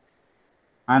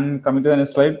 And coming to the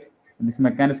next slide, this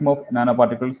mechanism of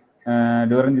nanoparticles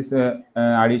during this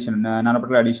addition,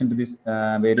 nanoparticle addition to these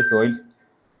various oils.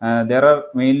 There are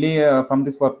mainly from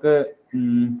this work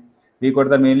we got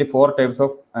the mainly four types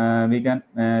of we can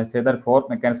say that four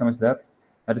mechanisms there.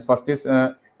 That is, first is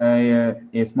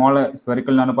a small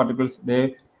spherical nanoparticles.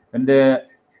 They when they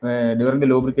during the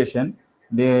lubrication,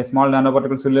 the small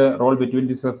nanoparticles will roll between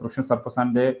this friction surface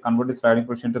and they convert the sliding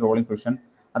friction to rolling friction.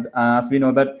 As we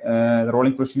know that the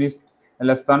rolling friction is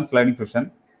less than sliding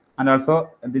friction, and also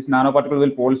this nanoparticle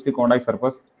will polish the contact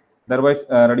surface, thereby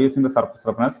reducing the surface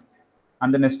roughness.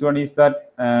 And the next one is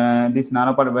that this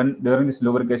nanoparticle, when during this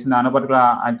lubrication, nanoparticle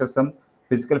act as some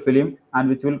physical film and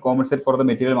which will compensate for the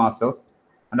material mass loss.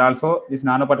 And also this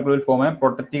nanoparticle will form a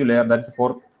protective layer, that is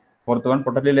fourth one,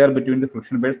 protective layer between the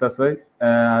friction beds. That's why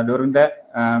during the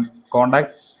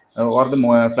contact or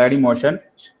the sliding motion,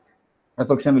 the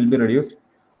friction will be reduced.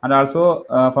 And also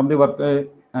from the work,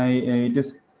 it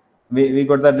is we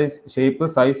got that this shape,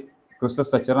 size, crystal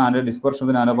structure, and the dispersion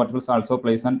of the nanoparticles also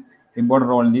plays an important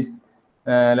role in this.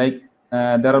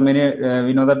 There are many.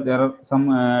 We know that there are some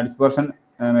dispersion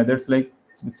methods like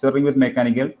stirring with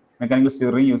mechanical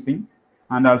stirring using,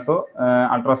 and also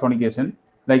ultrasonication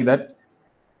like that.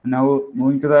 Now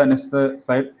moving to the next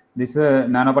slide, this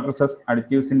nanoparticles as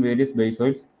additives in various base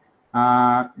oils.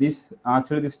 This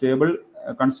table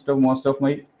consists of most of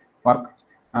my work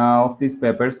of these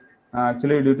papers.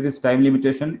 Actually, due to this time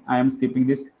limitation, I am skipping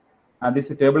this. This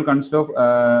table consists of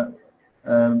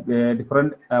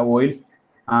different oils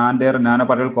and their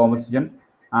nanoparticle composition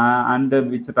and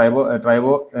which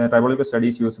tribological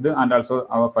studies used, and also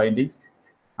our findings.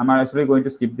 I'm actually going to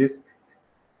skip this.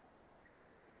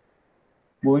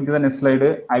 Moving to the next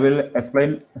slide, I will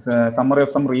explain summary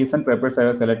of some recent papers I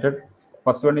have selected.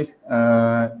 First one is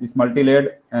this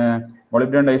multi-layered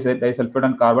molybdenum disulfide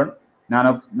and carbon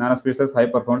nanospecies high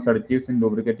performance additives in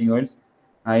lubricating oils.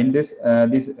 In this,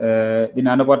 the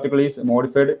nanoparticle is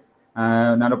modified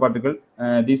nanoparticle.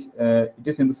 It is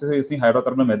synthesized using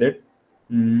hydrothermal method.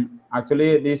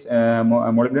 Actually, this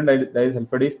molybdenum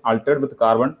disulfide is altered with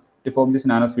carbon to form these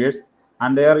nanospheres,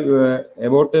 and they are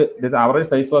about the average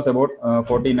size was about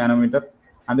 40 nanometer,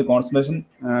 and the concentration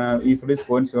usually is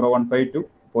 0.015 to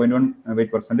 0.1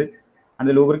 weight percentage, and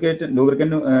the lubricant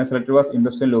selected was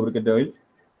industrial lubricant oil,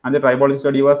 and the tribology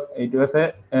study was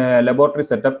a laboratory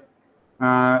setup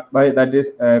by that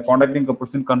is contacting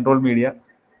couples control media.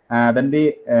 Then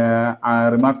the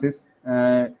remarks is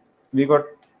we got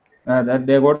that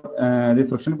they got the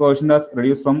friction coefficient was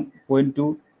reduced from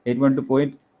 0.281 to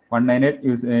 0.198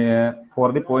 is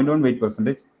for the 0.1 weight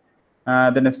percentage.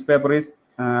 The next paper is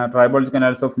tribological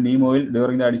analysis of neem oil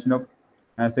during the addition of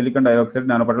silicon dioxide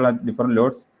nanoparticle at different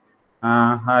loads.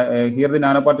 Here the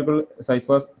nanoparticle size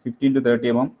was 15 to 30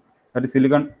 mm, that is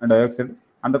silicon dioxide,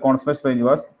 and the concentration range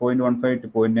was 0.15 to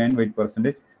 0.9 weight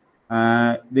percentage.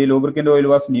 The lubricant oil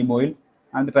was neem oil,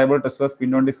 and the tribal test was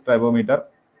pin on disc tribometer,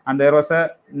 and there was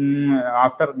a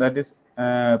after that is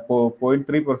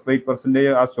 0.3 weight percentage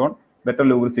as shown, better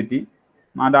lubricity,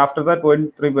 and after that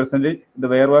 0.3 percentage the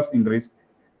wear was increased.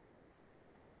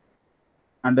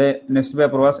 And the next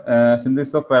paper was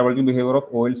synthesis of tribological behavior of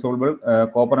oil soluble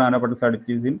copper nanoparticles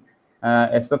additives in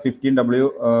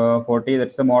SF15W40.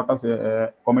 That's a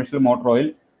motor commercial motor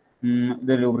oil,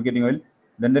 the lubricating oil.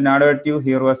 Then the nanoadditive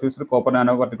here was used copper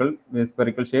nanoparticle with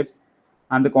spherical shapes,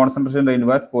 and the concentration range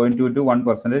was 0.2 to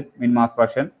 1% in mass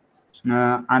fraction.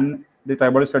 And the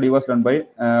tribal study was done by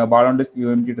ball on disc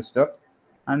UMT tester,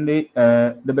 and the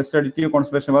best additive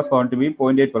concentration was found to be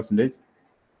 0.8%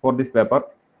 for this paper.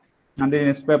 And the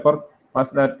next paper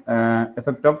was that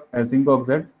effect of zinc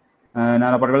oxide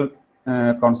nanoparticle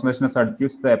concentration as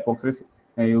additives, the epoxies,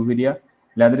 urea,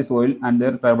 lateris oil, and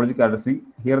their tribological characteristic.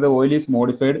 Here the oil is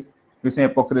modified using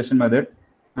epoxidation method,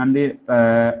 and the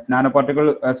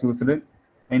nanoparticle as used in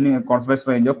a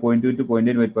concentration range of 0.2 to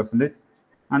 0.8 weight percentage.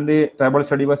 And the tribal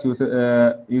study was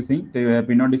using the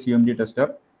Pinot UMG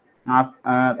tester.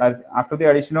 After the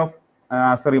addition of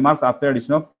as a remarks after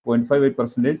addition of 0.5 weight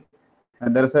percentage,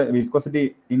 and there is a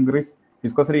viscosity index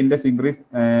increase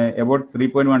about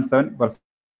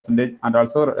 3.17%, and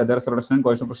also there is a reduction in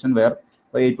coefficient friction wear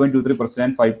by 8.23%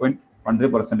 and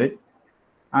 5.13%.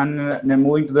 And then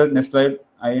moving to the next slide,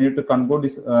 I need to conclude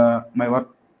this my work.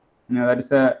 That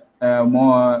is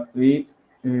more in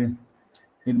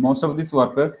most of this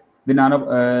work, the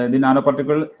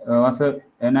nanoparticle was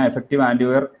an effective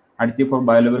anti-wear additive for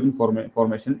biolubricant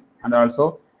formation, and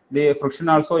also the friction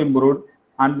also improved,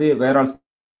 and the wear also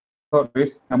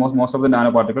increased amongst most of the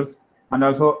nanoparticles. And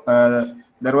also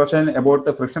there was an about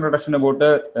the friction reduction about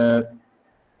 3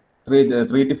 to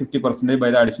 50%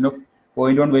 by the addition of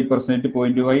 0.1 weight percentage to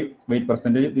 0.25 weight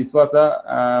percentage. This was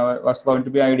was found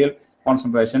to be ideal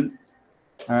concentration.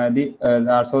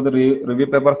 Also the review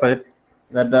paper said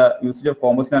that the usage of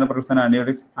composite nanoparticles and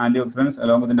antioxidants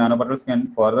along with the nanoparticles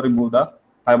can further improve the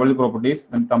tribological properties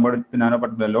when compared with the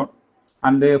nanoparticle alone.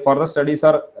 And the further studies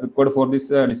are required for this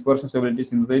dispersion stability,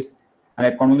 synthesis, and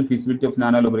economical feasibility of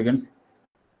nano lubricants.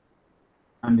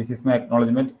 And this is my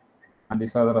acknowledgement, and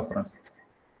these are the reference.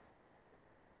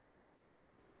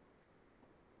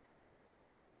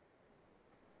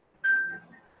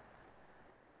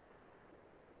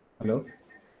 Hello.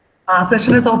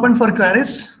 Session is open for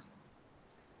queries.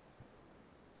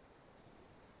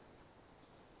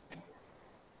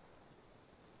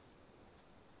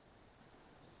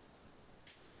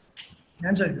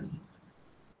 Enjoy.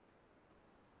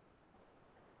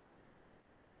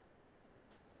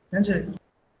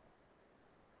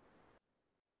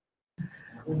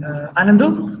 Anandu,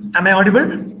 am I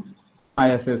audible?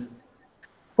 Yes.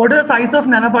 What is the size of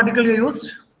nanoparticle you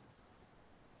used?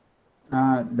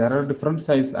 There are different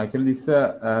sizes. Actually, this is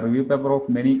a review paper of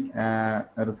many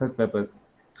research papers.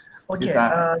 Okay.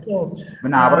 So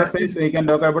when average size, we can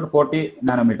talk about 40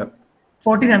 nanometer.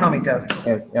 40 nanometer.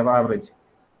 Yes, average.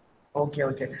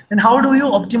 Okay. Then how do you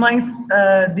optimize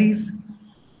these?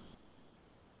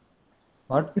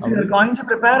 What? If you are going to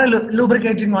prepare a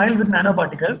lubricating oil with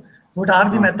nanoparticle, what are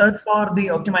the methods for the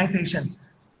optimization?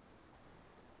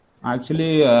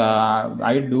 Actually,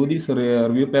 I do this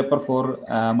review paper for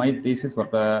my thesis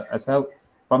work.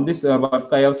 From this work,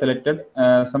 I have selected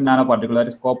some nanoparticle, that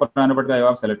is copper nanoparticle I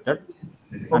have selected.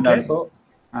 And also,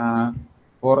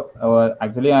 for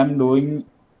actually, I am doing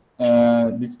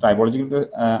this tribological.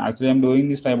 Actually, I am doing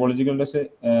this tribological test.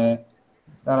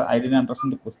 I didn't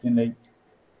understand the question. Like,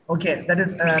 okay, that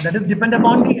is depend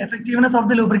upon the effectiveness of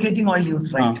the lubricating oil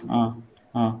used, right?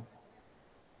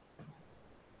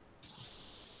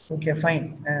 Okay,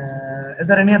 fine. Is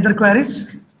there any other queries?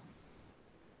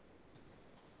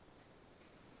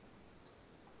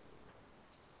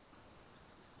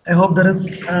 I hope there is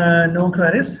no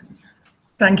queries.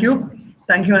 Thank you.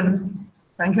 Thank you, and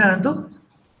thank you, Anantu,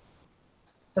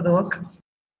 for the work.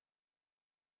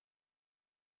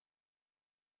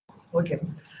 Okay.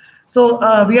 So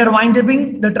we are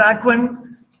winding the track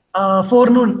 1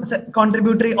 forenoon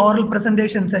contributory oral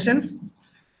presentation sessions.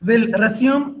 We'll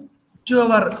resume to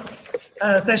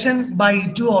our session by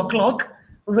 2 o'clock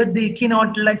with the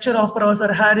keynote lecture of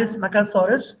Professor Harris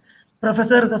Makasaurus,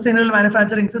 Professor Sustainable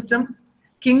Manufacturing System,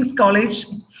 King's College,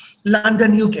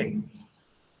 London, UK.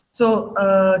 So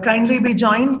kindly be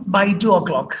joined by 2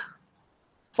 o'clock.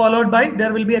 Followed by,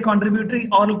 there will be a contributory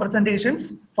oral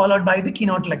presentations followed by the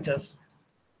keynote lectures.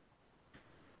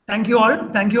 Thank you all.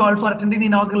 Thank you all for attending the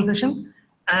inaugural session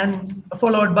and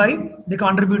followed by the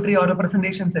contributory oral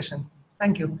presentation session.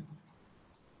 Thank you.